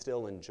you can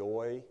still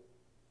enjoy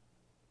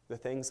the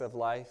things of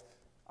life,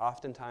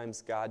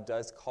 oftentimes God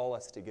does call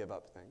us to give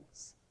up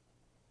things.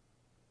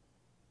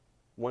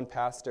 One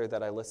pastor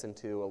that I listened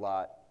to a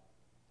lot,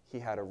 he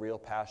had a real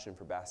passion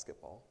for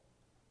basketball.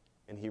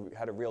 And he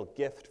had a real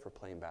gift for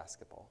playing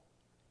basketball.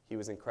 He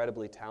was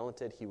incredibly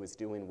talented. He was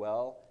doing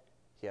well.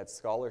 He had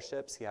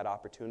scholarships. He had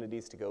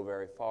opportunities to go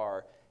very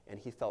far. And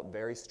he felt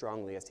very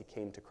strongly as he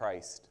came to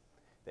Christ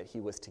that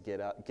he was to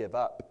give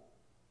up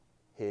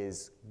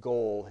his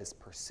goal, his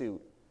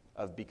pursuit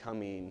of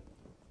becoming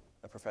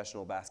a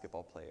professional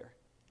basketball player.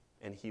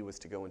 And he was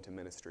to go into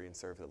ministry and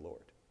serve the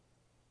Lord.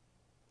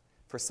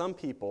 For some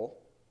people,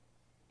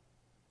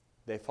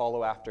 they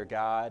follow after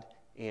God,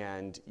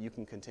 and you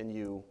can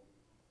continue.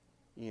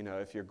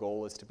 If your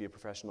goal is to be a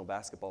professional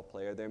basketball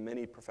player, there are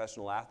many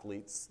professional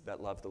athletes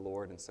that love the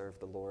Lord and serve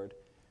the Lord,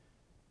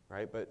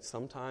 right? But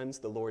sometimes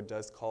the Lord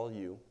does call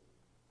you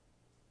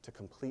to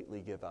completely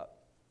give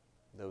up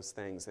those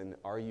things. And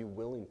are you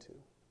willing to?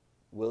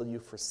 Will you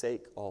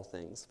forsake all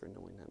things for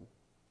knowing him?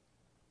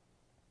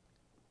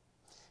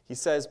 He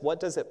says, what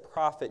does it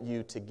profit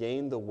you to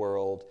gain the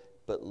world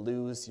but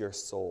lose your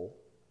soul?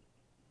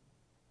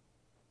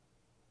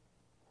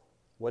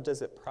 What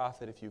does it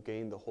profit if you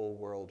gain the whole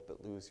world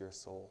but lose your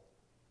soul?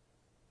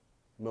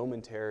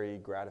 Momentary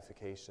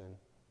gratification,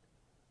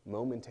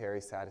 momentary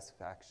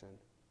satisfaction,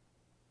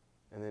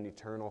 and then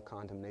eternal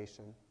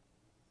condemnation.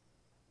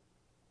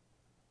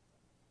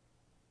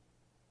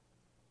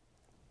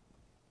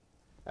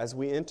 As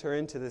we enter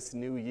into this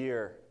new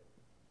year,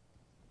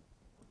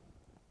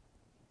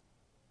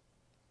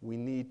 we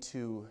need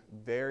to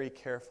very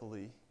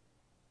carefully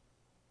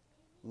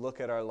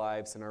look at our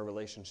lives and our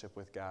relationship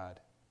with God.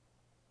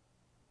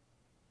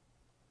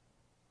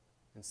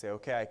 And say,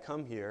 okay, I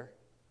come here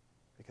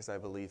because I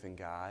believe in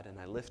God, and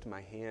I lift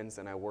my hands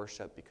and I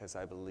worship because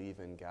I believe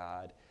in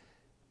God.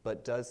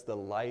 But does the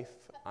life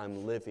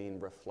I'm living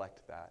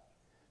reflect that?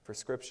 For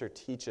Scripture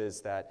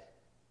teaches that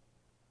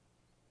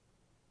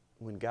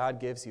when God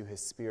gives you his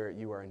Spirit,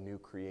 you are a new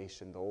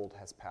creation. The old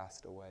has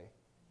passed away.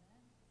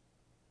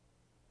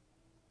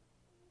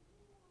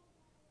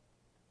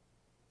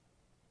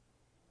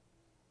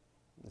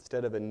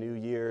 Instead of a New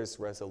Year's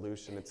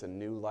resolution, it's a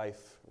new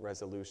life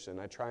resolution.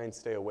 I try and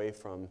stay away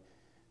from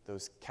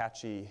those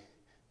catchy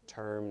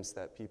terms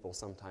that people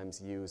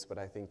sometimes use, but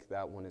I think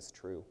that one is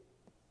true.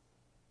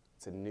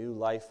 It's a new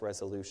life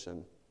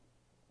resolution.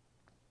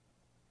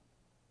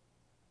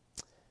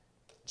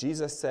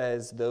 Jesus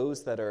says,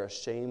 those that are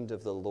ashamed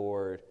of the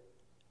Lord,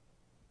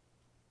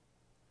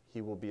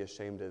 he will be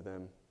ashamed of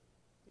them.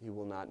 He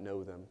will not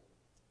know them.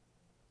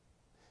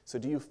 So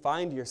do you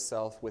find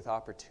yourself with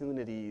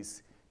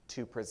opportunities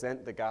to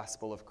present the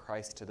gospel of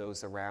Christ to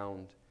those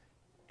around,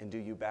 and do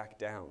you back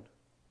down?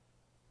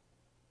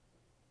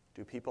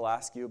 Do people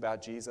ask you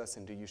about Jesus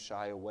and do you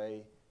shy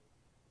away?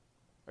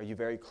 Are you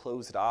very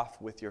closed off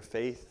with your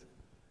faith?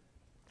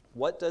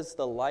 What does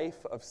the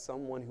life of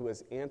someone who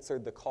has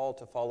answered the call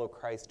to follow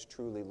Christ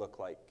truly look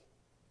like?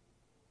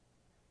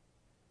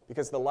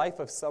 Because the life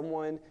of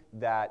someone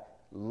that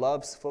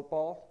loves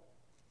football,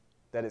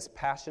 that is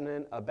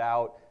passionate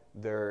about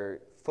their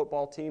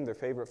football team, their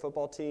favorite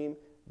football team,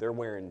 they're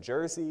wearing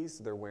jerseys,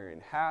 they're wearing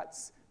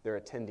hats, they're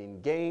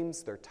attending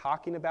games, they're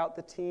talking about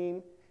the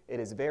team. It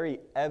is very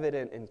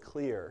evident and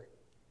clear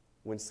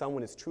when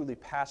someone is truly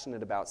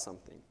passionate about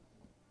something.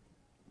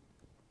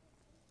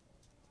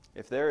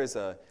 If there is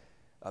a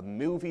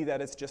movie that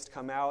has just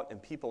come out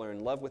and people are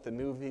in love with the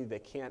movie, they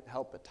can't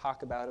help but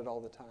talk about it all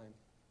the time.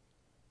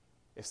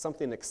 If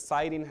something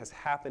exciting has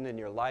happened in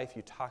your life,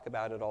 you talk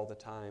about it all the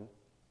time.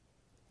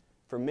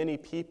 For many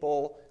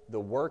people, the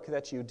work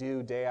that you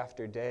do day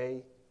after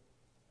day,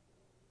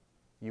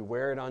 you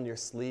wear it on your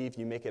sleeve,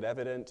 you make it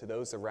evident to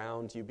those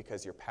around you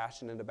because you're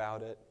passionate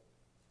about it.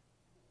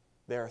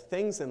 There are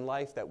things in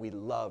life that we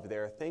love.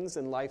 There are things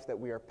in life that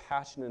we are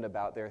passionate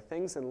about. There are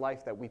things in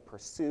life that we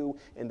pursue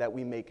and that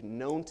we make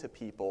known to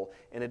people,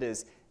 and it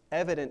is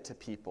evident to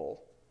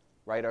people,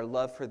 right, our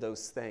love for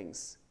those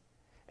things.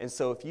 And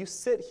so if you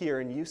sit here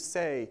and you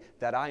say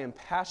that I am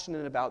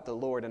passionate about the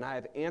Lord and I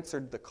have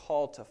answered the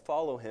call to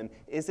follow him,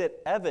 is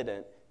it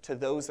evident to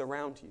those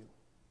around you?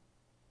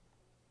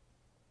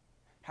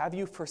 Have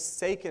you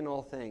forsaken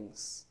all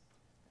things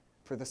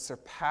for the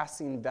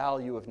surpassing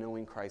value of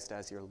knowing Christ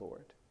as your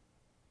Lord?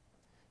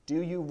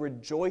 Do you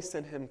rejoice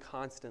in him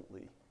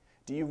constantly?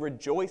 Do you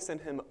rejoice in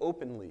him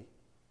openly?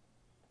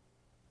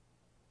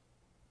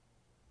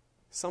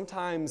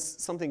 Sometimes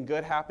something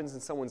good happens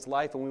in someone's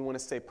life and we want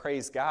to say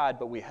praise God,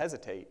 but we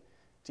hesitate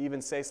to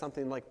even say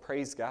something like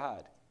praise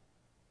God.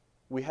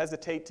 We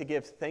hesitate to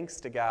give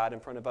thanks to God in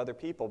front of other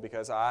people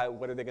because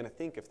what are they going to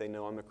think if they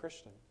know I'm a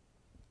Christian?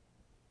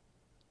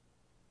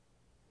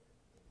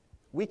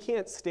 We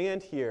can't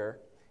stand here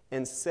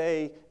and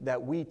say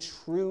that we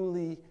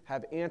truly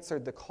have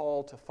answered the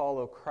call to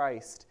follow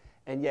Christ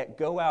and yet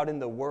go out in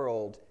the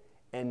world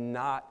and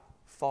not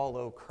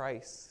follow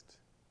Christ,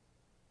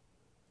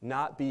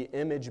 not be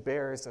image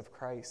bearers of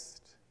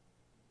Christ.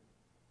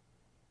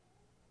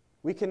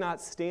 We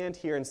cannot stand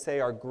here and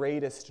say our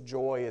greatest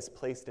joy is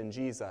placed in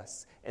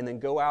Jesus and then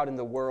go out in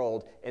the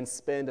world and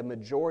spend a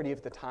majority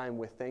of the time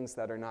with things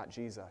that are not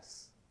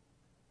Jesus.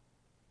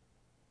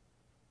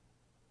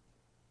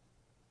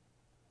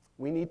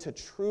 We need to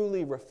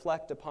truly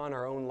reflect upon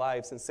our own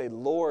lives and say,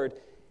 Lord,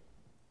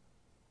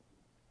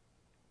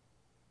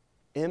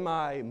 am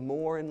I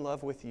more in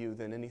love with you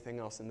than anything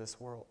else in this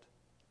world?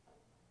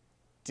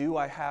 Do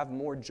I have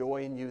more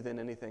joy in you than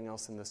anything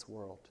else in this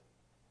world?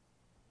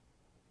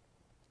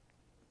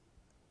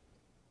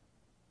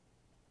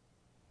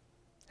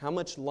 How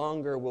much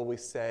longer will we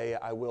say,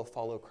 I will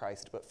follow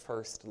Christ, but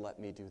first let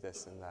me do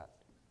this and that?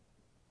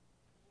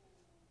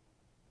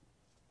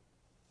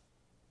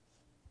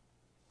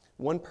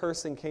 One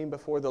person came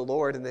before the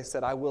Lord and they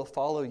said, I will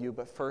follow you,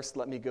 but first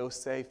let me go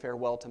say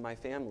farewell to my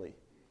family.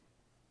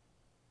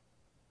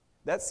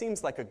 That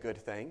seems like a good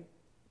thing.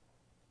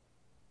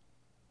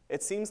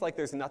 It seems like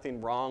there's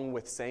nothing wrong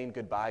with saying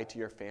goodbye to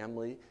your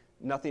family,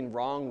 nothing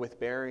wrong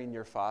with burying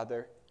your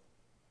father.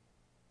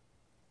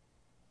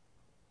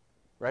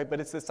 Right? But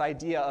it's this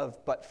idea of,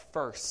 but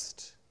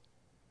first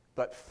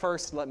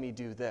let me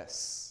do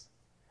this.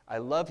 I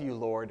love you,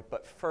 Lord,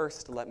 but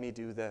first let me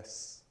do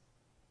this.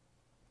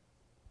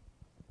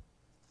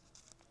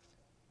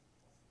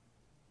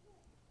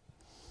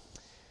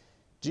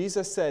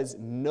 Jesus says,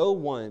 no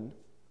one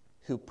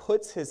who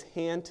puts his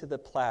hand to the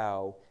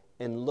plow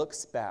and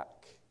looks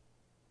back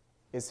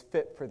is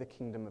fit for the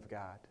kingdom of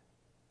God.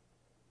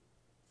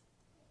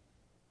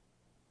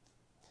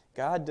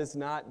 God does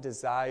not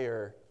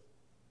desire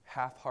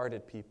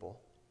half-hearted people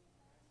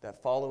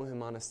that follow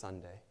him on a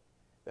Sunday,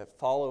 that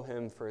follow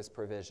him for his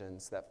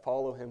provisions, that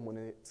follow him when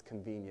it's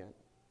convenient.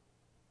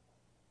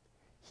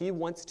 He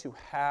wants to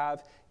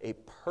have a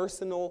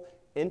personal,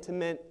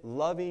 intimate,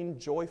 loving,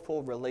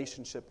 joyful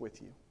relationship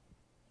with you.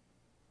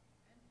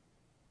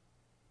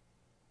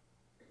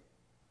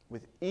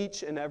 With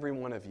each and every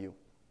one of you.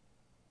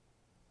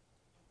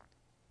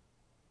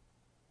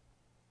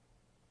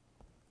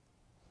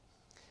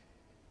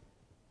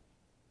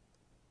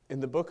 In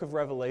the book of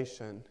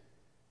Revelation,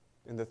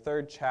 in the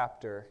 3rd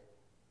chapter,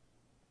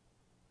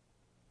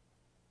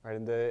 right,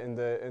 in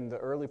the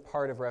early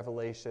part of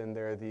Revelation,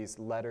 there are these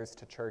letters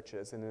to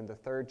churches. And in the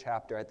 3rd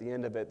chapter, at the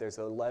end of it, there's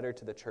a letter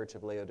to the church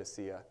of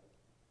Laodicea.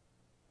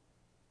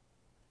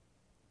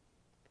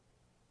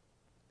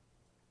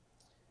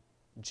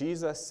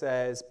 Jesus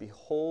says,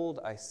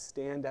 behold, I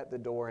stand at the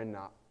door and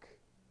knock.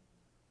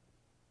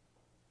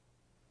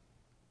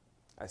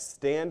 I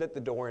stand at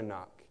the door and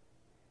knock.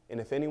 And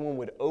if anyone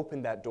would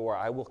open that door,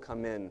 I will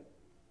come in.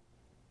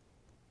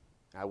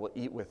 I will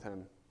eat with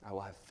him. I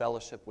will have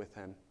fellowship with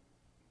him.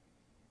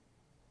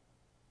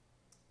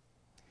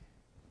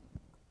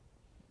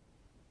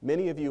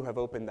 Many of you have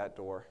opened that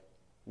door.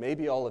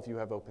 Maybe all of you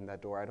have opened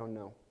that door. I don't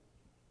know.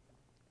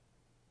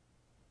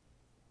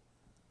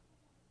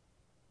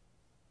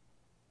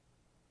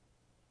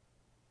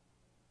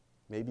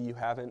 Maybe you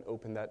haven't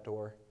opened that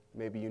door.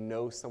 Maybe you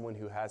know someone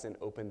who hasn't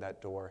opened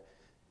that door.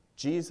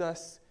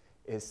 Jesus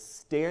is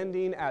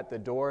standing at the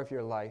door of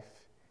your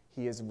life.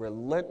 He is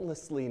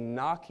relentlessly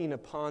knocking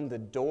upon the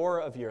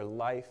door of your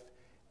life,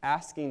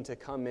 asking to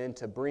come in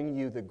to bring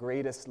you the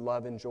greatest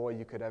love and joy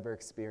you could ever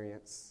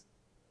experience.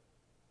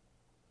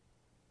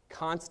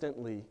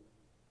 Constantly,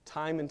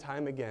 time and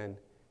time again,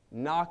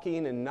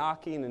 knocking and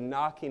knocking and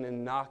knocking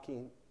and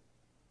knocking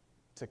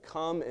to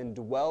come and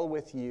dwell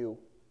with you.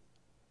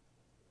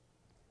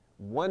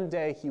 One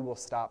day he will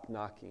stop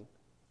knocking.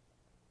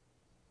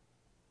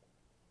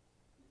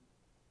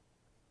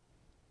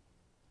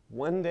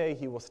 One day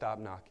he will stop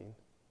knocking.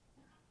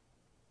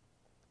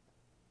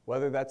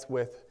 Whether that's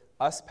with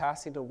us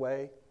passing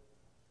away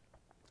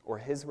or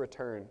his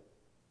return.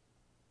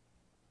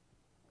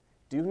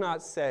 Do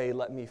not say,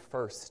 let me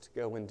first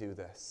go and do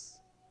this.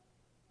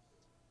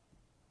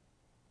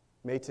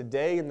 May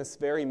today, in this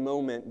very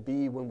moment,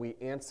 be when we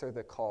answer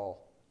the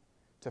call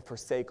to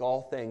forsake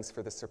all things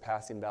for the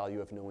surpassing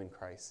value of knowing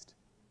Christ.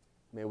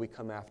 May we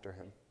come after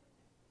him.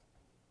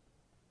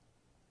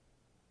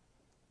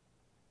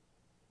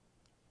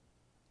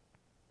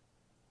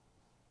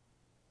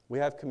 We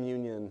have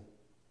communion,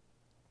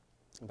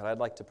 but I'd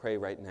like to pray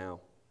right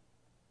now,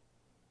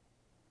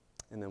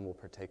 and then we'll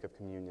partake of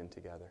communion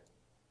together.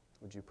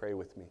 Would you pray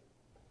with me?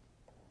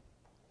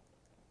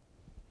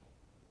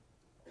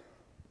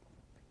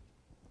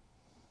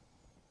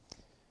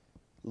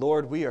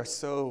 Lord, we are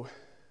so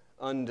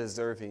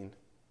undeserving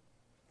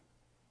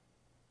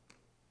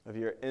of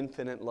your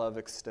infinite love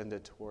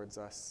extended towards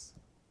us.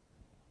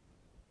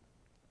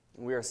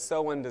 We are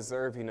so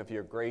undeserving of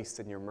your grace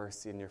and your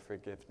mercy and your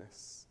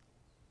forgiveness.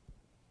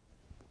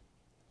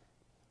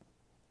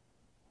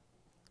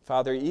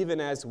 Father,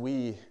 even as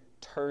we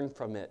turn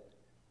from it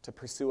to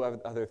pursue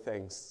other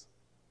things,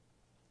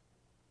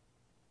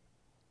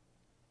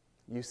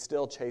 you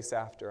still chase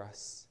after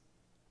us.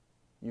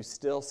 You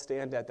still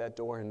stand at that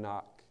door and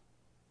knock.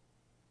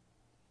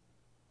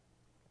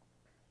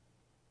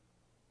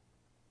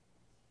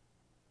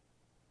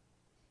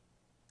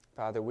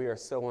 Father, we are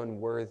so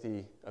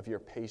unworthy of your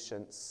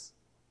patience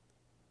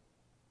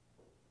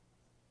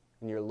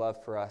and your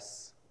love for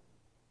us,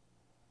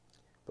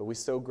 but we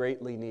so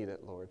greatly need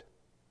it, Lord.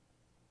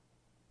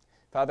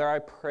 Father, I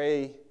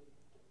pray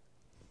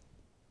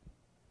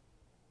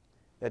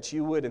that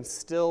you would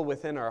instill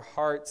within our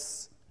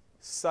hearts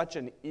such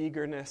an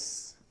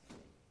eagerness,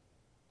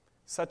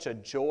 such a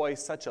joy,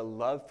 such a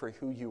love for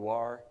who you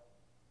are,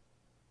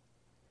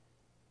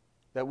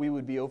 that we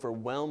would be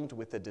overwhelmed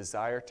with the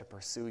desire to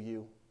pursue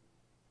you,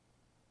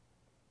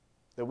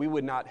 that we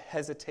would not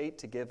hesitate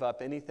to give up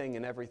anything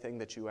and everything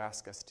that you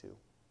ask us to.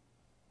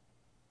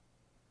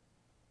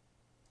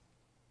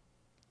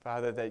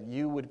 Father, that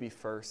you would be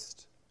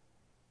first,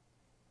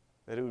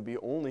 that it would be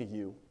only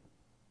you,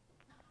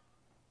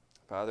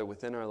 Father,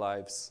 within our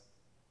lives.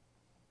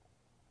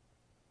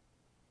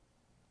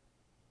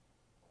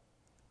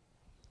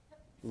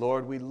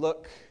 Lord, we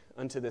look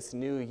unto this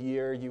new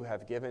year you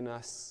have given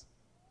us.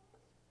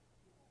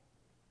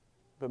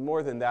 But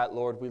more than that,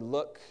 Lord, we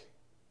look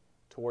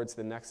towards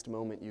the next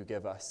moment you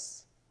give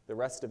us, the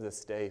rest of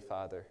this day,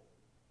 Father.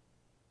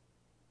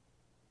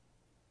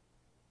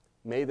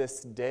 May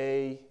this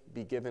day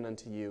be given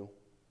unto you.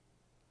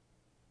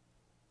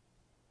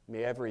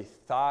 May every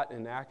thought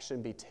and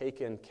action be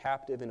taken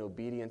captive in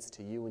obedience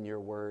to you and your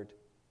word.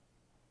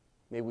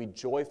 May we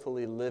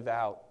joyfully live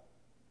out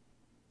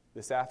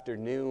this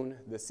afternoon,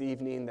 this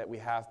evening that we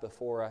have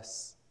before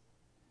us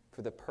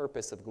for the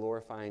purpose of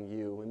glorifying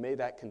you. And may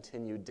that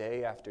continue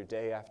day after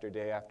day after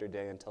day after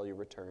day until you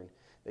return,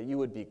 that you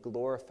would be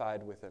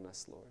glorified within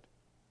us, Lord,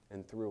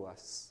 and through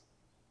us.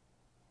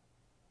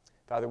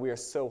 Father, we are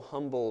so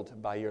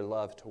humbled by your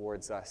love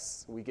towards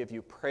us. We give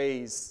you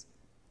praise.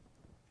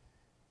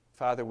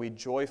 Father, we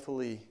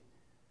joyfully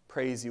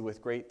praise you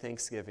with great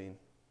thanksgiving,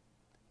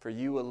 for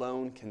you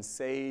alone can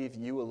save,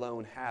 you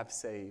alone have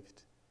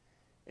saved,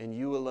 and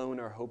you alone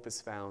our hope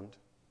is found.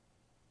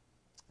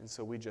 And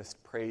so we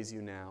just praise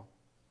you now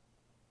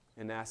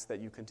and ask that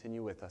you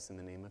continue with us in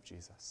the name of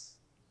Jesus.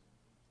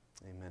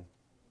 Amen.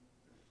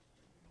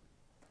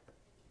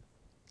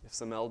 If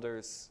some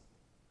elders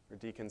or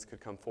deacons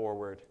could come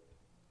forward,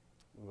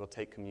 we will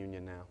take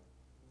communion now.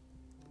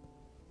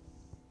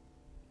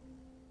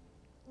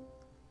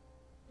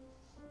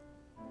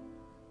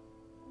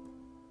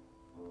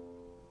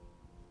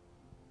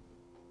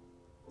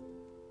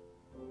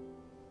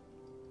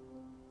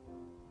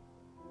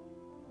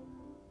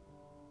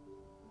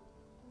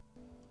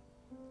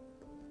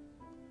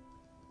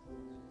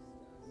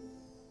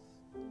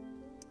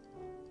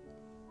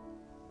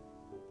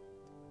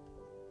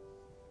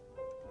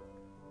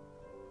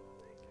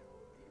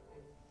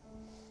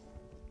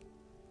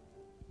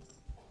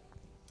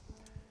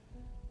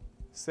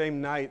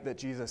 Same night that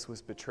Jesus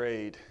was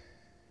betrayed,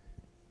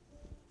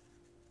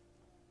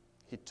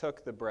 he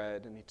took the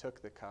bread and he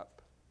took the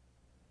cup.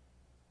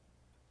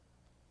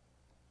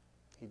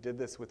 He did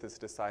this with his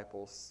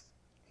disciples.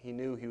 He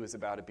knew he was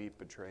about to be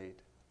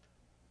betrayed.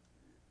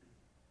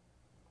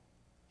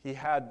 He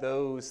had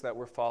those that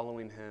were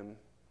following him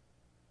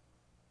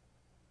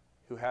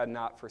who had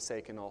not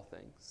forsaken all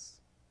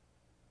things,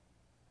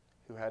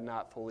 who had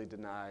not fully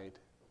denied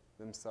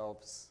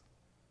themselves,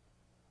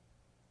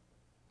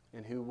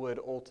 and who would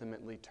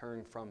ultimately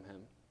turn from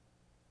him.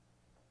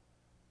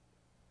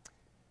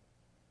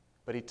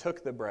 But he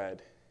took the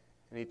bread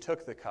and he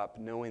took the cup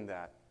knowing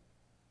that.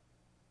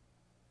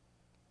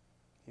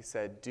 He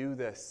said, "Do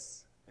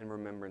this in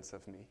remembrance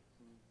of me."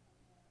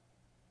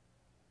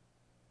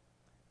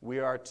 We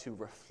are to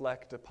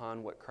reflect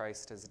upon what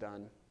Christ has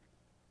done.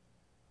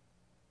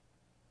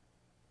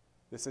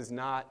 This is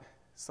not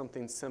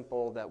something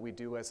simple that we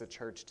do as a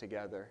church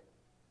together.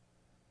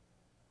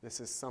 This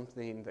is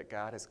something that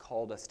God has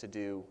called us to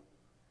do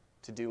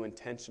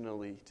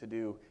intentionally, to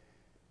do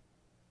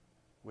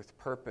with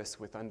purpose,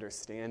 with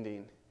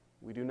understanding.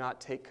 We do not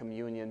take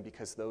communion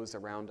because those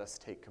around us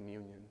take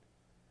communion.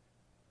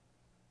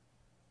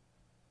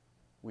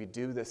 We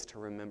do this to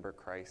remember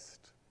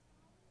Christ.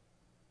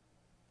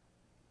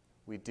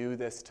 We do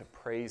this to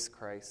praise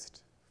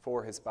Christ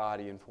for his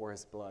body and for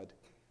his blood,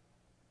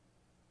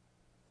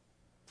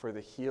 for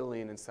the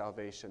healing and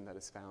salvation that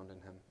is found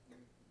in him.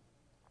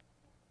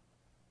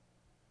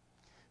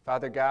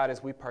 Father God,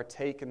 as we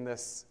partake in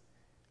this,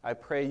 I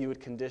pray you would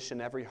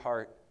condition every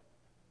heart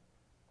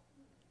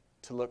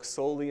to look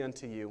solely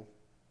unto you,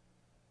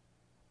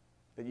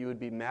 that you would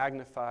be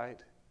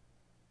magnified,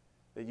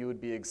 that you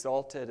would be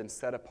exalted and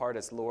set apart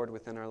as Lord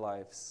within our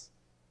lives.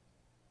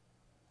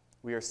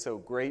 We are so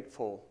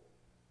grateful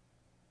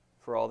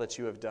for all that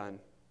you have done.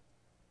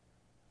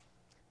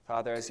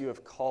 Father, as you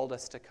have called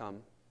us to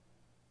come,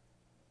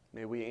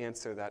 may we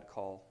answer that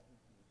call.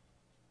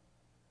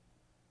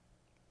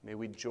 May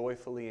we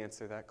joyfully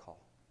answer that call.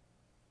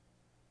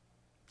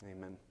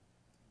 Amen.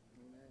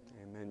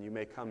 Amen. You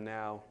may come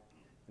now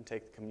and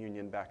take the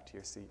communion back to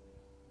your seat.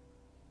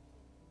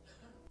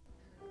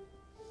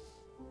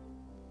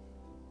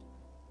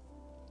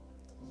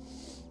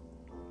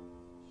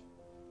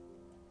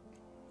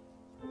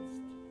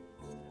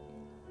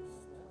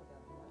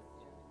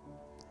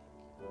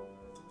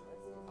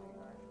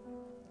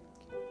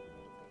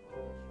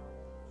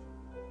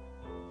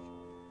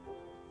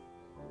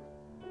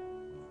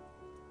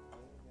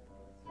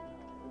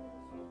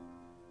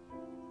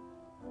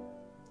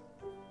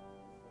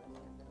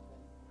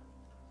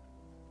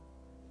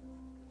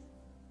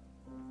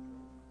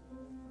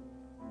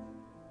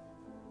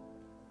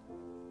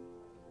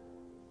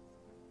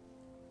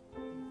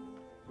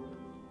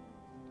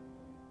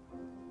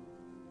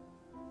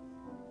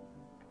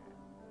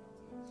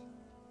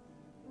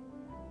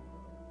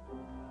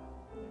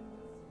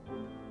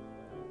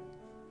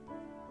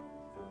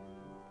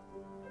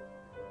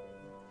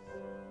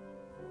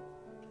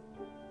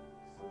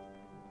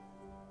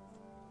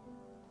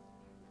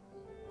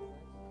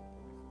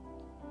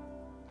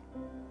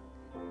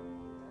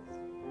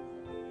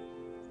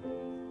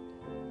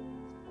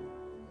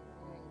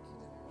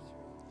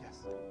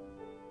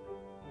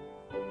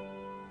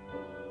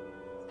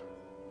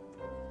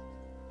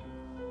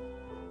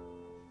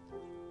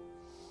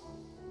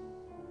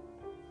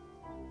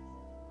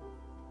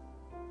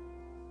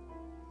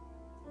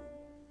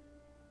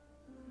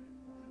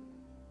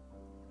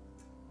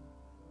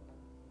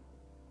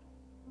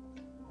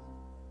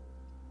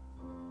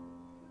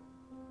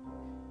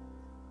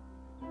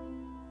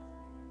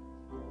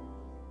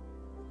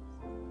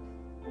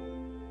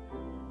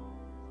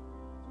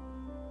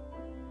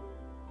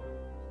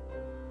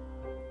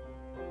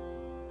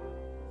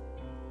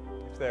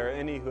 If there are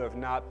any who have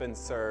not been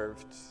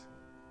served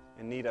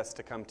and need us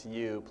to come to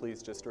you,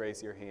 please just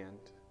raise your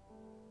hand.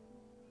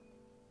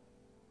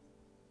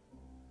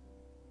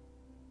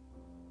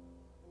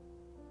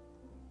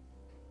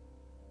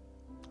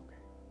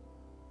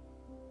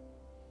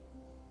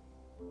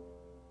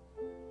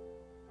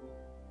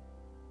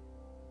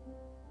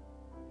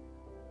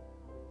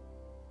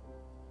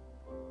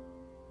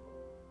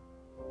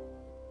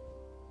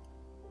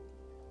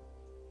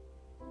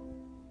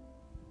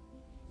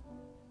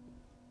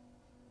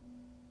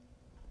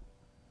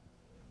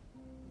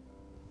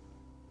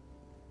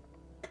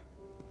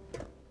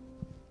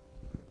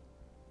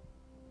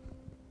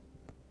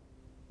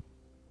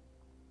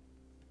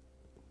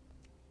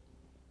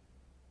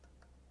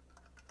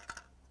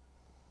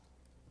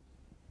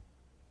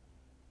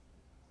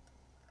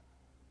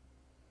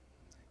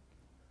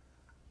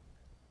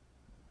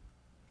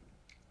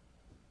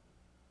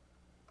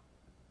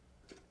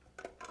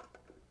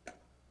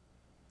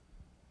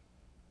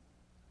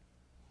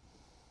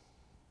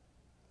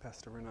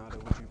 Pastor Renato,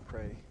 would you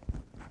pray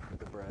for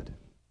the bread?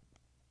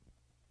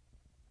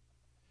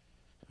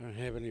 Our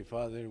Heavenly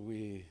Father,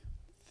 we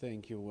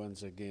thank you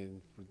once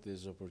again for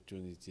this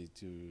opportunity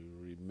to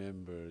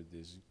remember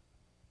this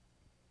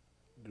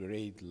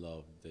great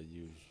love that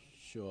you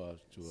show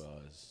up to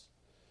us.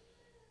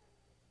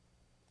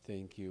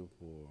 Thank you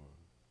for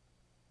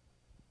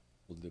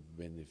all the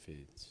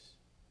benefits,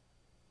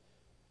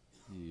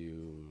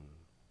 your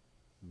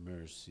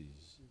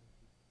mercies,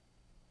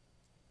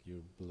 your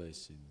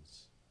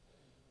blessings,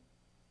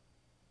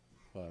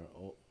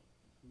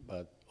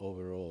 but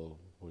overall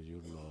for your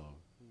love.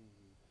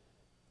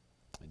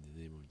 In the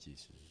name of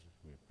Jesus,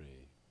 we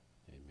pray.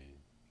 Amen.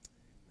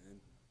 Amen.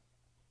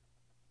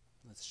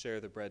 Let's share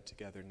the bread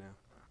together now.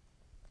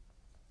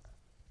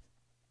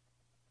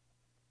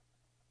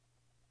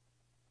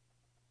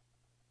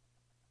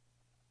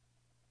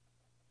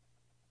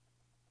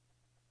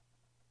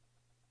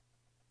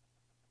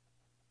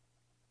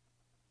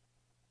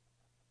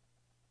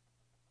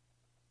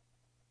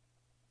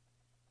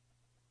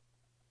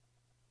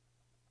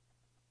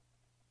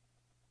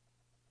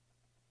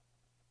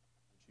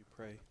 Would you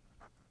pray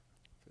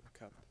for the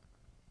cup?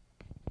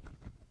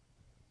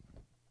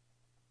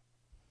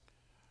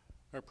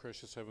 Our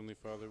precious Heavenly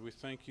Father, we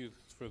thank you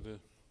for the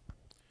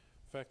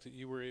fact that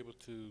you were able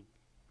to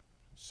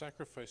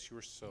sacrifice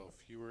yourself.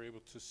 You were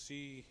able to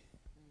see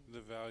the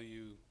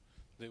value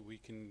that we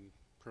can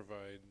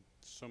provide,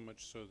 so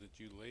much so that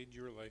you laid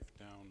your life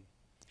down.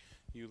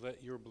 You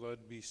let your blood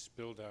be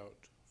spilled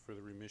out for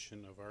the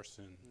remission of our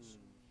sins.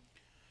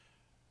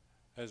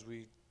 As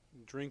we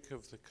drink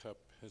of the cup,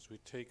 as we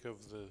take of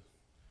the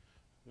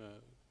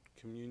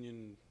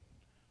communion,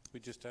 we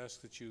just ask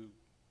that you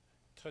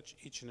touch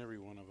each and every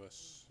one of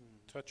us.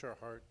 Touch our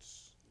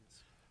hearts.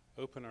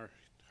 Open our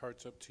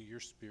hearts up to your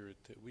Spirit,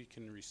 that we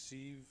can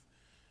receive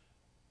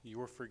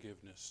your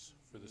forgiveness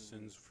for the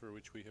sins for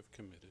which we have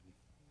committed.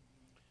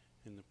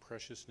 In the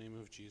precious name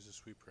of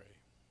Jesus we pray.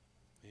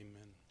 Amen.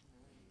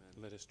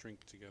 Amen. Let us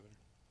drink together.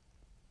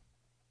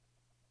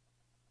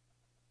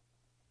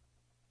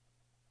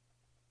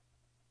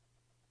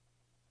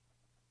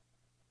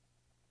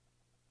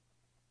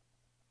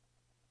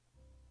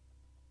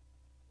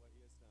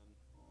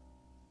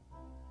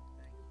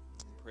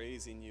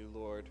 Praising you,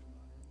 Lord,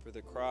 for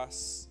the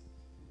cross,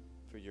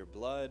 for your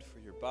blood, for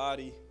your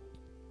body.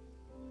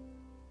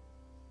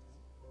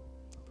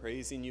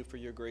 Praising you for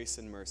your grace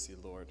and mercy,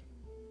 Lord.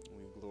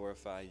 We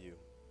glorify you.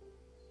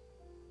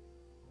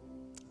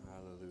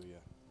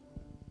 Hallelujah.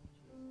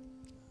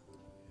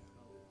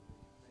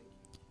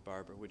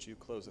 Barbara, would you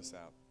close us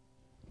out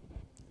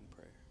in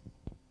prayer?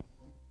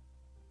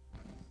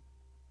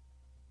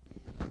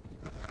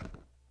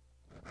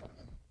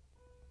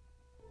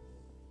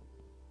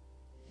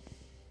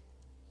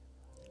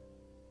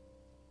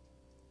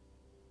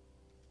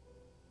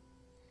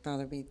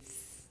 Father, we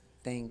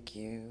thank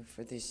you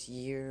for this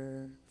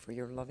year, for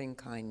your loving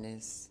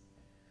kindness,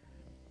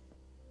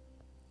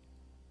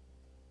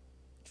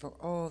 for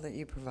all that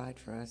you provide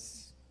for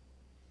us.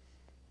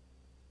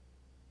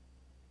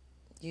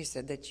 You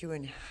said that you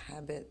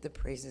inhabit the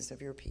praises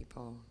of your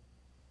people.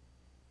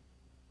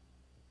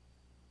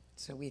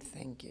 So we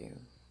thank you.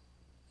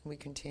 We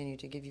continue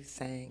to give you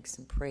thanks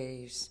and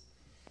praise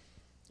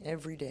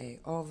every day,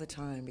 all the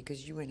time,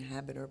 because you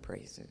inhabit our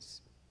praises.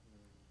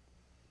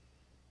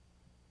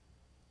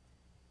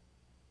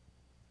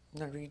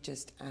 Lord, we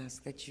just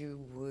ask that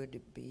you would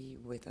be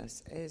with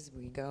us as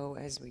we go,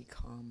 as we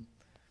come.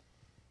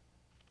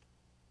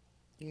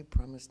 You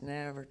promised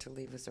never to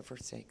leave us or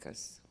forsake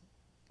us.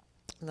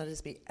 Let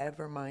us be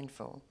ever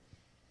mindful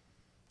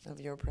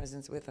of your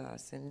presence with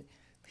us, and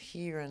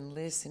hear and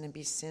listen and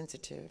be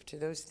sensitive to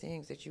those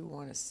things that you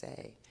want to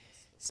say.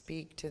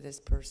 Speak to this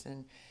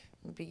person.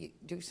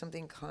 Do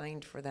something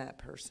kind for that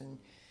person.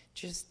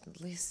 Just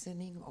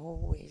listening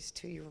always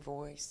to your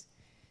voice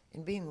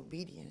and being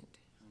obedient.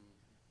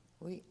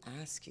 We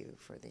ask you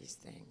for these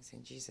things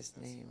in Jesus'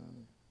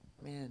 name.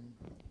 Amen.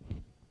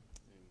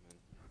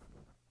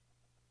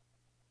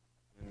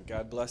 And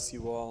God bless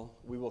you all.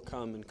 We will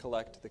come and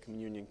collect the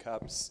communion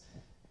cups.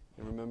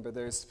 And remember,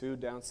 there's food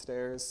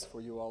downstairs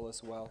for you all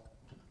as well.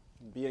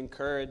 Be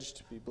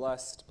encouraged, be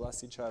blessed,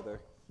 bless each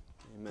other.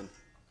 Amen.